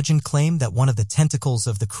of the legend claim that one of the tentacles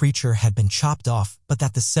of the creature had been chopped off, but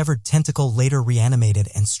that the severed tentacle later reanimated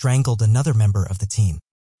and strangled another member of the team.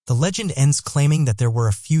 The legend ends claiming that there were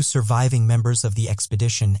a few surviving members of the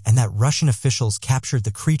expedition and that Russian officials captured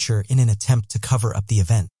the creature in an attempt to cover up the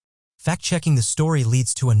event. Fact-checking the story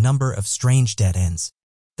leads to a number of strange dead ends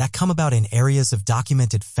that come about in areas of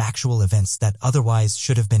documented factual events that otherwise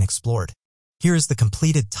should have been explored. Here is the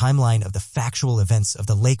completed timeline of the factual events of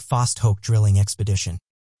the Lake Vostok drilling expedition.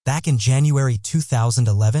 Back in January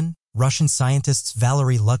 2011, Russian scientists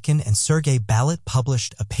Valery Lutkin and Sergei Balat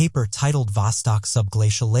published a paper titled Vostok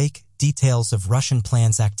Subglacial Lake, Details of Russian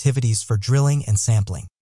Plans Activities for Drilling and Sampling.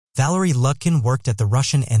 Valery Lutkin worked at the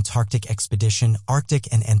Russian Antarctic Expedition Arctic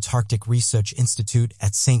and Antarctic Research Institute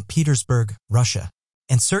at St. Petersburg, Russia.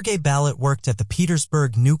 And Sergei Balat worked at the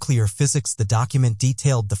Petersburg Nuclear Physics. The document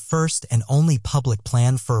detailed the first and only public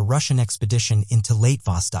plan for a Russian expedition into Lake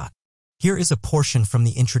Vostok. Here is a portion from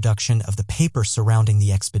the introduction of the paper surrounding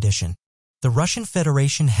the expedition. The Russian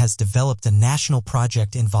Federation has developed a national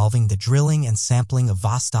project involving the drilling and sampling of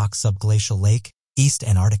Vostok Subglacial Lake, East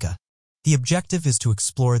Antarctica. The objective is to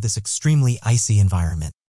explore this extremely icy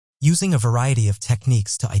environment, using a variety of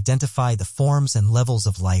techniques to identify the forms and levels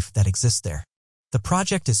of life that exist there. The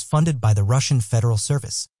project is funded by the Russian Federal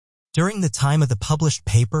Service. During the time of the published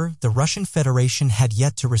paper, the Russian Federation had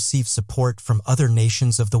yet to receive support from other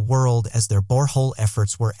nations of the world as their borehole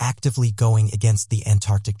efforts were actively going against the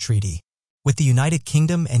Antarctic Treaty. With the United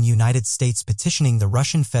Kingdom and United States petitioning the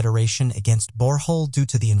Russian Federation against borehole due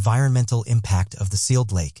to the environmental impact of the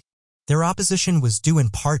sealed lake. Their opposition was due in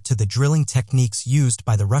part to the drilling techniques used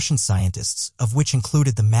by the Russian scientists, of which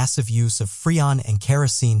included the massive use of freon and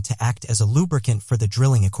kerosene to act as a lubricant for the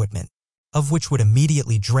drilling equipment, of which would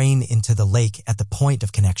immediately drain into the lake at the point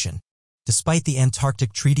of connection. Despite the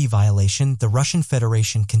Antarctic Treaty violation, the Russian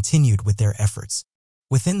Federation continued with their efforts.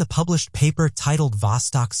 Within the published paper titled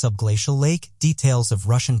Vostok Subglacial Lake, details of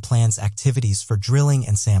Russian plans activities for drilling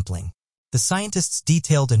and sampling. The scientists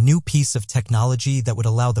detailed a new piece of technology that would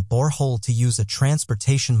allow the borehole to use a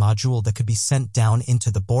transportation module that could be sent down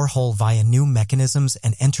into the borehole via new mechanisms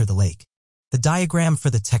and enter the lake. The diagram for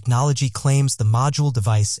the technology claims the module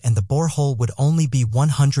device and the borehole would only be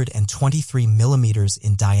 123 millimeters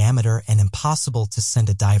in diameter and impossible to send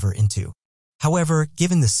a diver into. However,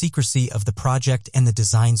 given the secrecy of the project and the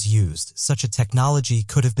designs used, such a technology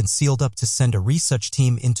could have been sealed up to send a research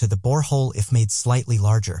team into the borehole if made slightly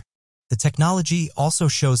larger. The technology also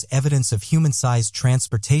shows evidence of human-sized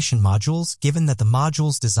transportation modules, given that the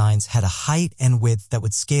modules' designs had a height and width that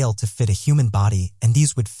would scale to fit a human body, and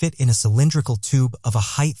these would fit in a cylindrical tube of a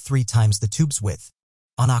height 3 times the tube's width.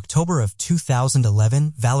 On October of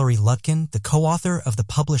 2011, Valery Lutkin, the co-author of the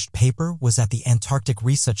published paper, was at the Antarctic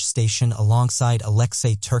Research Station alongside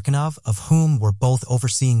Alexei Turkhanov, of whom were both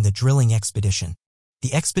overseeing the drilling expedition.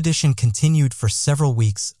 The expedition continued for several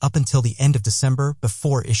weeks up until the end of December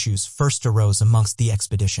before issues first arose amongst the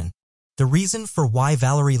expedition. The reason for why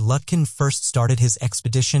Valery Lutkin first started his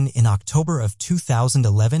expedition in October of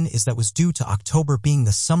 2011 is that was due to October being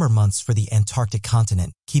the summer months for the Antarctic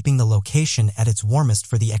continent, keeping the location at its warmest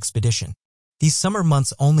for the expedition. These summer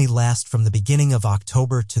months only last from the beginning of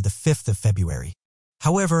October to the 5th of February.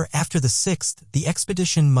 However, after the 6th, the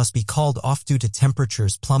expedition must be called off due to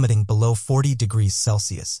temperatures plummeting below 40 degrees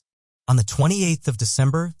Celsius. On the 28th of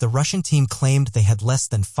December, the Russian team claimed they had less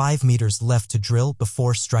than 5 meters left to drill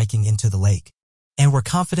before striking into the lake, and were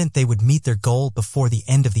confident they would meet their goal before the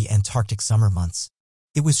end of the Antarctic summer months.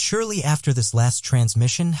 It was surely after this last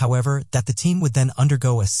transmission, however, that the team would then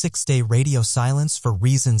undergo a 6-day radio silence for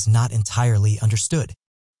reasons not entirely understood.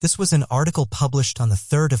 This was an article published on the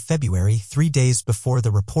 3rd of February, 3 days before the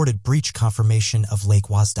reported breach confirmation of Lake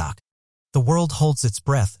Vostok. The world holds its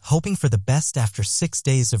breath, hoping for the best after 6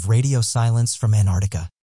 days of radio silence from Antarctica,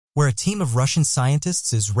 where a team of Russian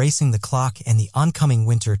scientists is racing the clock and the oncoming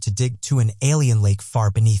winter to dig to an alien lake far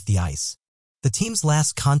beneath the ice. The team's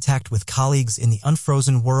last contact with colleagues in the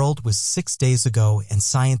unfrozen world was 6 days ago, and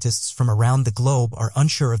scientists from around the globe are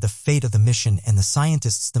unsure of the fate of the mission and the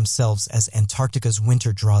scientists themselves as Antarctica's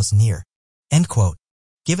winter draws near. End quote.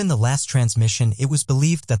 Given the last transmission, it was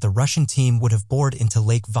believed that the Russian team would have bored into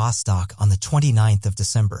Lake Vostok on the 29th of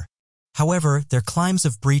December. However, their claims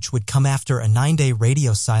of breach would come after a 9-day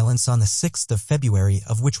radio silence on the 6th of February,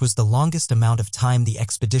 of which was the longest amount of time the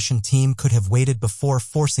expedition team could have waited before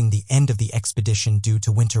forcing the end of the expedition due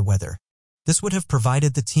to winter weather. This would have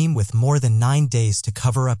provided the team with more than 9 days to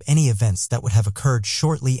cover up any events that would have occurred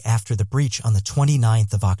shortly after the breach on the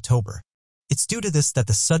 29th of October. It's due to this that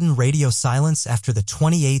the sudden radio silence after the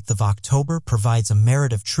 28th of October provides a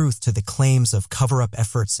merit of truth to the claims of cover-up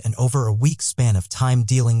efforts and over a week span of time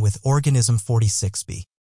dealing with Organism 46b.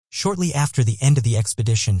 Shortly after the end of the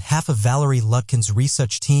expedition, half of Valery Lutkin's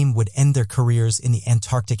research team would end their careers in the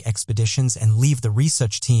Antarctic expeditions and leave the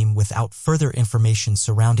research team without further information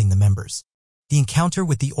surrounding the members. The encounter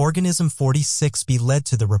with the Organism 46b led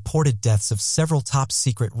to the reported deaths of several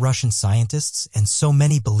top-secret Russian scientists, and so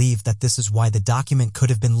many believe that this is why the document could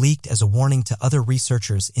have been leaked as a warning to other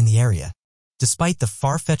researchers in the area. Despite the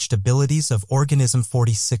far-fetched abilities of Organism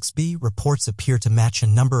 46b, reports appear to match a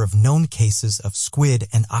number of known cases of squid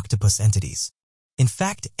and octopus entities. In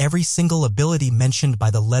fact, every single ability mentioned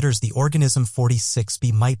by the letters the Organism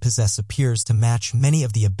 46b might possess appears to match many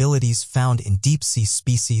of the abilities found in deep-sea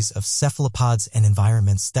species of cephalopods and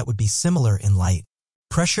environments that would be similar in light,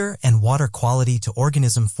 pressure, and water quality to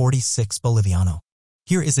Organism 46 boliviano.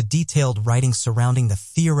 Here is a detailed writing surrounding the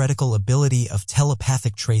theoretical ability of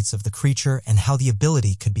telepathic traits of the creature and how the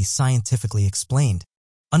ability could be scientifically explained.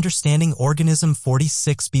 Understanding Organism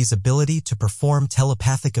 46b's ability to perform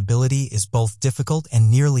telepathic ability is both difficult and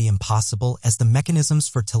nearly impossible, as the mechanisms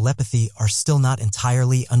for telepathy are still not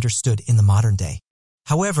entirely understood in the modern day.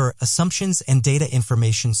 However, assumptions and data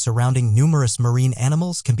information surrounding numerous marine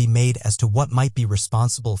animals can be made as to what might be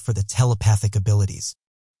responsible for the telepathic abilities.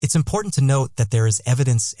 It's important to note that there is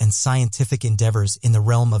evidence and scientific endeavors in the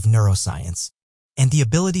realm of neuroscience, and the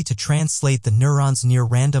ability to translate the neurons'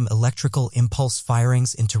 near-random electrical impulse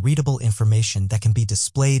firings into readable information that can be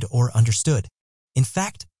displayed or understood. In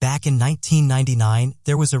fact, back in 1999,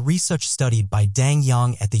 there was a research study by Dang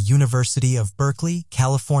Yang at the University of Berkeley,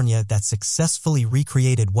 California that successfully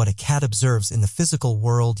recreated what a cat observes in the physical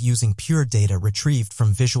world using pure data retrieved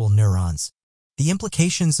from visual neurons. The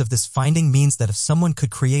implications of this finding means that if someone could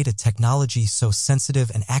create a technology so sensitive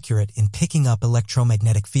and accurate in picking up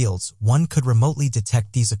electromagnetic fields, one could remotely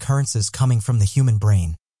detect these occurrences coming from the human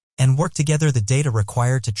brain and work together the data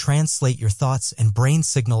required to translate your thoughts and brain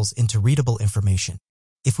signals into readable information.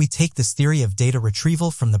 If we take this theory of data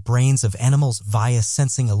retrieval from the brains of animals via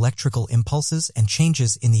sensing electrical impulses and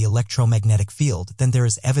changes in the electromagnetic field, then there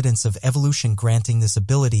is evidence of evolution granting this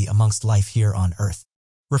ability amongst life here on Earth.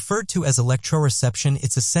 Referred to as electroreception,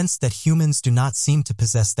 it's a sense that humans do not seem to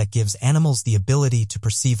possess that gives animals the ability to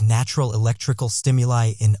perceive natural electrical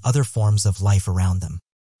stimuli in other forms of life around them.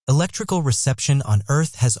 Electrical reception on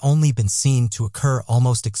Earth has only been seen to occur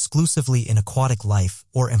almost exclusively in aquatic life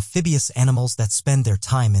or amphibious animals that spend their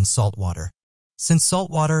time in salt water, since salt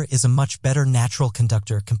water is a much better natural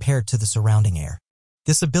conductor compared to the surrounding air.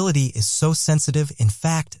 This ability is so sensitive, in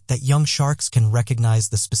fact, that young sharks can recognize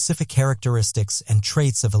the specific characteristics and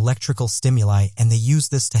traits of electrical stimuli, and they use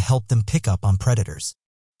this to help them pick up on predators.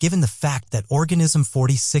 Given the fact that organism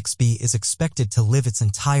 46b is expected to live its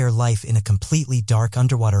entire life in a completely dark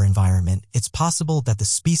underwater environment, it's possible that the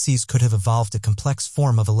species could have evolved a complex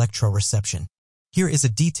form of electroreception. Here is a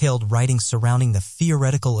detailed writing surrounding the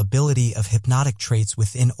theoretical ability of hypnotic traits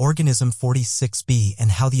within organism 46b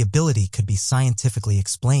and how the ability could be scientifically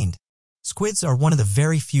explained. Squids are one of the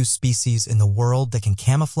very few species in the world that can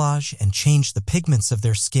camouflage and change the pigments of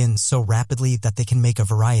their skin so rapidly that they can make a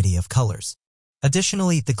variety of colors.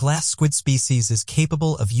 Additionally, the glass squid species is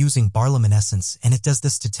capable of using bioluminescence, and it does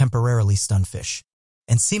this to temporarily stun fish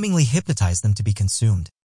and seemingly hypnotize them to be consumed.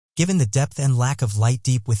 Given the depth and lack of light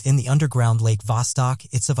deep within the underground Lake Vostok,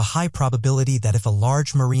 it's of a high probability that if a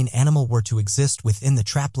large marine animal were to exist within the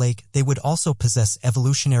trap lake, they would also possess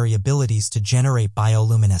evolutionary abilities to generate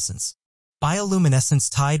bioluminescence.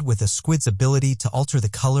 Bioluminescence tied with a squid's ability to alter the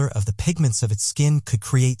color of the pigments of its skin could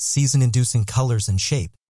create season-inducing colors and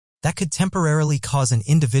shape that could temporarily cause an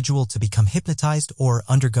individual to become hypnotized or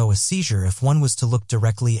undergo a seizure if one was to look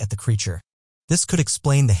directly at the creature. This could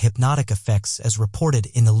explain the hypnotic effects as reported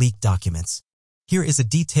in the leaked documents. Here is a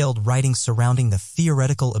detailed writing surrounding the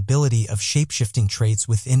theoretical ability of shape-shifting traits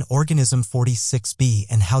within organism 46b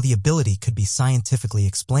and how the ability could be scientifically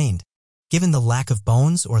explained. Given the lack of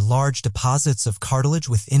bones or large deposits of cartilage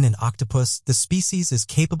within an octopus, the species is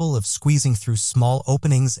capable of squeezing through small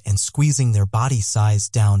openings and squeezing their body size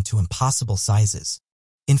down to impossible sizes.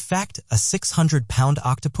 In fact, a 600-pound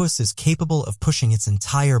octopus is capable of pushing its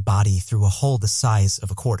entire body through a hole the size of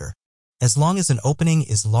a quarter. As long as an opening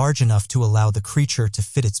is large enough to allow the creature to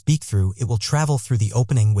fit its beak through, it will travel through the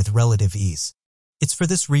opening with relative ease. It's for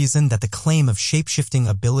this reason that the claim of shapeshifting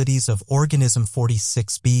abilities of organism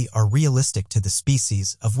 46b are realistic to the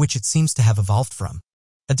species of which it seems to have evolved from.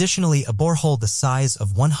 Additionally, a borehole the size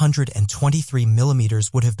of 123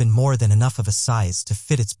 millimeters would have been more than enough of a size to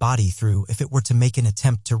fit its body through if it were to make an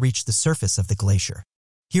attempt to reach the surface of the glacier.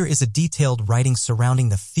 Here is a detailed writing surrounding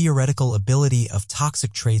the theoretical ability of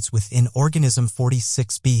toxic traits within organism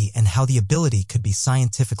 46b and how the ability could be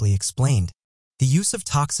scientifically explained. The use of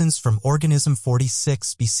toxins from organism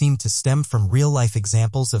 46b seemed to stem from real-life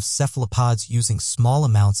examples of cephalopods using small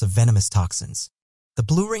amounts of venomous toxins. The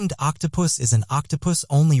blue-ringed octopus is an octopus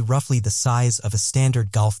only roughly the size of a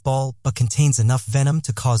standard golf ball, but contains enough venom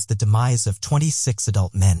to cause the demise of 26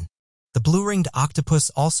 adult men. The blue-ringed octopus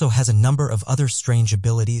also has a number of other strange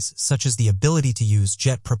abilities, such as the ability to use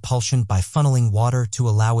jet propulsion by funneling water to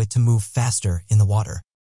allow it to move faster in the water.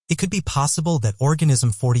 It could be possible that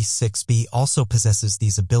organism 46b also possesses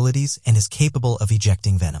these abilities and is capable of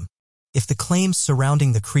ejecting venom. If the claims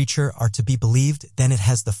surrounding the creature are to be believed, then it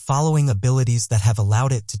has the following abilities that have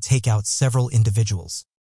allowed it to take out several individuals: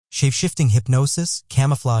 shape-shifting hypnosis,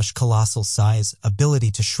 camouflage, colossal size,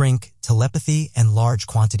 ability to shrink, telepathy, and large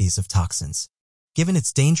quantities of toxins. Given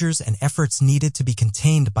its dangers and efforts needed to be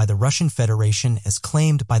contained by the Russian Federation as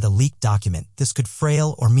claimed by the leaked document, this could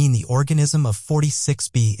frail or mean the organism of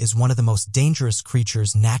 46b is one of the most dangerous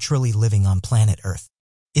creatures naturally living on planet Earth.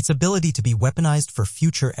 Its ability to be weaponized for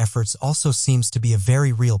future efforts also seems to be a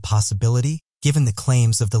very real possibility, given the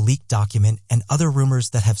claims of the leaked document and other rumors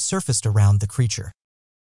that have surfaced around the creature.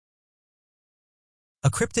 A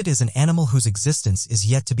cryptid is an animal whose existence is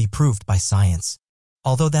yet to be proved by science.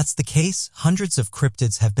 Although that's the case, hundreds of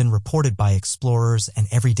cryptids have been reported by explorers and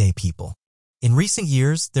everyday people. In recent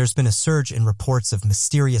years, there's been a surge in reports of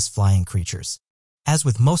mysterious flying creatures. As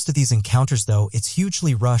with most of these encounters, though, it's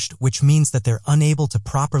hugely rushed, which means that they're unable to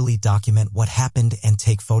properly document what happened and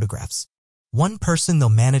take photographs. One person, though,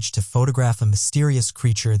 managed to photograph a mysterious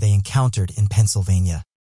creature they encountered in Pennsylvania.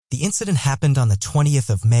 The incident happened on the 20th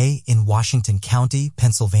of May in Washington County,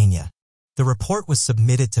 Pennsylvania. The report was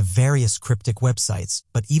submitted to various cryptic websites,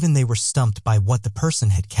 but even they were stumped by what the person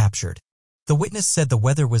had captured. The witness said the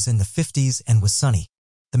weather was in the 50s and was sunny.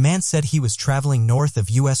 The man said he was traveling north of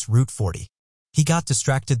US Route 40. He got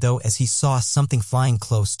distracted, though, as he saw something flying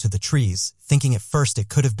close to the trees, thinking at first it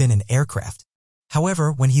could have been an aircraft.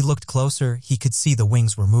 However, when he looked closer, he could see the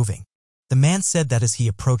wings were moving. The man said that as he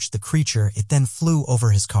approached the creature, it then flew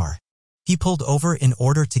over his car. He pulled over in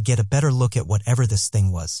order to get a better look at whatever this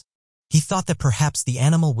thing was. He thought that perhaps the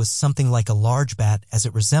animal was something like a large bat, as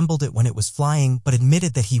it resembled it when it was flying, but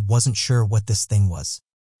admitted that he wasn't sure what this thing was.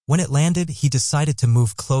 When it landed, he decided to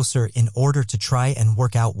move closer in order to try and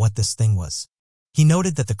work out what this thing was. He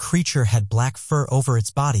noted that the creature had black fur over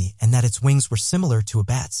its body and that its wings were similar to a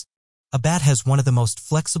bat's. A bat has one of the most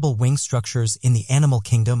flexible wing structures in the animal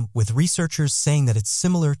kingdom, with researchers saying that it's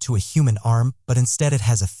similar to a human arm, but instead it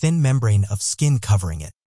has a thin membrane of skin covering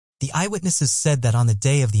it. The eyewitnesses said that on the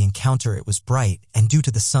day of the encounter it was bright, and due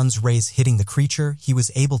to the sun's rays hitting the creature, he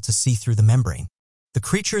was able to see through the membrane. The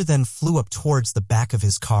creature then flew up towards the back of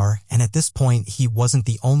his car, and at this point he wasn't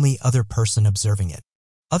the only other person observing it.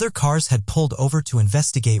 Other cars had pulled over to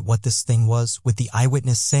investigate what this thing was, with the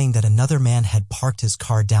eyewitness saying that another man had parked his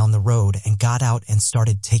car down the road and got out and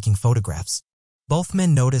started taking photographs. Both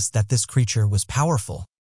men noticed that this creature was powerful,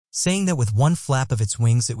 saying that with one flap of its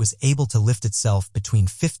wings it was able to lift itself between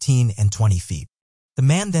 15 and 20 feet. The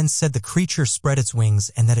man then said the creature spread its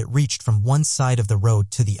wings and that it reached from one side of the road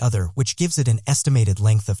to the other, which gives it an estimated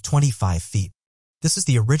length of 25 feet. This is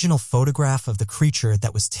the original photograph of the creature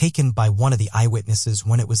that was taken by one of the eyewitnesses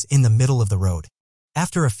when it was in the middle of the road.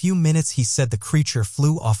 After a few minutes, he said the creature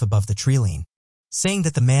flew off above the tree line, saying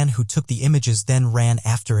that the man who took the images then ran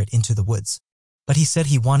after it into the woods. But he said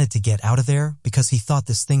he wanted to get out of there because he thought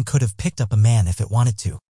this thing could have picked up a man if it wanted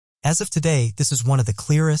to. As of today, this is one of the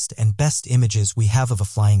clearest and best images we have of a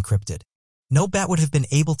flying cryptid. No bat would have been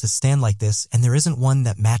able to stand like this, and there isn't one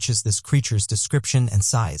that matches this creature's description and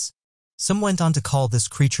size. Some went on to call this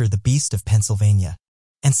creature the Beast of Pennsylvania,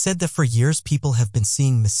 and said that for years people have been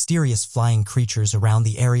seeing mysterious flying creatures around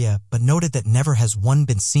the area, but noted that never has one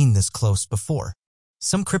been seen this close before.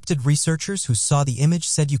 Some cryptid researchers who saw the image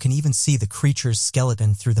said you can even see the creature's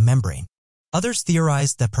skeleton through the membrane. Others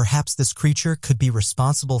theorized that perhaps this creature could be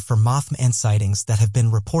responsible for Mothman sightings that have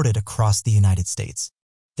been reported across the United States.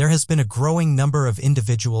 There has been a growing number of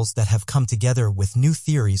individuals that have come together with new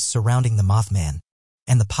theories surrounding the Mothman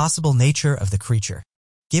and the possible nature of the creature.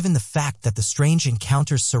 Given the fact that the strange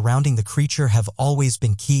encounters surrounding the creature have always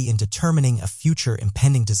been key in determining a future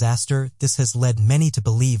impending disaster, this has led many to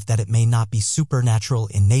believe that it may not be supernatural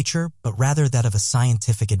in nature, but rather that of a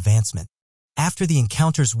scientific advancement. After the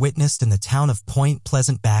encounters witnessed in the town of Point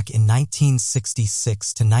Pleasant back in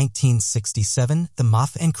 1966 to 1967, the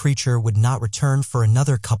Mothman creature would not return for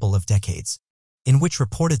another couple of decades, in which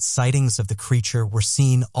reported sightings of the creature were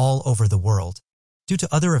seen all over the world. Due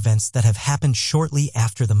to other events that have happened shortly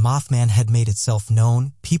after the Mothman had made itself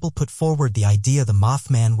known, people put forward the idea the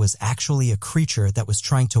Mothman was actually a creature that was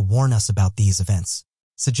trying to warn us about these events,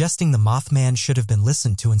 suggesting the Mothman should have been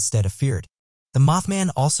listened to instead of feared. The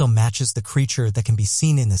Mothman also matches the creature that can be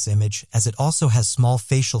seen in this image, as it also has small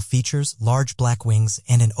facial features, large black wings,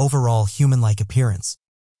 and an overall human-like appearance.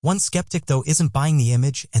 One skeptic, though, isn't buying the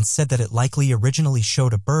image and said that it likely originally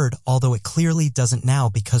showed a bird, although it clearly doesn't now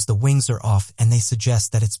because the wings are off and they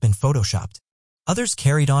suggest that it's been photoshopped. Others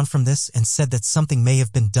carried on from this and said that something may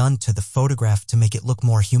have been done to the photograph to make it look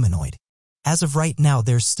more humanoid. As of right now,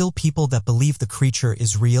 there's still people that believe the creature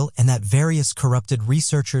is real, and that various corrupted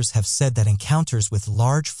researchers have said that encounters with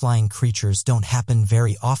large flying creatures don't happen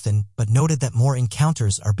very often, but noted that more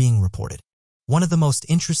encounters are being reported. One of the most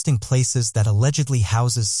interesting places that allegedly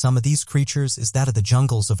houses some of these creatures is that of the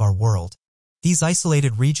jungles of our world. These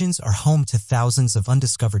isolated regions are home to thousands of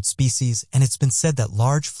undiscovered species, and it's been said that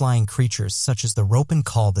large flying creatures such as the ropen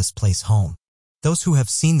call this place home. Those who have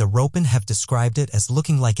seen the ropen have described it as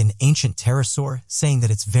looking like an ancient pterosaur, saying that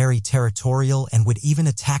it's very territorial and would even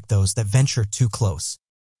attack those that venture too close.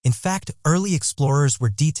 In fact, early explorers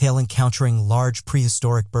were encountering large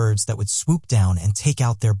prehistoric birds that would swoop down and take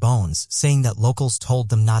out their bones, saying that locals told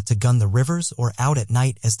them not to gun the rivers or out at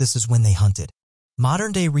night as this is when they hunted.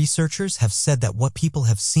 Modern-day researchers have said that what people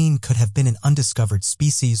have seen could have been an undiscovered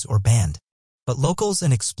species or band. But locals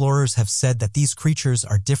and explorers have said that these creatures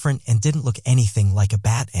are different and didn't look anything like a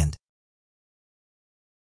bat. And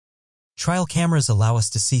trail cameras allow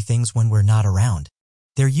us to see things when we're not around.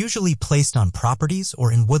 They're usually placed on properties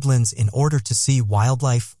or in woodlands in order to see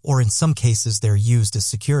wildlife, or in some cases they're used as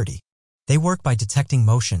security. They work by detecting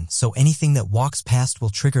motion, so anything that walks past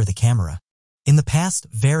will trigger the camera. In the past,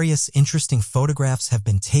 various interesting photographs have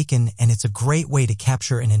been taken, and it's a great way to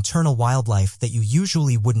capture an internal wildlife that you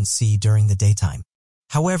usually wouldn't see during the daytime.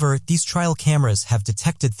 However, these trail cameras have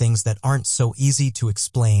detected things that aren't so easy to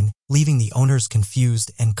explain, leaving the owners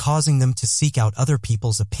confused and causing them to seek out other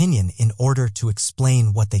people's opinion in order to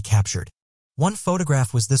explain what they captured. One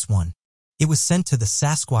photograph was this one. It was sent to the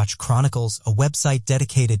Sasquatch Chronicles, a website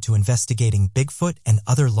dedicated to investigating Bigfoot and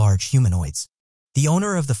other large humanoids. The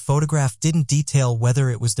owner of the photograph didn't detail whether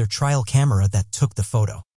it was their trail camera that took the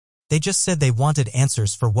photo. They just said they wanted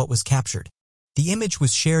answers for what was captured. The image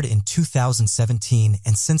was shared in 2017,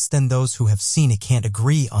 and since then those who have seen it can't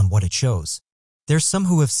agree on what it shows. There's some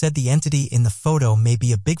who have said the entity in the photo may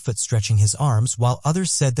be a Bigfoot stretching his arms, while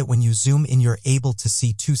others said that when you zoom in you're able to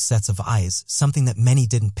see two sets of eyes, something that many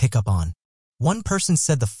didn't pick up on. One person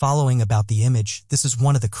said the following about the image: "This is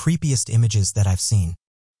one of the creepiest images that I've seen.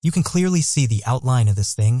 You can clearly see the outline of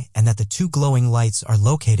this thing, and that the two glowing lights are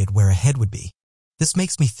located where a head would be. This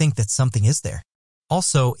makes me think that something is there.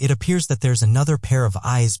 Also, it appears that there's another pair of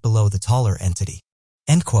eyes below the taller entity."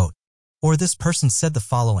 End quote. Or this person said the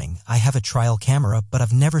following: "I have a trail camera, but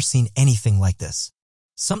I've never seen anything like this.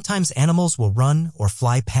 Sometimes animals will run or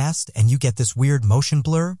fly past and you get this weird motion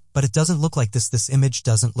blur, but it doesn't look like this. This image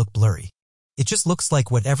doesn't look blurry. It just looks like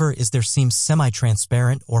whatever is there seems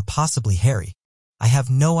semi-transparent or possibly hairy. I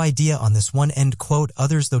have no idea on this one." End quote.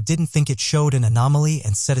 Others though didn't think it showed an anomaly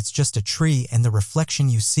and said it's just a tree and the reflection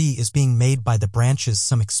you see is being made by the branches.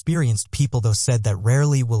 Some experienced people though said that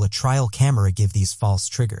rarely will a trail camera give these false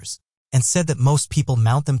triggers, and said that most people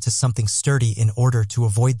mount them to something sturdy in order to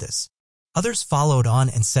avoid this. Others followed on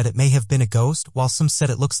and said it may have been a ghost, while some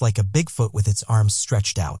said it looks like a Bigfoot with its arms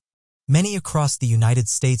stretched out. Many across the United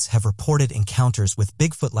States have reported encounters with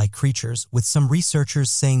Bigfoot-like creatures, with some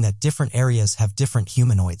researchers saying that different areas have different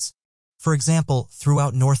humanoids. For example,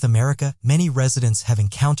 throughout North America, many residents have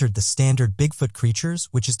encountered the standard Bigfoot creatures,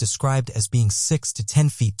 which is described as being 6 to 10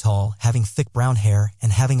 feet tall, having thick brown hair,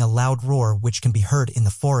 and having a loud roar which can be heard in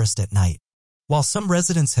the forest at night. While some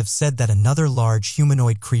residents have said that another large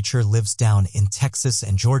humanoid creature lives down in Texas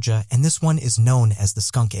and Georgia, and this one is known as the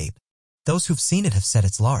skunk ape. Those who've seen it have said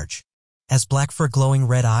it's large, has black fur, glowing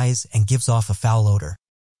red eyes, and gives off a foul odor.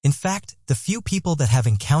 In fact, the few people that have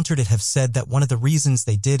encountered it have said that one of the reasons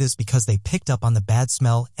they did is because they picked up on the bad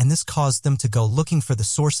smell, and this caused them to go looking for the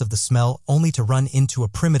source of the smell, only to run into a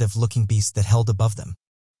primitive-looking beast that held above them.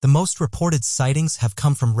 The most reported sightings have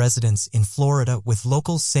come from residents in Florida, with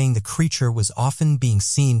locals saying the creature was often being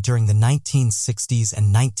seen during the 1960s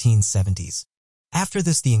and 1970s. After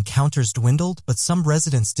this, the encounters dwindled, but some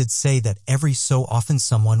residents did say that every so often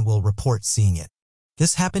someone will report seeing it.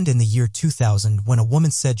 This happened in the year 2000 when a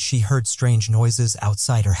woman said she heard strange noises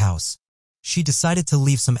outside her house. She decided to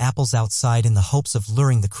leave some apples outside in the hopes of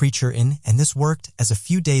luring the creature in, and this worked, as a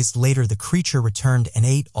few days later the creature returned and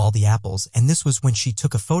ate all the apples, and this was when she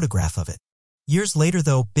took a photograph of it. Years later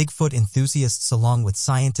though, Bigfoot enthusiasts along with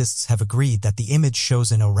scientists have agreed that the image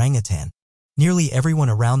shows an orangutan. Nearly everyone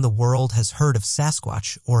around the world has heard of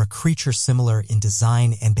Sasquatch, or a creature similar in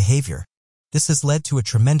design and behavior. This has led to a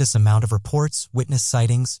tremendous amount of reports, witness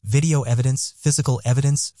sightings, video evidence, physical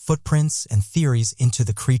evidence, footprints, and theories into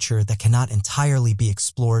the creature that cannot entirely be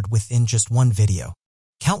explored within just one video.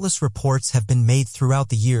 Countless reports have been made throughout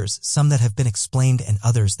the years, some that have been explained and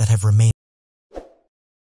others that have remained.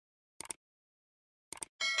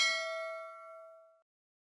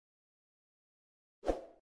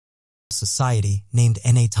 Society, named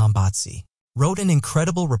N.A. Tombatsi, wrote an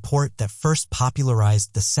incredible report that first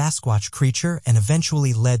popularized the Sasquatch creature and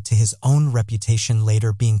eventually led to his own reputation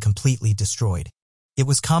later being completely destroyed. It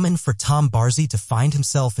was common for Tom Barzy to find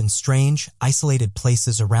himself in strange, isolated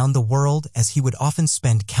places around the world, as he would often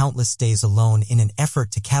spend countless days alone in an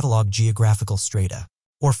effort to catalog geographical strata,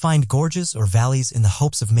 or find gorges or valleys in the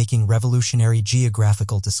hopes of making revolutionary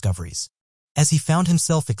geographical discoveries. As he found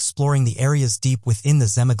himself exploring the areas deep within the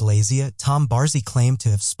Zemeglesia, Tom Barzy claimed to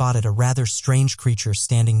have spotted a rather strange creature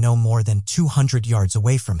standing no more than 200 yards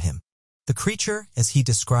away from him. The creature, as he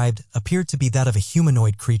described, appeared to be that of a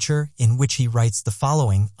humanoid creature, in which he writes the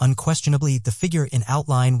following: "Unquestionably, the figure in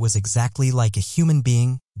outline was exactly like a human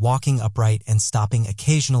being, walking upright and stopping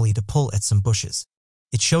occasionally to pull at some bushes.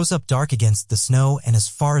 It shows up dark against the snow, and as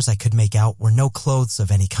far as I could make out were no clothes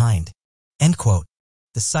of any kind." End quote.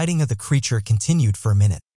 The sighting of the creature continued for a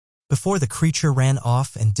minute, before the creature ran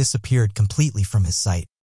off and disappeared completely from his sight.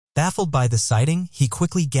 Baffled by the sighting, he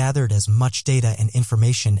quickly gathered as much data and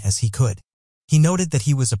information as he could. He noted that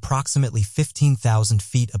he was approximately 15,000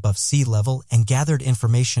 feet above sea level and gathered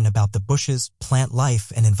information about the bushes, plant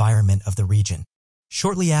life, and environment of the region.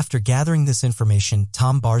 Shortly after gathering this information,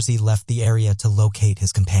 Tom Barzy left the area to locate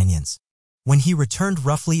his companions. When he returned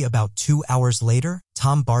roughly about 2 hours later,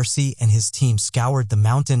 Tom Barzy and his team scoured the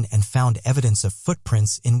mountain and found evidence of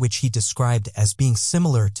footprints in which he described as being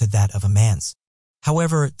similar to that of a man's.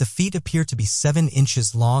 However, the feet appear to be 7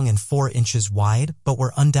 inches long and 4 inches wide, but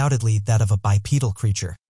were undoubtedly that of a bipedal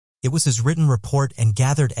creature. It was his written report and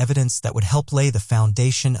gathered evidence that would help lay the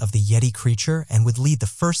foundation of the Yeti creature and would lead the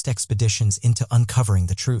first expeditions into uncovering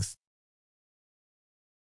the truth.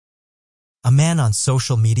 A man on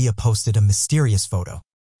social media posted a mysterious photo.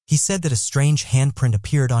 He said that a strange handprint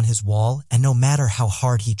appeared on his wall, and no matter how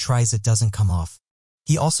hard he tries, it doesn't come off.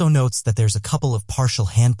 He also notes that there's a couple of partial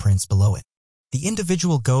handprints below it. The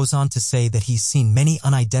individual goes on to say that he's seen many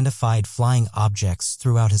unidentified flying objects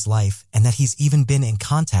throughout his life and that he's even been in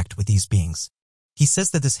contact with these beings. He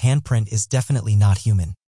says that this handprint is definitely not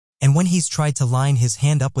human. And when he's tried to line his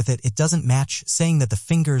hand up with it, it doesn't match, saying that the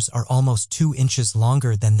fingers are almost 2 inches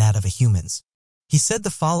longer than that of a human's. He said the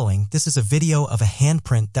following: "This is a video of a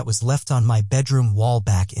handprint that was left on my bedroom wall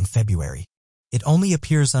back in February. It only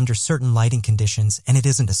appears under certain lighting conditions and it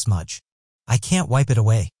isn't a smudge. I can't wipe it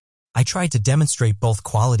away." I tried to demonstrate both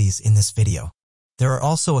qualities in this video. There are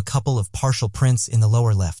also a couple of partial prints in the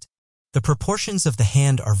lower left. The proportions of the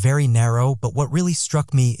hand are very narrow, but what really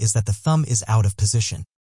struck me is that the thumb is out of position.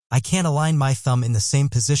 I can't align my thumb in the same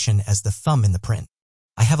position as the thumb in the print.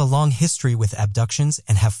 I have a long history with abductions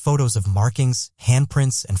and have photos of markings,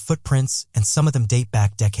 handprints, and footprints, and some of them date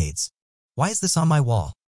back decades. Why is this on my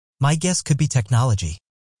wall? My guess could be technology.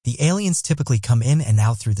 The aliens typically come in and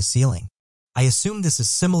out through the ceiling. I assume this is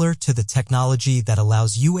similar to the technology that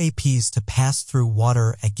allows UAPs to pass through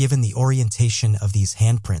water. Given the orientation of these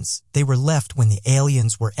handprints, they were left when the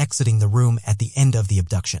aliens were exiting the room at the end of the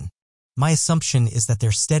abduction. My assumption is that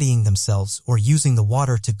they're steadying themselves or using the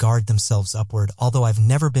water to guard themselves upward, although I've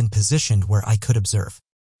never been positioned where I could observe.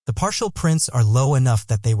 The partial prints are low enough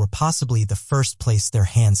that they were possibly the first place their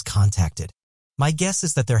hands contacted. My guess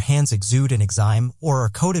is that their hands exude an enzyme or are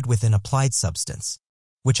coated with an applied substance,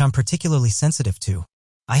 which I'm particularly sensitive to.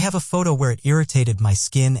 I have a photo where it irritated my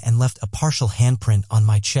skin and left a partial handprint on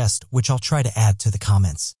my chest, which I'll try to add to the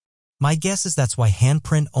comments. My guess is that's why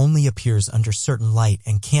handprint only appears under certain light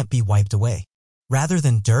and can't be wiped away. Rather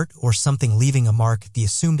than dirt or something leaving a mark, the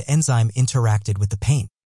assumed enzyme interacted with the paint.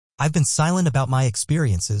 I've been silent about my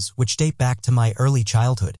experiences, which date back to my early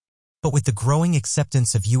childhood. But with the growing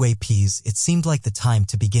acceptance of UAPs, it seemed like the time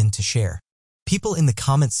to begin to share. People in the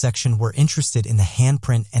comments section were interested in the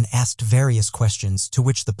handprint and asked various questions, to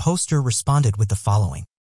which the poster responded with the following.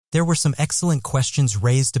 There were some excellent questions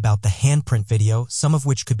raised about the handprint video, some of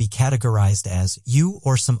which could be categorized as you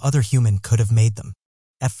or some other human could have made them.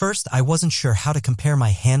 At first, I wasn't sure how to compare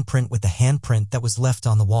my handprint with the handprint that was left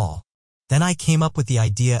on the wall. Then I came up with the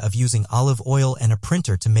idea of using olive oil and a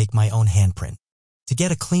printer to make my own handprint. To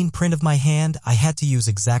get a clean print of my hand, I had to use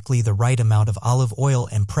exactly the right amount of olive oil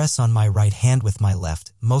and press on my right hand with my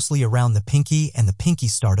left, mostly around the pinky and the pinky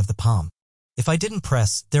start of the palm. If I didn't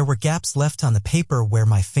press, there were gaps left on the paper where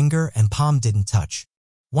my finger and palm didn't touch.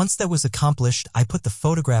 Once that was accomplished, I put the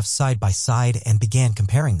photographs side by side and began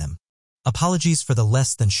comparing them. Apologies for the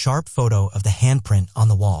less than sharp photo of the handprint on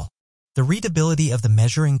the wall. The readability of the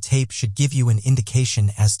measuring tape should give you an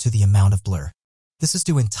indication as to the amount of blur. This is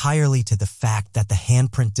due entirely to the fact that the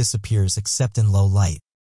handprint disappears except in low light.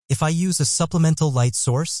 If I use a supplemental light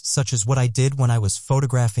source, such as what I did when I was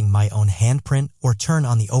photographing my own handprint, or turn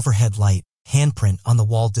on the overhead light, handprint on the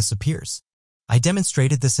wall disappears. I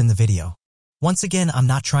demonstrated this in the video. Once again, I'm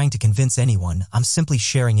not trying to convince anyone, I'm simply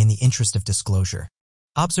sharing in the interest of disclosure.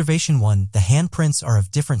 Observation 1. The handprints are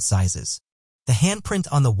of different sizes. The handprint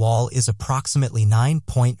on the wall is approximately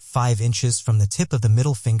 9.5 inches from the tip of the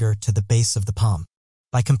middle finger to the base of the palm.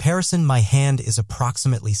 By comparison, my hand is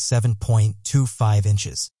approximately 7.25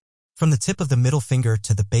 inches from the tip of the middle finger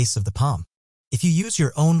to the base of the palm. If you use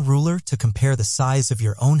your own ruler to compare the size of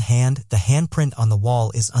your own hand, the handprint on the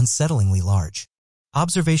wall is unsettlingly large.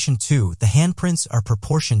 Observation 2. The handprints are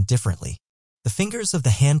proportioned differently. The fingers of the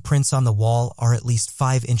handprints on the wall are at least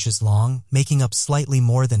 5 inches long, making up slightly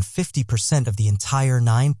more than 50% of the entire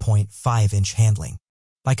 9.5-inch handling.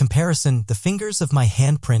 By comparison, the fingers of my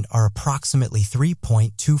handprint are approximately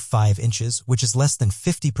 3.25 inches, which is less than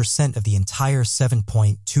 50% of the entire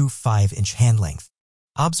 7.25-inch hand length.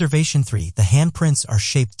 Observation 3. The handprints are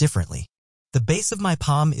shaped differently. The base of my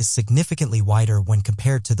palm is significantly wider when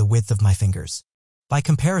compared to the width of my fingers. By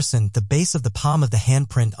comparison, the base of the palm of the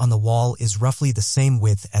handprint on the wall is roughly the same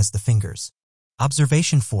width as the fingers.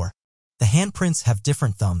 Observation 4. The handprints have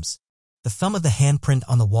different thumbs. The thumb of the handprint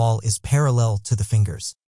on the wall is parallel to the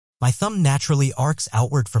fingers. My thumb naturally arcs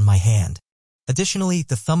outward from my hand. Additionally,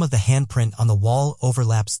 the thumb of the handprint on the wall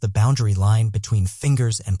overlaps the boundary line between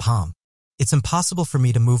fingers and palm. It's impossible for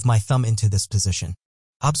me to move my thumb into this position.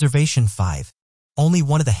 Observation 5. Only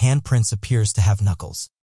one of the handprints appears to have knuckles.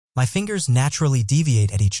 My fingers naturally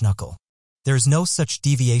deviate at each knuckle. There is no such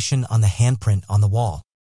deviation on the handprint on the wall.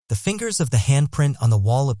 The fingers of the handprint on the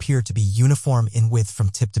wall appear to be uniform in width from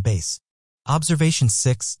tip to base. Observation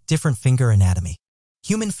 6. Different finger anatomy.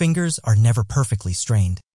 Human fingers are never perfectly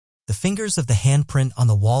strained. The fingers of the handprint on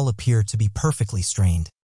the wall appear to be perfectly strained.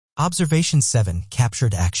 Observation 7.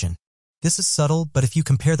 Captured action. This is subtle, but if you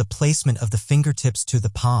compare the placement of the fingertips to the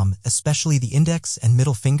palm, especially the index and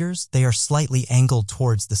middle fingers, they are slightly angled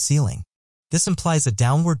towards the ceiling. This implies a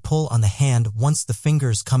downward pull on the hand once the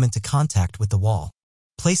fingers come into contact with the wall.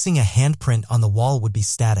 Placing a handprint on the wall would be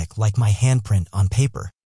static, like my handprint on paper.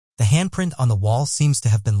 The handprint on the wall seems to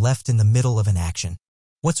have been left in the middle of an action.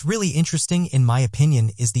 What's really interesting, in my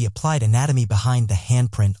opinion, is the applied anatomy behind the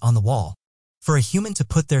handprint on the wall. For a human to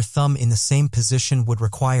put their thumb in the same position would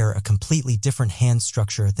require a completely different hand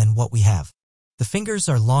structure than what we have. The fingers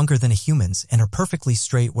are longer than a human's and are perfectly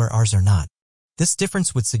straight where ours are not. This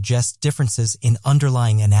difference would suggest differences in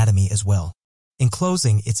underlying anatomy as well. In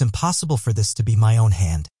closing, it's impossible for this to be my own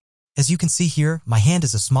hand. As you can see here, my hand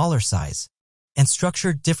is a smaller size and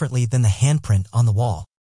structured differently than the handprint on the wall.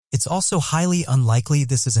 It's also highly unlikely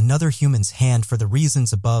this is another human's hand for the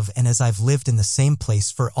reasons above, and as I've lived in the same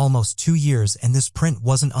place for almost 2 years and this print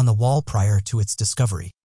wasn't on the wall prior to its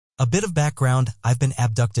discovery. A bit of background: I've been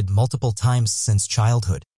abducted multiple times since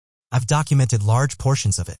childhood. I've documented large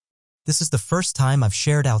portions of it. This is the first time I've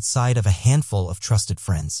shared outside of a handful of trusted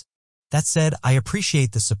friends. That said, I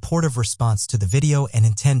appreciate the supportive response to the video and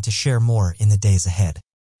intend to share more in the days ahead.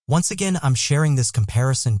 Once again, I'm sharing this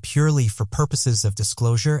comparison purely for purposes of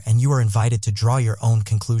disclosure, and you are invited to draw your own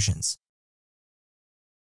conclusions.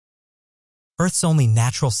 Earth's only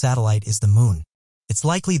natural satellite is the moon. It's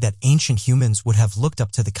likely that ancient humans would have looked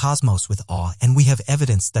up to the cosmos with awe, and we have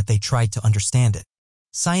evidence that they tried to understand it.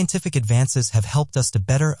 Scientific advances have helped us to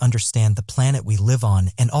better understand the planet we live on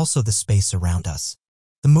and also the space around us.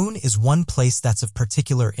 The moon is one place that's of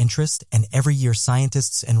particular interest, and every year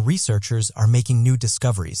scientists and researchers are making new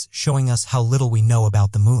discoveries, showing us how little we know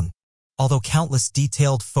about the moon. Although countless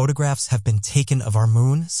detailed photographs have been taken of our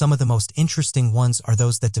moon, some of the most interesting ones are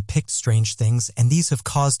those that depict strange things, and these have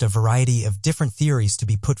caused a variety of different theories to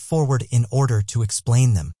be put forward in order to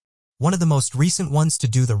explain them. One of the most recent ones to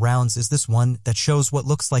do the rounds is this one that shows what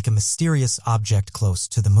looks like a mysterious object close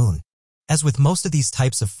to the moon. As with most of these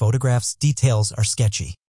types of photographs, details are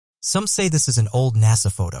sketchy. Some say this is an old NASA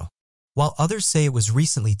photo, while others say it was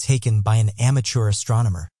recently taken by an amateur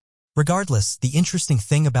astronomer. Regardless, the interesting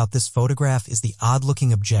thing about this photograph is the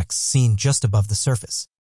odd-looking objects seen just above the surface.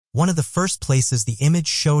 One of the first places the image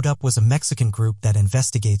showed up was a Mexican group that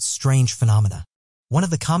investigates strange phenomena. One of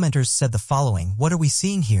the commenters said the following: "What are we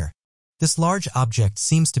seeing here? This large object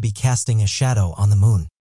seems to be casting a shadow on the moon.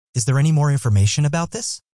 Is there any more information about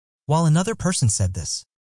this?" While another person said this: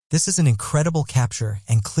 "This is an incredible capture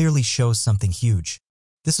and clearly shows something huge.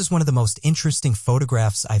 This is one of the most interesting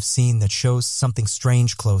photographs I've seen that shows something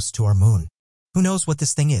strange close to our moon. Who knows what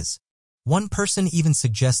this thing is?" One person even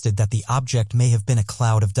suggested that the object may have been a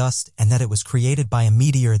cloud of dust and that it was created by a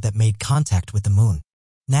meteor that made contact with the moon.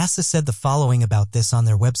 NASA said the following about this on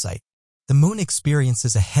their website: "The moon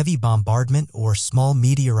experiences a heavy bombardment or small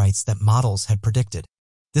meteorites that models had predicted.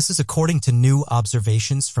 This is according to new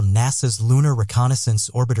observations from NASA's Lunar Reconnaissance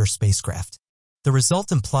Orbiter spacecraft. The result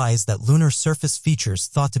implies that lunar surface features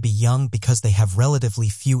thought to be young because they have relatively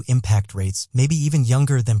few impact rates, maybe even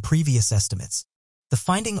younger than previous estimates. The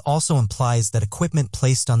finding also implies that equipment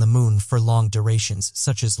placed on the moon for long durations,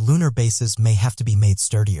 such as lunar bases, may have to be made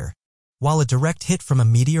sturdier. While a direct hit from a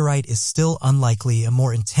meteorite is still unlikely, a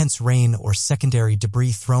more intense rain or secondary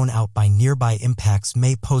debris thrown out by nearby impacts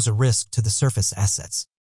may pose a risk to the surface assets."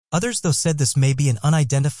 Others, though, said this may be an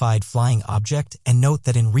unidentified flying object, and note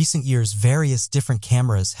that in recent years various different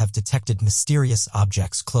cameras have detected mysterious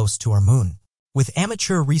objects close to our moon, with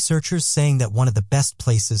amateur researchers saying that one of the best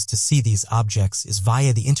places to see these objects is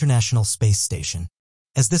via the International Space Station.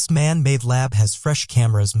 as this man-made lab has fresh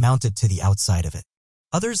cameras mounted to the outside of it.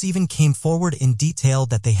 Others even came forward in detail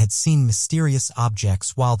that they had seen mysterious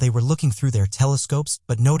objects while they were looking through their telescopes,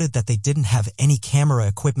 but noted that they didn't have any camera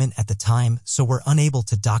equipment at the time, so were unable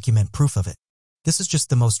to document proof of it. This is just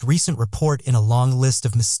the most recent report in a long list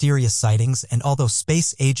of mysterious sightings, and although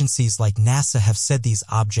space agencies like NASA have said these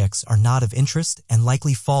objects are not of interest and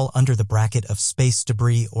likely fall under the bracket of space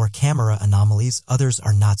debris or camera anomalies, others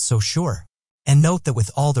are not so sure. And note that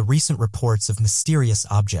with all the recent reports of mysterious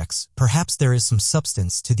objects, perhaps there is some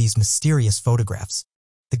substance to these mysterious photographs.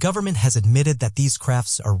 The government has admitted that these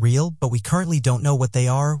crafts are real, but we currently don't know what they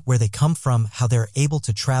are, where they come from, how they're able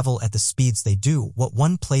to travel at the speeds they do.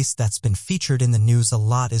 One place that's been featured in the news a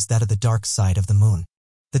lot is that of the dark side of the moon.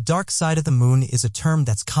 The dark side of the moon is a term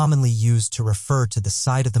that's commonly used to refer to the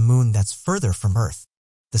side of the moon that's further from Earth,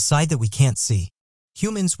 the side that we can't see.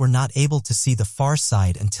 Humans were not able to see the far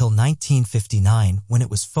side until 1959, when it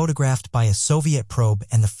was photographed by a Soviet probe,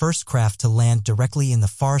 and the first craft to land directly in the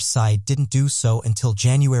far side didn't do so until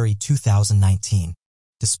January 2019.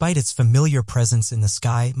 Despite its familiar presence in the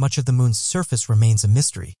sky, much of the moon's surface remains a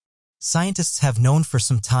mystery. Scientists have known for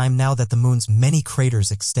some time now that the moon's many craters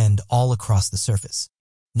extend all across the surface.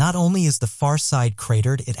 Not only is the far side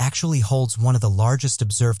cratered, it actually holds one of the largest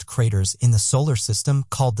observed craters in the solar system,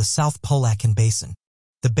 called the South Polacan Basin.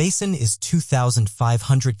 The basin is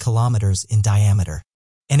 2,500 kilometers in diameter,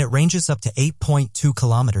 and it ranges up to 8.2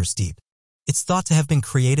 kilometers deep. It's thought to have been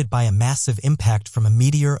created by a massive impact from a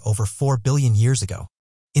meteor over 4 billion years ago.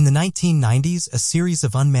 In the 1990s, a series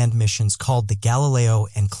of unmanned missions called the Galileo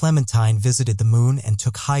and Clementine visited the moon and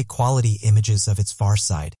took high-quality images of its far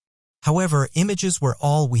side. However, images were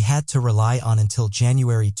all we had to rely on until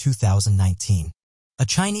January 2019. A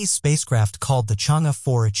Chinese spacecraft called the Chang'e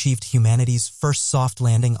 4 achieved humanity's first soft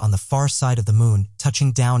landing on the far side of the moon,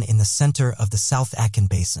 touching down in the center of the South Akan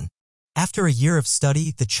Basin. After a year of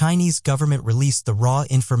study, the Chinese government released the raw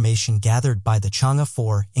information gathered by the Chang'e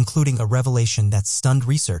 4, including a revelation that stunned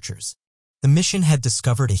researchers. The mission had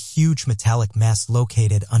discovered a huge metallic mass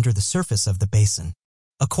located under the surface of the basin.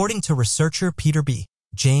 According to researcher Peter B.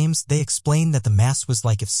 James, they explained that the mass was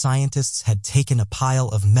like if scientists had taken a pile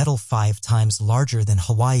of metal 5 times larger than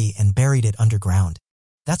Hawaii and buried it underground.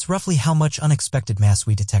 That's roughly how much unexpected mass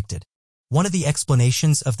we detected. One of the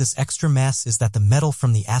explanations of this extra mass is that the metal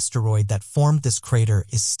from the asteroid that formed this crater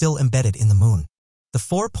is still embedded in the moon. The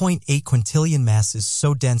 4.8 quintillion mass is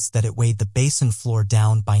so dense that it weighed the basin floor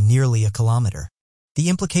down by nearly a kilometer. The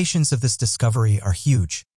implications of this discovery are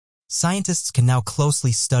huge. Scientists can now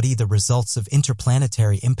closely study the results of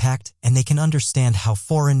interplanetary impact, and they can understand how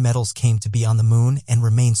foreign metals came to be on the moon and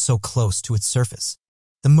remain so close to its surface.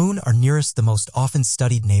 The moon, our nearest, the most often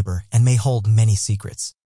studied neighbor, and may hold many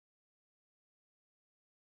secrets.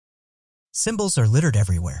 Symbols are littered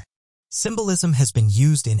everywhere. Symbolism has been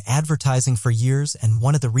used in advertising for years, and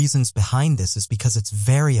one of the reasons behind this is because it's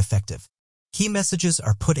very effective. Key messages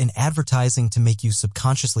are put in advertising to make you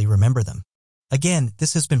subconsciously remember them. Again,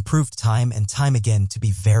 this has been proved time and time again to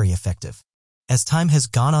be very effective. As time has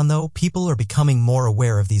gone on though, people are becoming more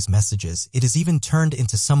aware of these messages. It has even turned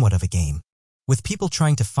into somewhat of a game, with people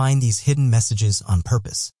trying to find these hidden messages on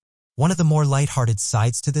purpose. One of the more lighthearted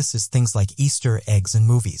sides to this is things like Easter eggs in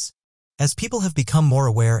movies. As people have become more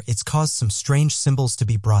aware, it's caused some strange symbols to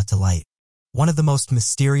be brought to light. One of the most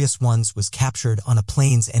mysterious ones was captured on a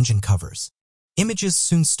plane's engine covers. Images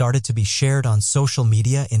soon started to be shared on social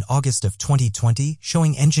media in August of 2020,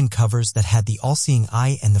 showing engine covers that had the all-seeing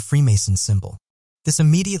eye and the Freemason symbol. This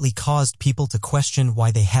immediately caused people to question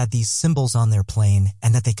why they had these symbols on their plane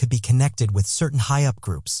and that they could be connected with certain high-up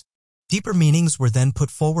groups. Deeper meanings were then put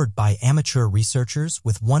forward by amateur researchers,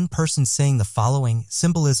 with one person saying the following: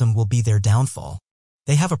 "Symbolism will be their downfall.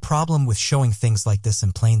 They have a problem with showing things like this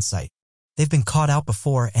in plain sight. They've been caught out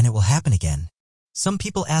before and it will happen again. Some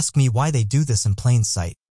people ask me why they do this in plain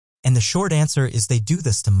sight, and the short answer is they do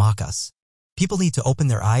this to mock us. People need to open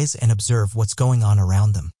their eyes and observe what's going on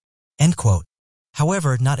around them." End quote.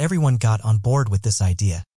 However, not everyone got on board with this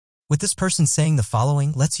idea. With this person saying the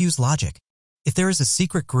following, let's use logic. If there is a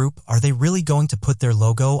secret group, are they really going to put their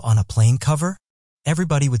logo on a plane cover?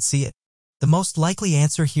 Everybody would see it. The most likely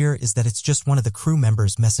answer here is that it's just one of the crew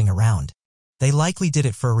members messing around. They likely did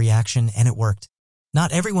it for a reaction and it worked.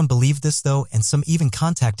 Not everyone believed this though, and some even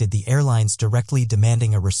contacted the airlines directly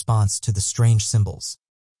demanding a response to the strange symbols.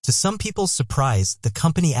 To some people's surprise, the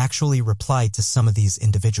company actually replied to some of these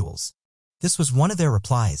individuals. This was one of their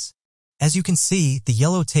replies. As you can see, the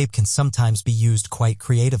yellow tape can sometimes be used quite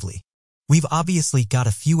creatively. We've obviously got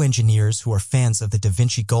a few engineers who are fans of the Da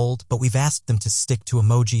Vinci Gold, but we've asked them to stick to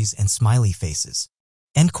emojis and smiley faces.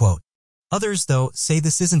 End quote. Others, though, say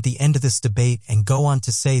this isn't the end of this debate and go on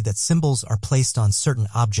to say that symbols are placed on certain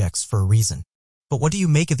objects for a reason. But what do you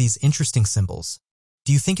make of these interesting symbols?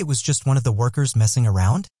 Do you think it was just one of the workers messing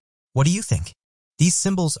around? What do you think? These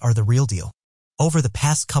symbols are the real deal. Over the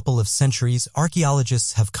past couple of centuries,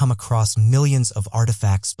 archaeologists have come across millions of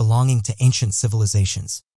artifacts belonging to ancient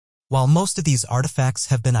civilizations. While most of these artifacts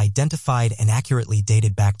have been identified and accurately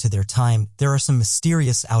dated back to their time, there are some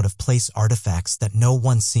mysterious out-of-place artifacts that no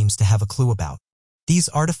one seems to have a clue about. These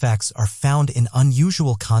artifacts are found in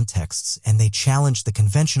unusual contexts and they challenge the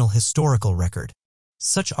conventional historical record.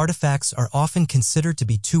 Such artifacts are often considered to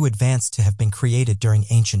be too advanced to have been created during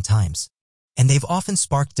ancient times. And they've often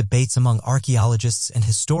sparked debates among archaeologists and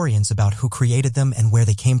historians about who created them and where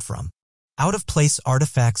they came from. Out-of-place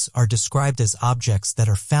artifacts are described as objects that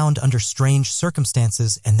are found under strange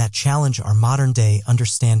circumstances and that challenge our modern-day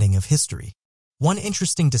understanding of history. One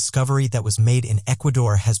interesting discovery that was made in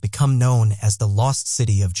Ecuador has become known as the Lost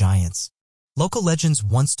City of Giants. Local legends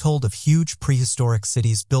once told of huge prehistoric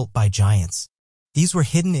cities built by giants. These were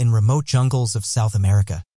hidden in remote jungles of South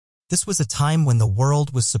America. This was a time when the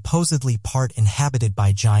world was supposedly part inhabited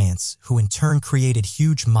by giants, who in turn created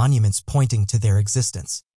huge monuments pointing to their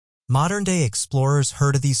existence. Modern-day explorers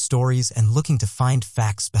heard of these stories and looking to find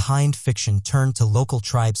facts behind fiction turned to local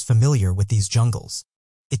tribes familiar with these jungles.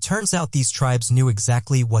 It turns out these tribes knew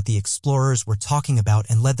exactly what the explorers were talking about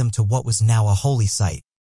and led them to what was now a holy site,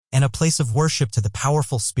 and a place of worship to the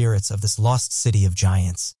powerful spirits of this lost city of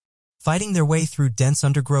giants. Fighting their way through dense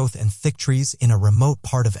undergrowth and thick trees in a remote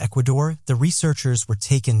part of Ecuador, the researchers were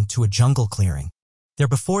taken to a jungle clearing. There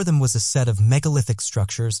before them was a set of megalithic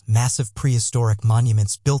structures, massive prehistoric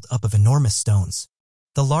monuments built up of enormous stones.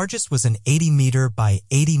 The largest was an 80-meter by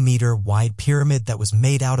 80-meter wide pyramid that was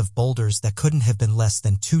made out of boulders that couldn't have been less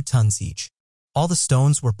than 2 tons each. All the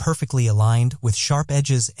stones were perfectly aligned, with sharp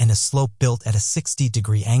edges and a slope built at a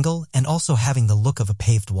 60-degree angle and also having the look of a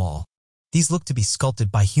paved wall. These looked to be sculpted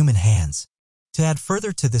by human hands. To add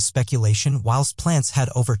further to this speculation, whilst plants had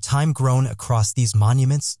over time grown across these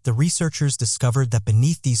monuments, the researchers discovered that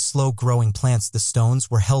beneath these slow-growing plants the stones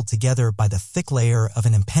were held together by the thick layer of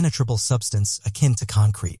an impenetrable substance akin to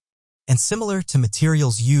concrete, and similar to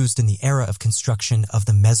materials used in the era of construction of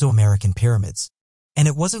the Mesoamerican pyramids. And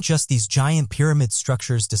it wasn't just these giant pyramid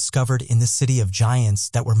structures discovered in the City of Giants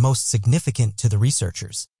that were most significant to the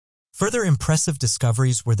researchers. Further impressive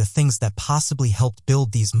discoveries were the things that possibly helped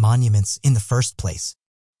build these monuments in the first place.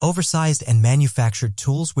 Oversized and manufactured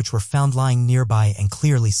tools which were found lying nearby and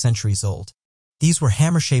clearly centuries old. These were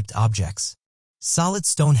hammer-shaped objects. Solid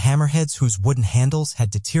stone hammerheads whose wooden handles had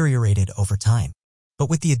deteriorated over time. But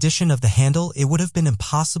with the addition of the handle, it would have been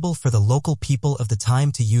impossible for the local people of the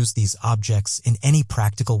time to use these objects in any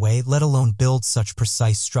practical way, let alone build such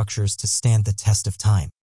precise structures to stand the test of time.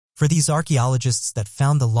 For these archaeologists that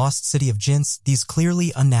found the lost city of Giants, these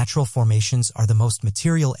clearly unnatural formations are the most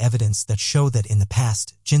material evidence that show that in the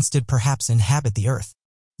past, Giants did perhaps inhabit the earth,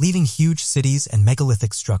 leaving huge cities and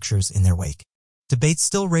megalithic structures in their wake. Debates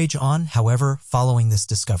still rage on, however, following this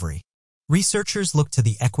discovery. Researchers look to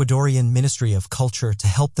the Ecuadorian Ministry of Culture to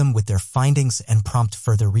help them with their findings and prompt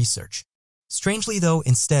further research. Strangely though,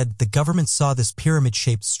 instead, the government saw this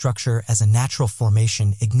pyramid-shaped structure as a natural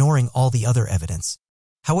formation, ignoring all the other evidence.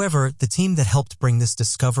 However, the team that helped bring this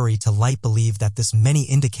discovery to light believe that this many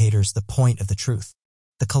indicators the point of the truth.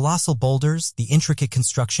 The colossal boulders, the intricate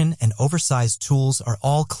construction, and oversized tools are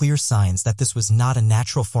all clear signs that this was not a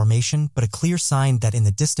natural formation, but a clear sign that in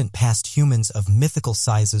the distant past humans of mythical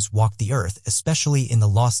sizes walked the earth, especially in the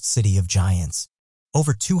lost city of Giants.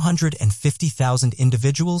 Over 250,000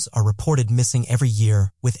 individuals are reported missing every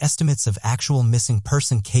year, with estimates of actual missing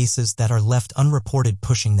person cases that are left unreported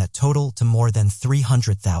pushing that total to more than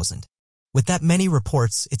 300,000. With that many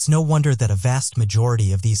reports, it's no wonder that a vast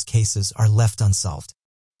majority of these cases are left unsolved.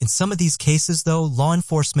 In some of these cases, though, law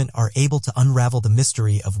enforcement are able to unravel the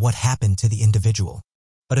mystery of what happened to the individual.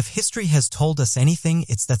 But if history has told us anything,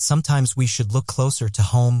 it's that sometimes we should look closer to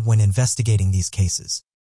home when investigating these cases.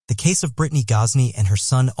 The case of Brittany Gosney and her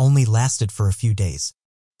son only lasted for a few days.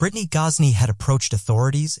 Brittany Gosney had approached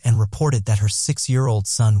authorities and reported that her 6-year-old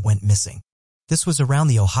son went missing. This was around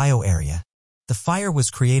the Ohio area. The fire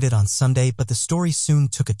was created on Sunday, but the story soon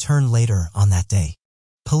took a turn later on that day.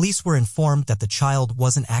 Police were informed that the child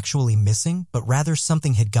wasn't actually missing, but rather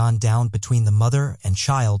something had gone down between the mother and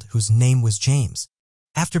child, whose name was James.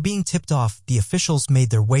 After being tipped off, the officials made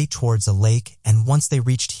their way towards a lake, and once they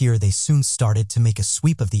reached here, they soon started to make a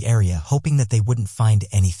sweep of the area, hoping that they wouldn't find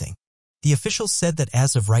anything. The officials said that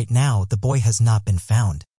as of right now, the boy has not been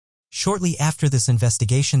found. Shortly after this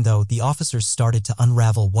investigation, though, the officers started to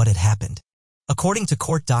unravel what had happened. According to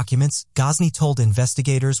court documents, Ghazni told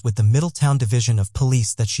investigators with the Middletown Division of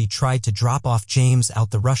Police that she tried to drop off James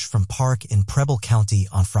out the Rush from Park in Preble County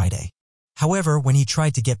on Friday. However, when he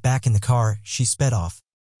tried to get back in the car, she sped off.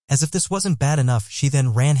 As if this wasn't bad enough, she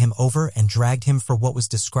then ran him over and dragged him for what was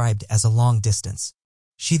described as a long distance.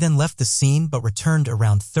 She then left the scene but returned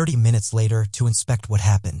around 30 minutes later to inspect what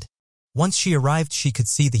happened. Once she arrived, she could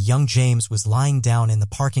see the young James was lying down in the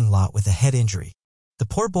parking lot with a head injury. The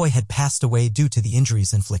poor boy had passed away due to the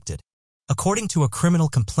injuries inflicted. According to a criminal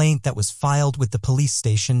complaint that was filed with the police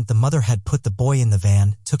station, the mother had put the boy in the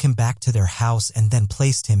van, took him back to their house, and then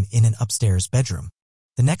placed him in an upstairs bedroom.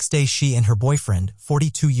 The next day, she and her boyfriend,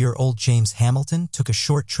 42-year-old James Hamilton, took a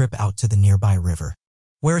short trip out to the nearby river,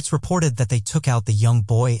 where it's reported that they took out the young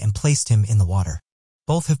boy and placed him in the water.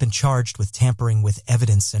 Both have been charged with tampering with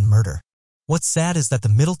evidence and murder. What's sad is that the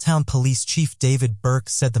Middletown Police Chief David Burke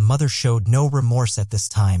said the mother showed no remorse at this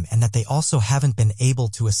time and that they also haven't been able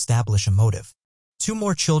to establish a motive. 2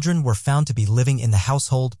 more children were found to be living in the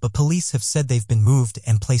household, but police have said they've been moved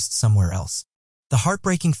and placed somewhere else. The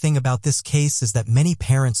heartbreaking thing about this case is that many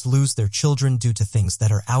parents lose their children due to things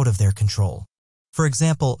that are out of their control. For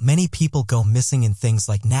example, many people go missing in things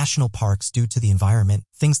like national parks due to the environment,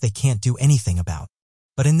 things they can't do anything about.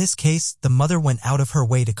 But in this case, the mother went out of her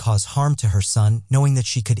way to cause harm to her son, knowing that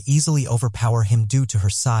she could easily overpower him due to her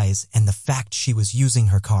size and the fact she was using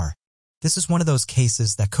her car. This is one of those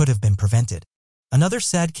cases that could have been prevented. Another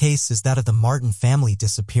sad case is that of the Martin family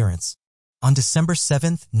disappearance. On December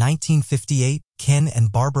 7, 1958, Ken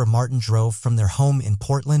and Barbara Martin drove from their home in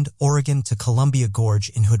Portland, Oregon to Columbia Gorge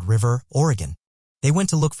in Hood River, Oregon. They went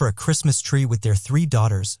to look for a Christmas tree with their 3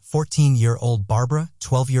 daughters, 14-year-old Barbara,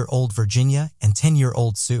 12-year-old Virginia, and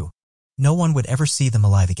 10-year-old Sue. No one would ever see them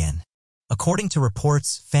alive again. According to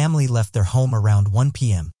reports, family left their home around 1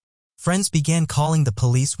 p.m. Friends began calling the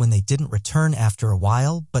police when they didn't return after a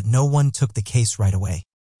while, but no one took the case right away.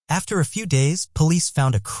 After a few days, police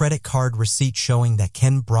found a credit card receipt showing that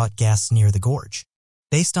Ken brought gas near the gorge.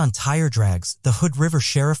 Based on tire drags, the Hood River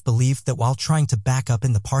Sheriff believed that while trying to back up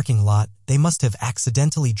in the parking lot, they must have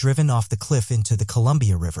accidentally driven off the cliff into the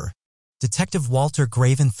Columbia River. Detective Walter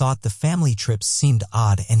Graven thought the family trips seemed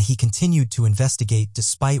odd and he continued to investigate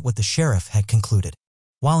despite what the sheriff had concluded.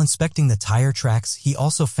 While inspecting the tire tracks, he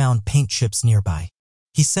also found paint chips nearby.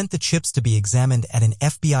 He sent the chips to be examined at an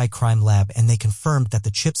FBI crime lab and they confirmed that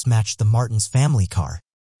the chips matched the Martins' family car.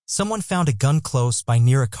 Someone found a gun close by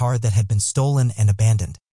near a car that had been stolen and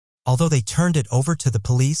abandoned. Although they turned it over to the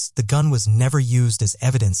police, the gun was never used as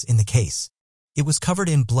evidence in the case. It was covered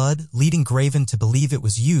in blood, leading Graven to believe it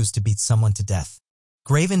was used to beat someone to death.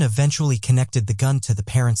 Graven eventually connected the gun to the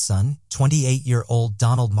parent's son, 28-year-old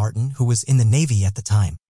Donald Martin, who was in the Navy at the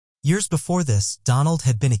time. Years before this, Donald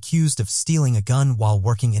had been accused of stealing a gun while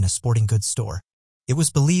working in a sporting goods store. It was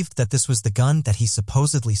believed that this was the gun that he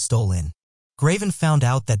supposedly stole in. Graven found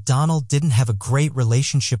out that Donald didn't have a great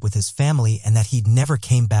relationship with his family and that he'd never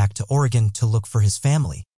came back to Oregon to look for his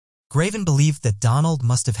family. Graven believed that Donald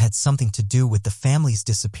must have had something to do with the family's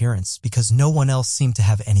disappearance because no one else seemed to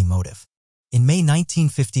have any motive. In May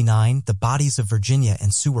 1959, the bodies of Virginia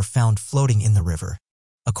and Sue were found floating in the river.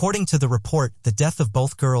 According to the report, the death of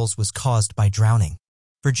both girls was caused by drowning.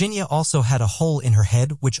 Virginia also had a hole in her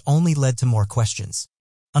head, which only led to more questions.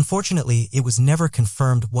 Unfortunately, it was never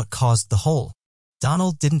confirmed what caused the hole.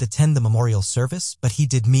 Donald didn't attend the memorial service, but he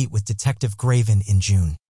did meet with Detective Graven in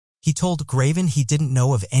June. He told Graven he didn't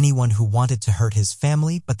know of anyone who wanted to hurt his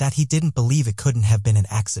family, but that he didn't believe it couldn't have been an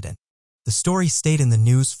accident. The story stayed in the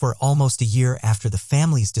news for almost a year after the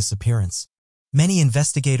family's disappearance. Many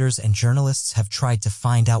investigators and journalists have tried to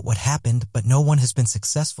find out what happened, but no one has been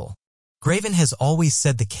successful. Graven has always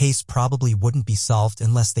said the case probably wouldn't be solved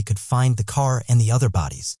unless they could find the car and the other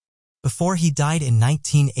bodies. Before he died in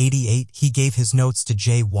 1988, he gave his notes to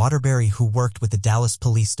Jay Waterbury, who worked with the Dallas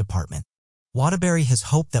Police Department. Waterbury has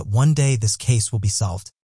hoped that one day this case will be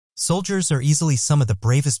solved. Soldiers are easily some of the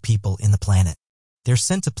bravest people in the planet. They're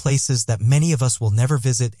sent to places that many of us will never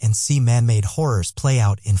visit and see man-made horrors play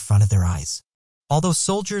out in front of their eyes. Although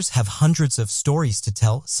soldiers have hundreds of stories to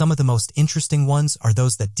tell, some of the most interesting ones are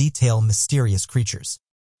those that detail mysterious creatures.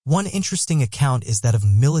 One interesting account is that of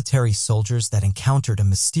military soldiers that encountered a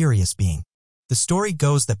mysterious being. The story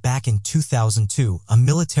goes that back in 2002, a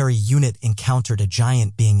military unit encountered a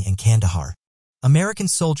giant being in Kandahar. American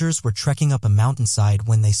soldiers were trekking up a mountainside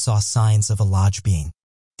when they saw signs of a lodge being.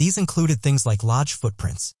 These included things like lodge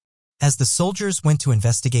footprints. As the soldiers went to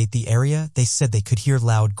investigate the area, they said they could hear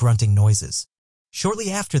loud grunting noises.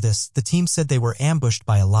 Shortly after this, the team said they were ambushed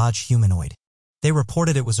by a lodge humanoid. They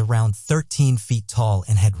reported it was around 13 feet tall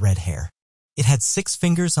and had red hair. It had 6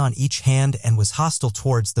 fingers on each hand and was hostile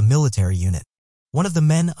towards the military unit. One of the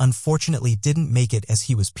men unfortunately didn't make it as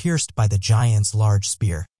he was pierced by the giant's large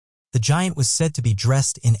spear. The giant was said to be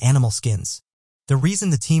dressed in animal skins. The reason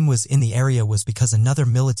the team was in the area was because another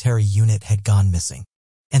military unit had gone missing.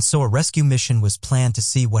 And so a rescue mission was planned to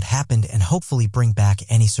see what happened and hopefully bring back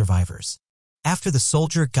any survivors. After the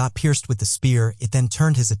soldier got pierced with the spear, it then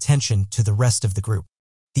turned his attention to the rest of the group.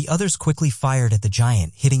 The others quickly fired at the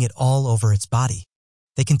giant, hitting it all over its body.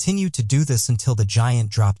 They continued to do this until the giant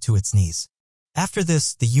dropped to its knees. After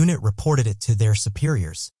this, the unit reported it to their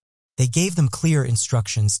superiors. They gave them clear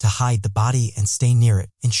instructions to hide the body and stay near it,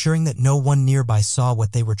 ensuring that no one nearby saw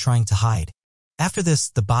what they were trying to hide. After this,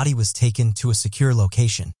 the body was taken to a secure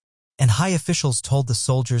location, and high officials told the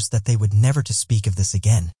soldiers that they would never to speak of this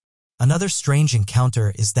again. Another strange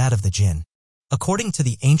encounter is that of the jinn. According to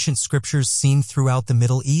the ancient scriptures seen throughout the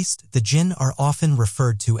Middle East, the jinn are often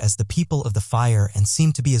referred to as the people of the fire and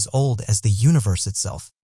seem to be as old as the universe itself.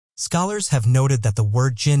 Scholars have noted that the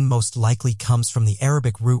word jinn most likely comes from the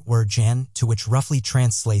Arabic root word jan, to which roughly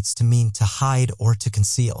translates to mean to hide or to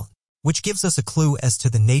conceal, which gives us a clue as to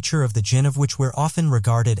the nature of the jinn, of which we're often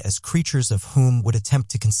regarded as creatures of whom would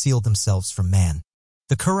attempt to conceal themselves from man.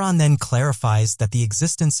 The Quran then clarifies that the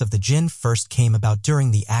existence of the jinn first came about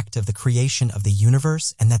during the act of the creation of the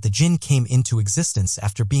universe, and that the jinn came into existence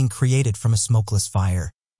after being created from a smokeless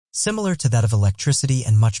fire, similar to that of electricity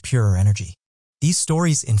and much purer energy. These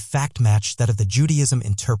stories in fact match that of the Judaism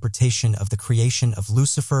interpretation of the creation of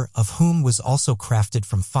Lucifer, of whom was also crafted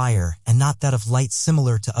from fire, and not that of light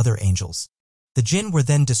similar to other angels. The jinn were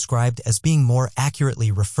then described as being more accurately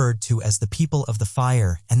referred to as the people of the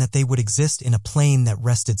fire, and that they would exist in a plane that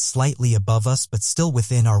rested slightly above us but still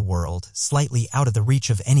within our world, slightly out of the reach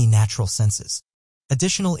of any natural senses.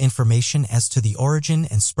 Additional information as to the origin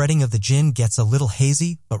and spreading of the jinn gets a little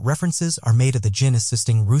hazy, but references are made of the jinn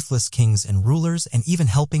assisting ruthless kings and rulers and even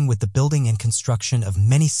helping with the building and construction of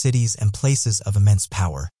many cities and places of immense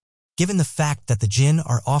power. Given the fact that the jinn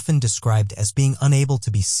are often described as being unable to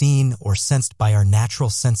be seen or sensed by our natural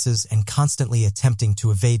senses and constantly attempting to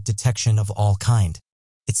evade detection of all kind,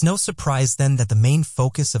 it's no surprise then that the main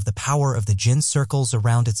focus of the power of the jinn circles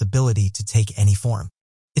around its ability to take any form.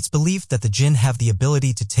 It's believed that the jinn have the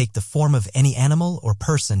ability to take the form of any animal or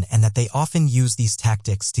person, and that they often use these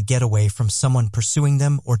tactics to get away from someone pursuing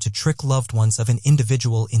them or to trick loved ones of an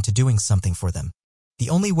individual into doing something for them. The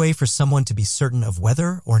only way for someone to be certain of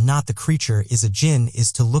whether or not the creature is a jinn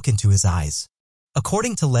is to look into his eyes.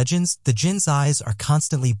 According to legends, the jinn's eyes are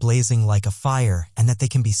constantly blazing like a fire, and that they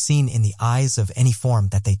can be seen in the eyes of any form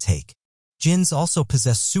that they take. Jinns also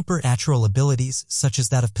possess supernatural abilities, such as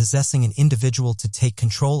that of possessing an individual to take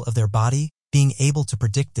control of their body, being able to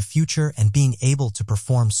predict the future, and being able to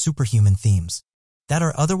perform superhuman themes that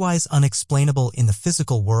are otherwise unexplainable in the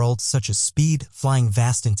physical world, such as speed, flying,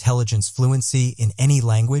 vast intelligence, fluency in any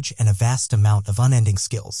language, and a vast amount of unending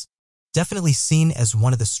skills. Definitely seen as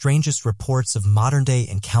one of the strangest reports of modern-day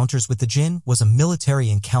encounters with the jinn was a military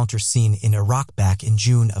encounter seen in Iraq back in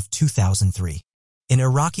June of 2003. An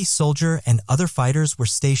Iraqi soldier and other fighters were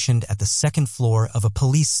stationed at the second floor of a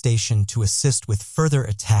police station to assist with further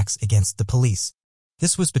attacks against the police.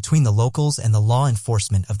 This was between the locals and the law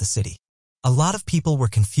enforcement of the city. A lot of people were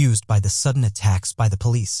confused by the sudden attacks by the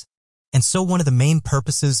police. And so one of the main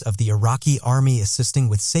purposes of the Iraqi army assisting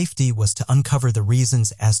with safety was to uncover the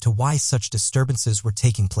reasons as to why such disturbances were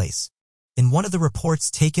taking place. In one of the reports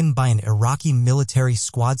taken by an Iraqi military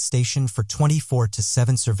squad stationed for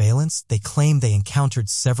 24/7 surveillance, they claimed they encountered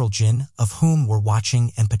several jinn, of whom were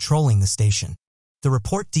watching and patrolling the station. The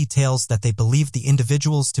report details that they believed the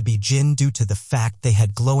individuals to be jinn due to the fact they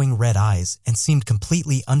had glowing red eyes and seemed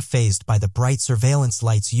completely unfazed by the bright surveillance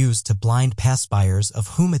lights used to blind passbyers, of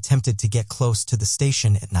whom attempted to get close to the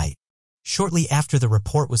station at night. Shortly after the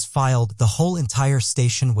report was filed, the whole entire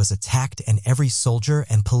station was attacked and every soldier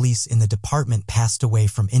and police in the department passed away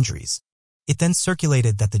from injuries. It then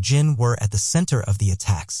circulated that the jinn were at the center of the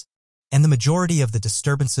attacks, and the majority of the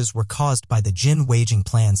disturbances were caused by the jinn waging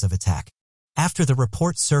plans of attack. After the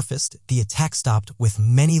report surfaced, the attack stopped, with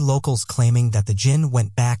many locals claiming that the jinn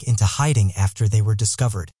went back into hiding after they were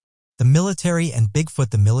discovered. The military and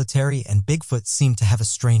Bigfoot seem to have a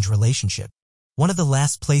strange relationship. One of the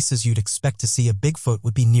last places you'd expect to see a Bigfoot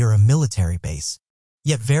would be near a military base.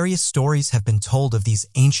 Yet various stories have been told of these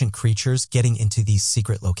ancient creatures getting into these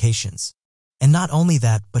secret locations. And not only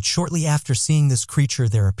that, but shortly after seeing this creature,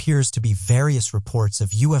 there appears to be various reports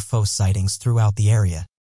of UFO sightings throughout the area.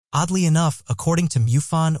 Oddly enough, according to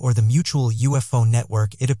MUFON, or the Mutual UFO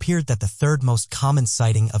Network, it appeared that the third most common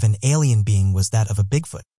sighting of an alien being was that of a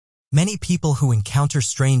Bigfoot. Many people who encounter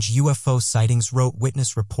strange UFO sightings wrote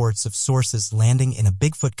witness reports of sources landing in a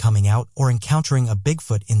Bigfoot coming out or encountering a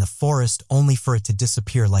Bigfoot in the forest only for it to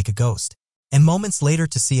disappear like a ghost, and moments later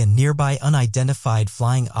to see a nearby unidentified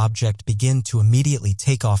flying object begin to immediately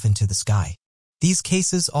take off into the sky. These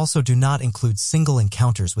cases also do not include single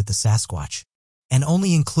encounters with the Sasquatch, and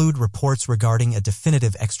only include reports regarding a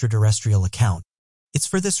definitive extraterrestrial account. It's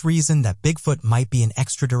for this reason that Bigfoot might be an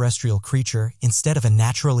extraterrestrial creature instead of a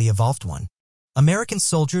naturally evolved one. American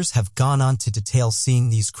soldiers have gone on to detail seeing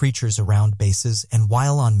these creatures around bases and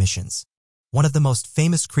while on missions. One of the most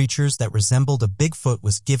famous creatures that resembled a Bigfoot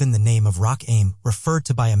was given the name of Rock Aim, referred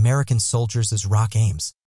to by American soldiers as Rock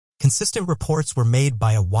Aims. Consistent reports were made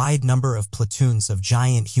by a wide number of platoons of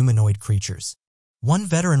giant humanoid creatures. One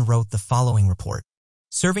veteran wrote the following report.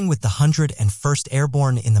 Serving with the 101st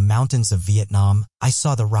Airborne in the mountains of Vietnam, I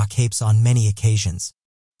saw the rock apes on many occasions.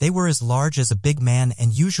 They were as large as a big man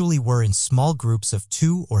and usually were in small groups of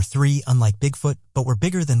 2 or 3, unlike Bigfoot, but were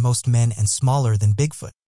bigger than most men and smaller than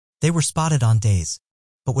Bigfoot. They were spotted on days,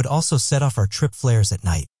 but would also set off our trip flares at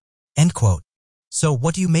night. End quote. So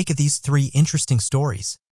what do you make of these 3 interesting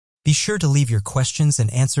stories? Be sure to leave your questions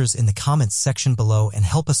and answers in the comments section below and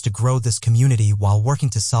help us to grow this community while working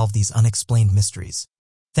to solve these unexplained mysteries.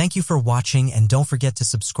 Thank you for watching, and don't forget to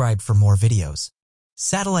subscribe for more videos.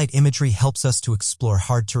 Satellite imagery helps us to explore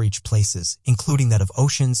hard-to-reach places, including that of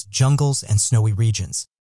oceans, jungles, and snowy regions.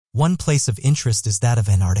 One place of interest is that of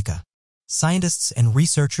Antarctica. Scientists and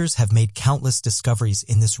researchers have made countless discoveries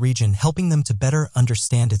in this region, helping them to better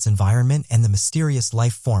understand its environment and the mysterious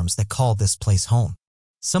life forms that call this place home.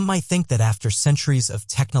 Some might think that after centuries of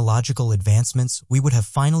technological advancements, we would have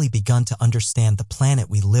finally begun to understand the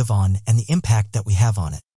planet we live on and the impact that we have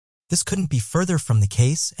on it. This couldn't be further from the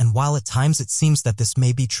case, and while at times it seems that this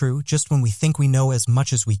may be true, just when we think we know as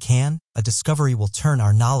much as we can, a discovery will turn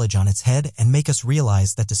our knowledge on its head and make us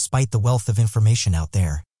realize that despite the wealth of information out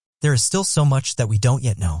there is still so much that we don't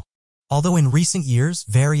yet know. Although in recent years,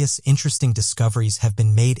 various interesting discoveries have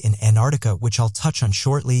been made in Antarctica, which I'll touch on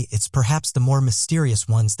shortly, it's perhaps the more mysterious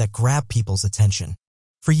ones that grab people's attention.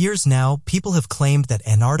 For years now, people have claimed that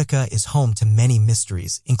Antarctica is home to many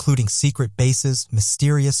mysteries, including secret bases,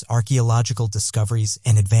 mysterious archaeological discoveries,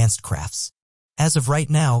 and advanced crafts. As of right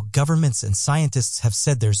now, governments and scientists have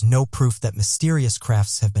said there's no proof that mysterious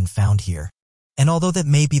crafts have been found here. And although that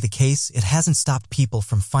may be the case, it hasn't stopped people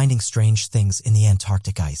from finding strange things in the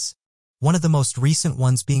Antarctic ice. One of the most recent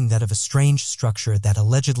ones being that of a strange structure that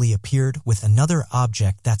allegedly appeared with another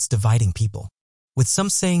object that's dividing people, with some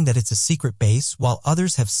saying that it's a secret base, while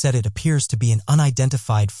others have said it appears to be an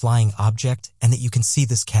unidentified flying object and that you can see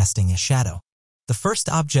this casting a shadow. The first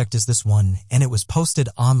object is this one, and it was posted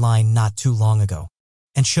online not too long ago,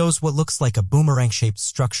 and shows what looks like a boomerang-shaped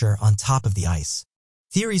structure on top of the ice.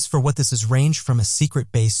 Theories for what this is range from a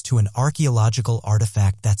secret base to an archaeological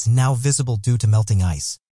artifact that's now visible due to melting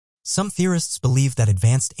ice. Some theorists believe that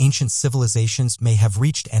advanced ancient civilizations may have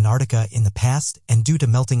reached Antarctica in the past, and due to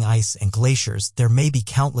melting ice and glaciers, there may be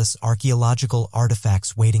countless archaeological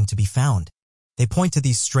artifacts waiting to be found. They point to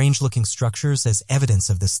these strange-looking structures as evidence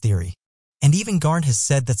of this theory. And even Garn has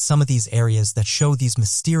said that some of these areas that show these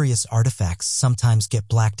mysterious artifacts sometimes get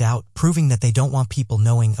blacked out, proving that they don't want people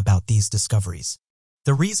knowing about these discoveries.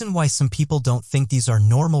 The reason why some people don't think these are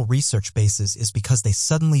normal research bases is because they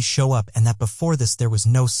suddenly show up and that before this there was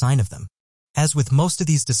no sign of them. As with most of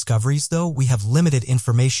these discoveries though, we have limited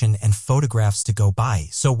information and photographs to go by,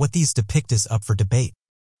 so what these depict is up for debate.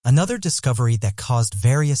 Another discovery that caused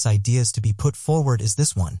various ideas to be put forward is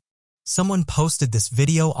this one. Someone posted this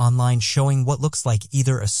video online showing what looks like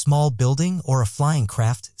either a small building or a flying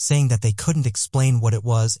craft, saying that they couldn't explain what it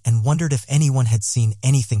was and wondered if anyone had seen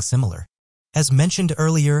anything similar. As mentioned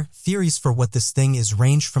earlier, theories for what this thing is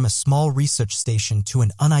range from a small research station to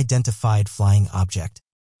an unidentified flying object.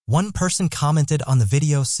 One person commented on the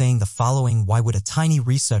video saying the following: why would a tiny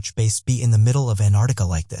research base be in the middle of Antarctica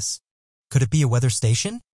like this? Could it be a weather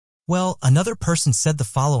station? Well, another person said the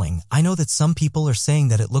following: I know that some people are saying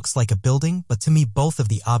that it looks like a building, but to me both of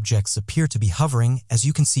the objects appear to be hovering, as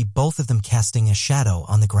you can see both of them casting a shadow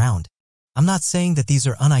on the ground. I'm not saying that these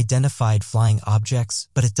are unidentified flying objects,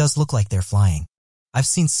 but it does look like they're flying. I've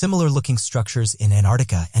seen similar looking structures in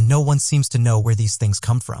Antarctica and no one seems to know where these things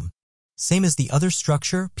come from. Same as the other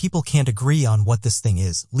structure, people can't agree on what this thing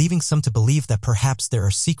is, leaving some to believe that perhaps there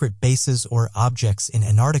are secret bases or objects in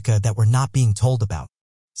Antarctica that we're not being told about.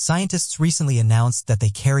 Scientists recently announced that they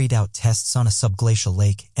carried out tests on a subglacial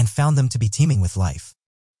lake and found them to be teeming with life.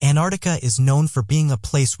 Antarctica is known for being a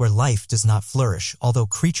place where life does not flourish, although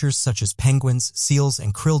creatures such as penguins, seals,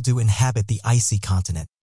 and krill do inhabit the icy continent.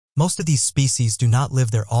 Most of these species do not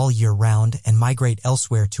live there all year round and migrate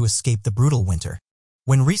elsewhere to escape the brutal winter.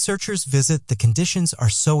 When researchers visit, the conditions are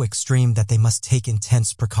so extreme that they must take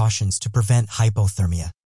intense precautions to prevent hypothermia.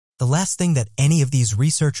 The last thing that any of these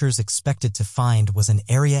researchers expected to find was an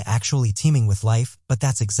area actually teeming with life, but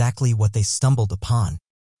that's exactly what they stumbled upon.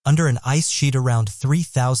 Under an ice sheet around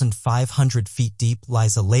 3,500 feet deep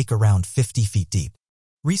lies a lake around 50 feet deep.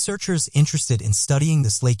 Researchers interested in studying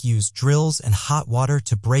this lake used drills and hot water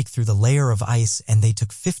to break through the layer of ice, and they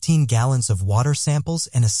took 15 gallons of water samples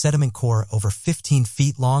and a sediment core over 15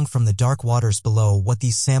 feet long from the dark waters below. What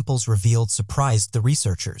these samples revealed surprised the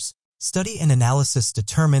researchers. Study and analysis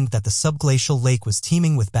determined that the subglacial lake was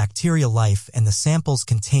teeming with bacterial life, and the samples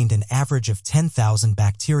contained an average of 10,000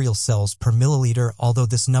 bacterial cells per milliliter, although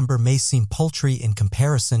this number may seem paltry in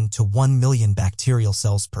comparison to 1 million bacterial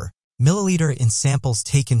cells per milliliter in samples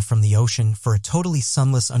taken from the ocean. For a totally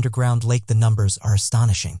sunless underground lake, the numbers are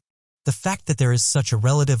astonishing. The fact that there is such a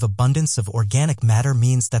relative abundance of organic matter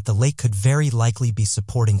means that the lake could very likely be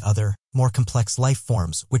supporting other, more complex life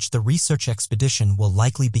forms, which the research expedition will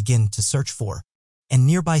likely begin to search for. And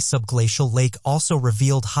nearby subglacial lake also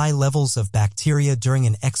revealed high levels of bacteria during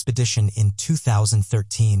an expedition in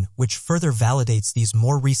 2013, which further validates these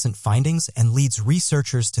more recent findings and leads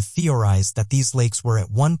researchers to theorize that these lakes were at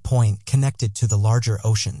one point connected to the larger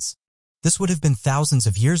oceans. This would have been thousands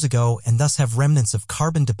of years ago and thus have remnants of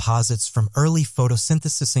carbon deposits from early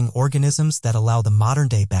photosynthesizing organisms that allow the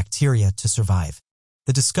modern-day bacteria to survive.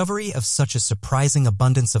 The discovery of such a surprising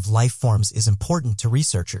abundance of life forms is important to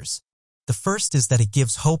researchers. The first is that it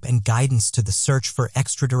gives hope and guidance to the search for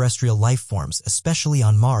extraterrestrial life forms, especially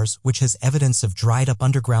on Mars, which has evidence of dried-up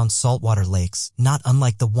underground saltwater lakes, not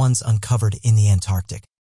unlike the ones uncovered in the Antarctic.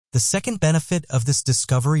 The second benefit of this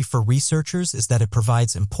discovery for researchers is that it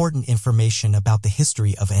provides important information about the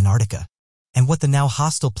history of Antarctica and what the now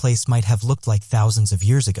hostile place might have looked like thousands of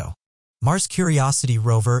years ago. Mars Curiosity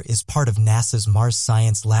rover is part of NASA's Mars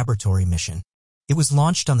Science Laboratory mission. It was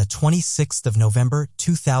launched on the 26th of November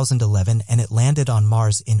 2011 and it landed on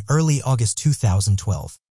Mars in early August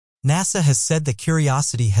 2012. NASA has said that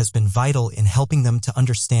Curiosity has been vital in helping them to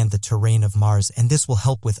understand the terrain of Mars, and this will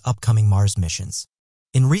help with upcoming Mars missions.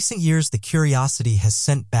 In recent years, the Curiosity has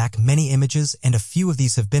sent back many images, and a few of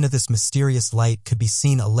these have been of this mysterious light could be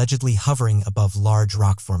seen allegedly hovering above large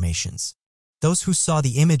rock formations. Those who saw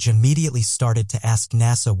the image immediately started to ask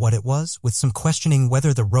NASA what it was, with some questioning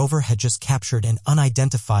whether the rover had just captured an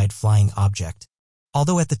unidentified flying object.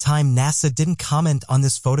 Although at the time NASA didn't comment on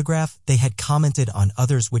this photograph, they had commented on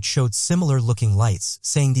others which showed similar-looking lights,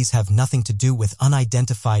 saying these have nothing to do with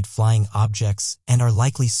unidentified flying objects and are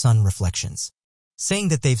likely sun reflections, saying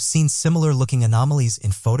that they've seen similar-looking anomalies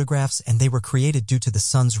in photographs and they were created due to the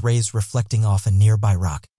sun's rays reflecting off a nearby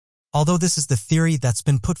rock. Although this is the theory that's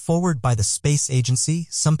been put forward by the space agency,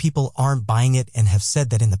 some people aren't buying it and have said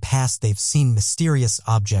that in the past they've seen mysterious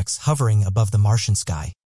objects hovering above the Martian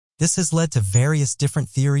sky. This has led to various different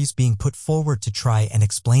theories being put forward to try and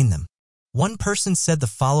explain them. One person said the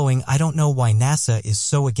following: "I don't know why NASA is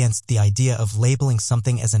so against the idea of labeling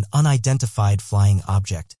something as an unidentified flying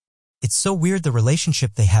object. It's so weird the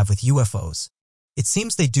relationship they have with UFOs. It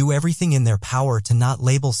seems they do everything in their power to not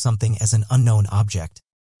label something as an unknown object.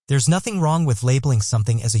 There's nothing wrong with labeling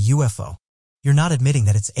something as a UFO. You're not admitting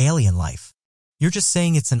that it's alien life. You're just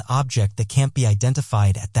saying it's an object that can't be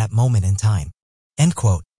identified at that moment in time." End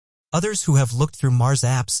quote. Others who have looked through Mars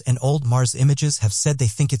apps and old Mars images have said they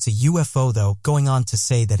think it's a UFO, though, going on to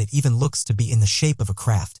say that it even looks to be in the shape of a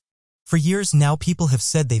craft. For years now, people have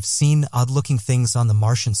said they've seen odd-looking things on the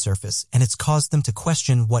Martian surface, and it's caused them to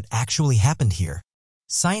question what actually happened here.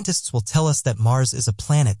 Scientists will tell us that Mars is a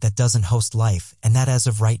planet that doesn't host life, and that as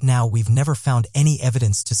of right now we've never found any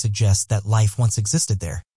evidence to suggest that life once existed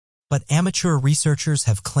there. But amateur researchers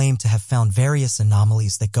have claimed to have found various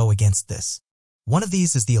anomalies that go against this. One of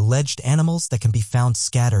these is the alleged animals that can be found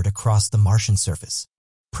scattered across the Martian surface.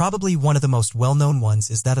 Probably one of the most well-known ones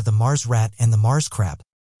is that of the Mars rat and the Mars crab.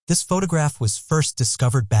 This photograph was first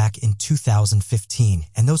discovered back in 2015,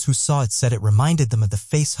 and those who saw it said it reminded them of the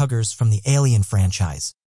facehuggers from the Alien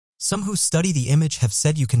franchise. Some who study the image have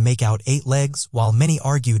said you can make out 8 legs, while many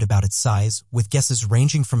argued about its size, with guesses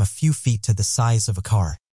ranging from a few feet to the size of a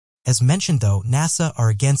car. As mentioned though, NASA are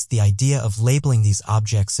against the idea of labeling these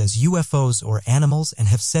objects as UFOs or animals and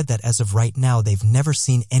have said that as of right now they've never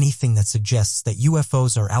seen anything that suggests that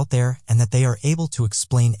UFOs are out there and that they are able to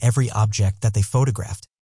explain every object that they photographed.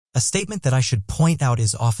 A statement that I should point out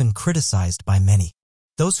is often criticized by many.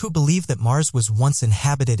 Those who believe that Mars was once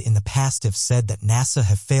inhabited in the past have said that NASA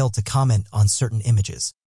have failed to comment on certain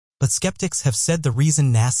images. But skeptics have said the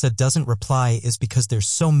reason NASA doesn't reply is because there's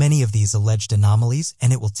so many of these alleged anomalies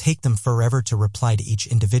and it will take them forever to reply to each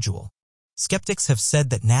individual. Skeptics have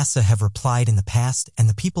said that NASA have replied in the past and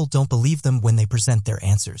the people don't believe them when they present their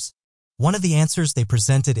answers. One of the answers they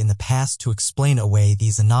presented in the past to explain away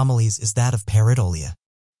these anomalies is that of pareidolia.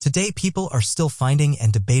 Today, people are still finding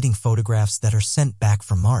and debating photographs that are sent back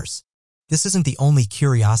from Mars. This isn't the only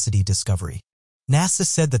Curiosity discovery. NASA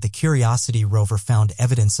said that the Curiosity rover found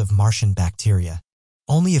evidence of Martian bacteria.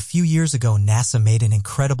 Only a few years ago, NASA made an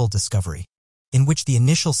incredible discovery, in which the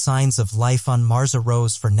initial signs of life on Mars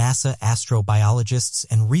arose for NASA astrobiologists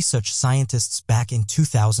and research scientists back in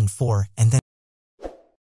 2004, and then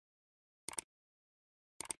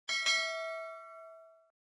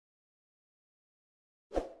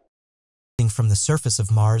from the surface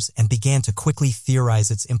of Mars and began to quickly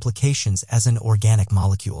theorize its implications as an organic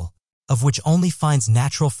molecule, of which only finds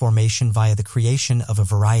natural formation via the creation of a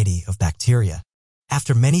variety of bacteria.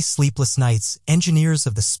 After many sleepless nights, engineers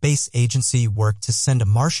of the space agency worked to send a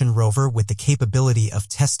Martian rover with the capability of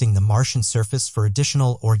testing the Martian surface for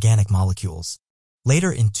additional organic molecules.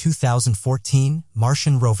 Later in 2014,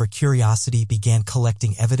 Martian rover Curiosity began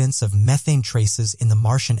collecting evidence of methane traces in the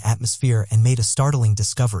Martian atmosphere and made a startling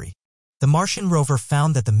discovery. The Martian rover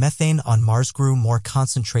found that the methane on Mars grew more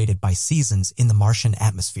concentrated by seasons in the Martian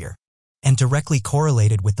atmosphere, and directly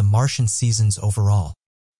correlated with the Martian seasons overall.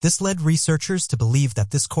 This led researchers to believe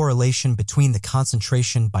that this correlation between the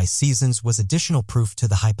concentration by seasons was additional proof to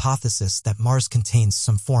the hypothesis that Mars contains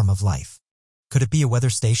some form of life. Could it be a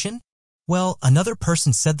weather station? Well, another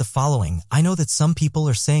person said the following: I know that some people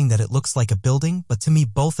are saying that it looks like a building, but to me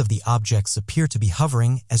both of the objects appear to be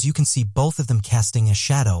hovering, as you can see both of them casting a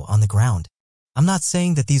shadow on the ground. I'm not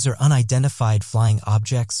saying that these are unidentified flying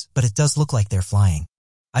objects, but it does look like they're flying.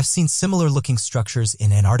 I've seen similar-looking structures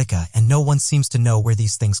in Antarctica, and no one seems to know where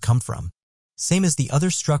these things come from. Same as the other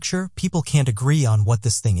structure, people can't agree on what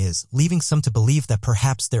this thing is, leaving some to believe that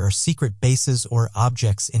perhaps there are secret bases or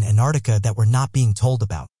objects in Antarctica that we're not being told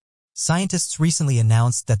about. Scientists recently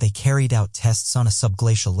announced that they carried out tests on a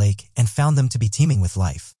subglacial lake and found them to be teeming with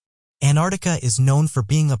life. Antarctica is known for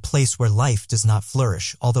being a place where life does not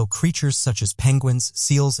flourish, although creatures such as penguins,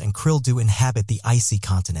 seals, and krill do inhabit the icy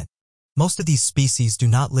continent. Most of these species do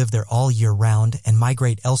not live there all year round and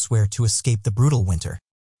migrate elsewhere to escape the brutal winter.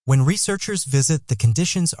 When researchers visit, the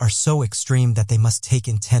conditions are so extreme that they must take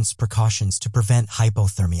intense precautions to prevent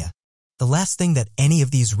hypothermia. The last thing that any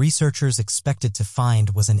of these researchers expected to find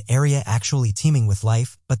was an area actually teeming with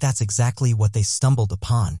life, but that's exactly what they stumbled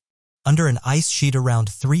upon. Under an ice sheet around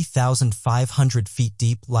 3,500 feet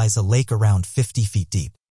deep lies a lake around 50 feet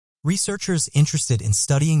deep. Researchers interested in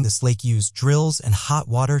studying this lake used drills and hot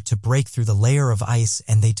water to break through the layer of ice,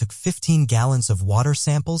 and they took 15 gallons of water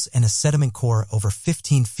samples and a sediment core over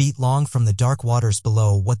 15 feet long from the dark waters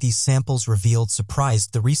below. What these samples revealed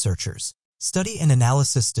surprised the researchers. Study and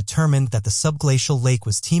analysis determined that the subglacial lake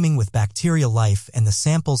was teeming with bacterial life, and the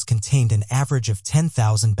samples contained an average of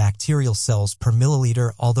 10,000 bacterial cells per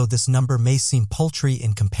milliliter, although this number may seem paltry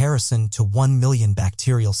in comparison to 1 million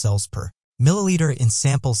bacterial cells per milliliter in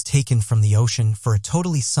samples taken from the ocean. For a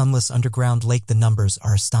totally sunless underground lake, the numbers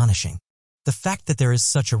are astonishing. The fact that there is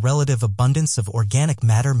such a relative abundance of organic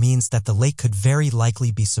matter means that the lake could very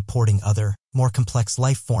likely be supporting other, more complex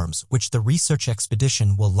life forms, which the research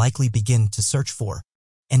expedition will likely begin to search for.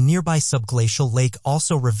 And nearby subglacial lake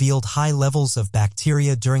also revealed high levels of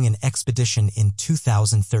bacteria during an expedition in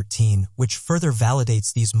 2013, which further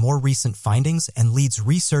validates these more recent findings and leads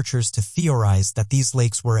researchers to theorize that these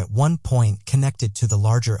lakes were at one point connected to the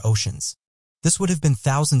larger oceans. This would have been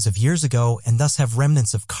thousands of years ago and thus have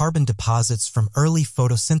remnants of carbon deposits from early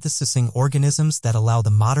photosynthesizing organisms that allow the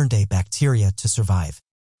modern-day bacteria to survive.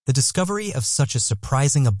 The discovery of such a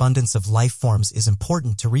surprising abundance of life forms is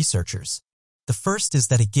important to researchers. The first is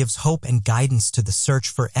that it gives hope and guidance to the search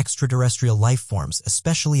for extraterrestrial life forms,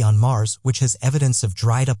 especially on Mars, which has evidence of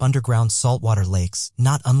dried-up underground saltwater lakes,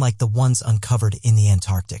 not unlike the ones uncovered in the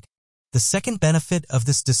Antarctic. The second benefit of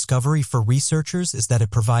this discovery for researchers is that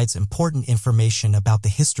it provides important information about the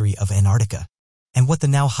history of Antarctica and what the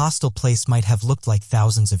now hostile place might have looked like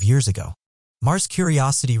thousands of years ago. Mars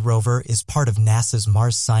Curiosity rover is part of NASA's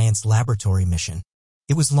Mars Science Laboratory mission.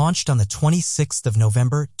 It was launched on the 26th of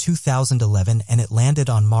November 2011 and it landed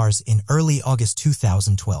on Mars in early August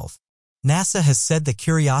 2012. NASA has said that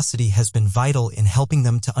Curiosity has been vital in helping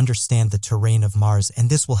them to understand the terrain of Mars, and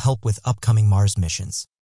this will help with upcoming Mars missions.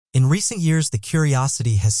 In recent years, the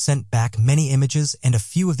Curiosity has sent back many images, and a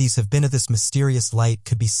few of these have been of this mysterious light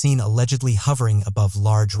could be seen allegedly hovering above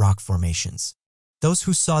large rock formations. Those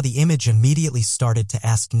who saw the image immediately started to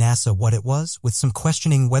ask NASA what it was, with some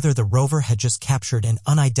questioning whether the rover had just captured an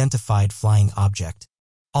unidentified flying object.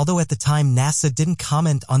 Although at the time NASA didn't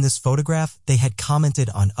comment on this photograph, they had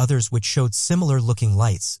commented on others which showed similar-looking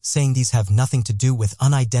lights, saying these have nothing to do with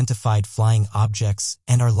unidentified flying objects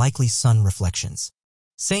and are likely sun reflections,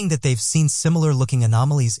 saying that they've seen similar-looking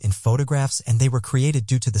anomalies in photographs and they were created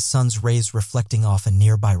due to the sun's rays reflecting off a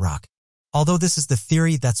nearby rock. Although this is the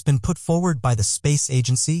theory that's been put forward by the space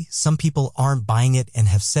agency, some people aren't buying it and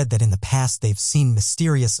have said that in the past they've seen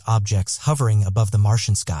mysterious objects hovering above the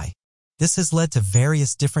Martian sky. This has led to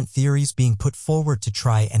various different theories being put forward to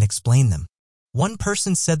try and explain them. One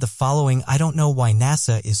person said the following: "I don't know why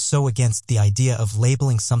NASA is so against the idea of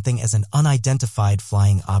labeling something as an unidentified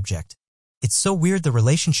flying object. It's so weird the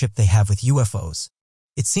relationship they have with UFOs.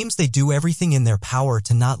 It seems they do everything in their power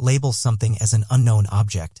to not label something as an unknown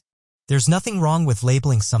object. There's nothing wrong with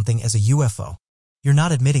labeling something as a UFO. You're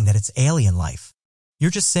not admitting that it's alien life.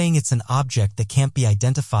 You're just saying it's an object that can't be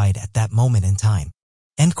identified at that moment in time."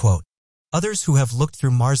 End quote. Others who have looked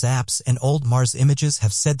through Mars apps and old Mars images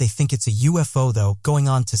have said they think it's a UFO, though, going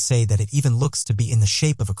on to say that it even looks to be in the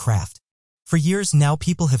shape of a craft. For years now,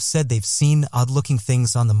 people have said they've seen odd-looking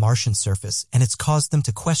things on the Martian surface, and it's caused them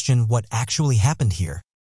to question what actually happened here.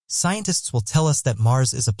 Scientists will tell us that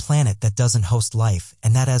Mars is a planet that doesn't host life,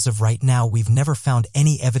 and that as of right now we've never found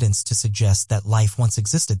any evidence to suggest that life once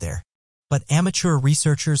existed there. But amateur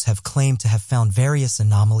researchers have claimed to have found various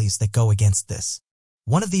anomalies that go against this.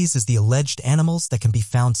 One of these is the alleged animals that can be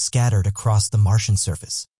found scattered across the Martian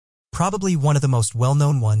surface. Probably one of the most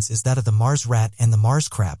well-known ones is that of the Mars rat and the Mars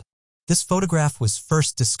crab. This photograph was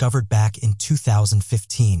first discovered back in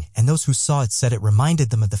 2015, and those who saw it said it reminded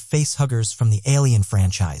them of the facehuggers from the Alien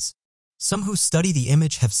franchise. Some who study the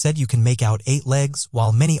image have said you can make out 8 legs,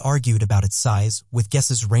 while many argued about its size, with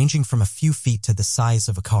guesses ranging from a few feet to the size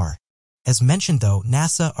of a car. As mentioned though,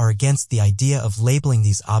 NASA are against the idea of labeling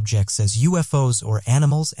these objects as UFOs or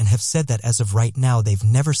animals and have said that as of right now they've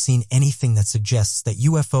never seen anything that suggests that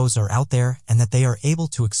UFOs are out there and that they are able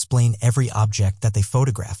to explain every object that they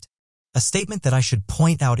photographed. A statement that I should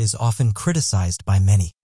point out is often criticized by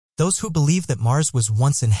many. Those who believe that Mars was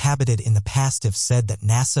once inhabited in the past have said that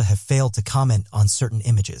NASA have failed to comment on certain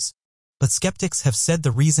images. But skeptics have said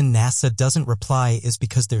the reason NASA doesn't reply is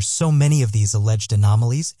because there's so many of these alleged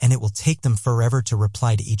anomalies and it will take them forever to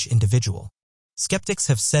reply to each individual. Skeptics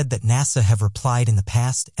have said that NASA have replied in the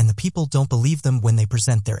past and the people don't believe them when they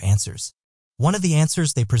present their answers. One of the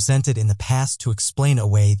answers they presented in the past to explain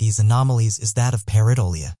away these anomalies is that of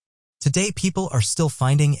pareidolia. Today people are still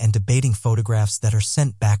finding and debating photographs that are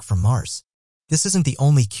sent back from Mars. This isn't the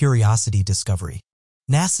only Curiosity discovery.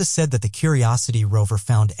 NASA said that the Curiosity rover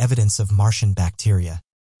found evidence of Martian bacteria.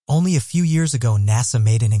 Only a few years ago, NASA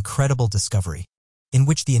made an incredible discovery, in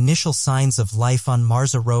which the initial signs of life on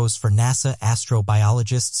Mars arose for NASA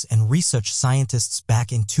astrobiologists and research scientists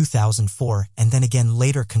back in 2004, and then again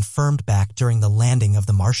later confirmed back during the landing of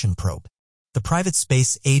the Martian probe. The private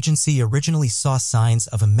space agency originally saw signs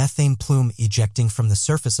of a methane plume ejecting from the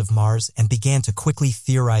surface of Mars and began to quickly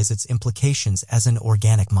theorize its implications as an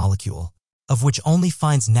organic molecule, of which only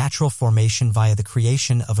finds natural formation via the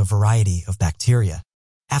creation of a variety of bacteria.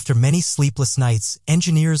 After many sleepless nights,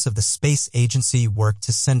 engineers of the space agency worked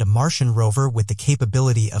to send a Martian rover with the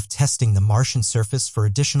capability of testing the Martian surface for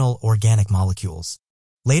additional organic molecules.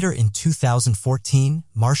 Later in 2014,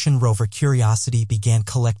 Martian rover Curiosity began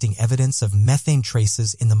collecting evidence of methane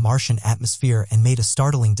traces in the Martian atmosphere and made a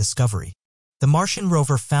startling discovery. The Martian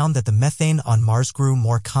rover found that the methane on Mars grew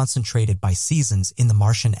more concentrated by seasons in the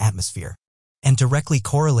Martian atmosphere, and directly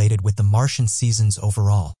correlated with the Martian seasons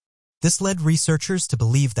overall. This led researchers to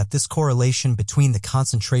believe that this correlation between the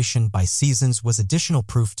concentration by seasons was additional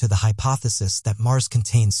proof to the hypothesis that Mars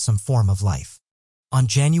contains some form of life. On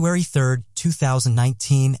January 3,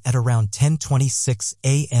 2019, at around 10:26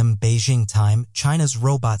 a.m. Beijing time, China's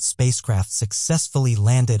robot spacecraft successfully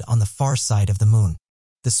landed on the far side of the moon.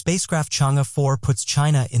 The spacecraft Chang'e 4 puts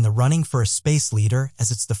China in the running for a space leader,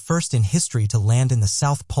 as it's the first in history to land in the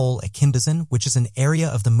South Pole at Kinbazan, which is an area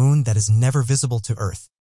of the moon that is never visible to Earth.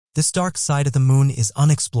 This dark side of the moon is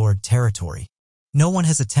unexplored territory. No one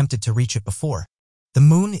has attempted to reach it before. The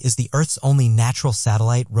moon is the Earth's only natural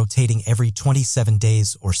satellite, rotating every 27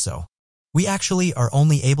 days or so. We actually are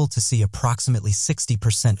only able to see approximately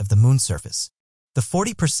 60% of the moon's surface. The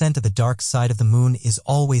 40% of the dark side of the moon is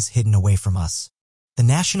always hidden away from us. The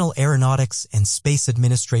National Aeronautics and Space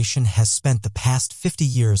Administration has spent the past 50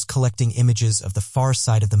 years collecting images of the far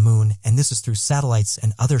side of the moon, and this is through satellites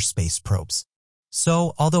and other space probes.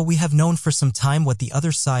 So, although we have known for some time what the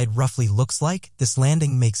other side roughly looks like, this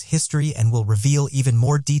landing makes history and will reveal even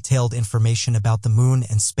more detailed information about the moon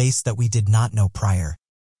and space that we did not know prior.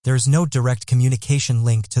 There is no direct communication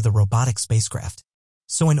link to the robotic spacecraft.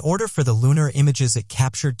 So in order for the lunar images it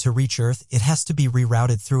captured to reach Earth, it has to be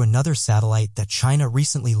rerouted through another satellite that China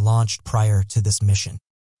recently launched prior to this mission.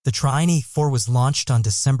 The Tianhe 4 was launched on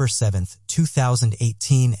December 7,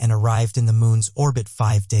 2018 and arrived in the moon's orbit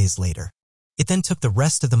 5 days later. It then took the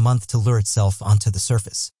rest of the month to lure itself onto the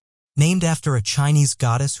surface. Named after a Chinese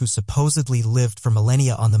goddess who supposedly lived for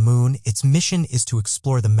millennia on the moon, its mission is to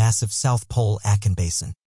explore the massive South Pole Akan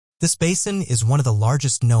Basin. This basin is one of the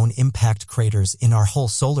largest known impact craters in our whole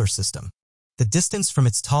solar system. The distance from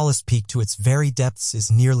its tallest peak to its very depths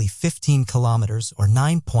is nearly 15 kilometers or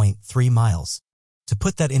 9.3 miles. To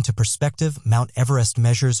put that into perspective, Mount Everest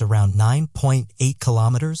measures around 9.8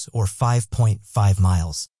 kilometers or 5.5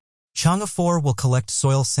 miles. Chang'e 4 will collect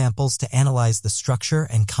soil samples to analyze the structure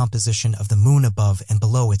and composition of the moon above and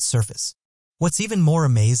below its surface. What's even more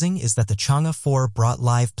amazing is that the Chang'e 4 brought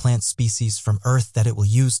live plant species from Earth that it will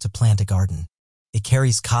use to plant a garden. It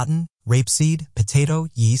carries cotton, rapeseed, potato,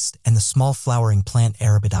 yeast, and the small flowering plant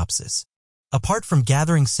Arabidopsis. Apart from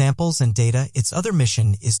gathering samples and data, its other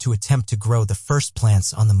mission is to attempt to grow the first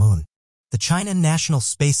plants on the moon. The China National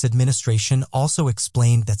Space Administration also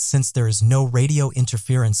explained that since there is no radio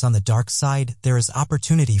interference on the dark side, there is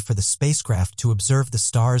opportunity for the spacecraft to observe the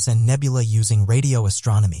stars and nebula using radio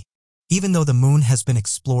astronomy. Even though the moon has been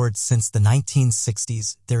explored since the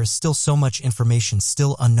 1960s, there is still so much information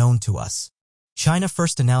still unknown to us. China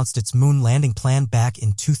first announced its moon landing plan back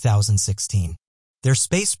in 2016. Their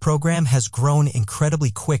space program has grown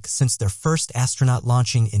incredibly quick since their first astronaut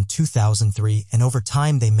launching in 2003, and over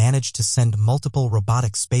time they managed to send multiple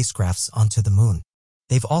robotic spacecrafts onto the moon.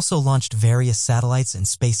 They've also launched various satellites and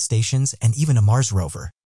space stations and even a Mars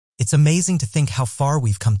rover. It's amazing to think how far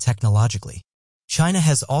we've come technologically. China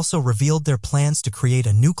has also revealed their plans to create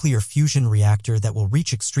a nuclear fusion reactor that will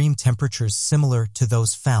reach extreme temperatures similar to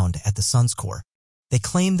those found at the sun's core. They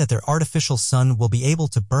claim that their artificial sun will be able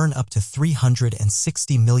to burn up to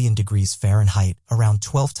 360 million degrees Fahrenheit, around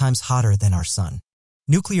 12 times hotter than our sun.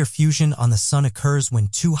 Nuclear fusion on the sun occurs when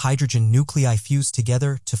two hydrogen nuclei fuse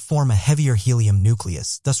together to form a heavier helium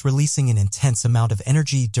nucleus, thus releasing an intense amount of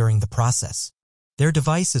energy during the process. Their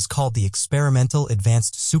device is called the Experimental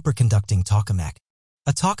Advanced Superconducting Tokamak.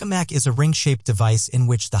 A tokamak is a ring-shaped device in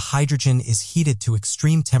which the hydrogen is heated to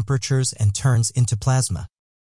extreme temperatures and turns into plasma.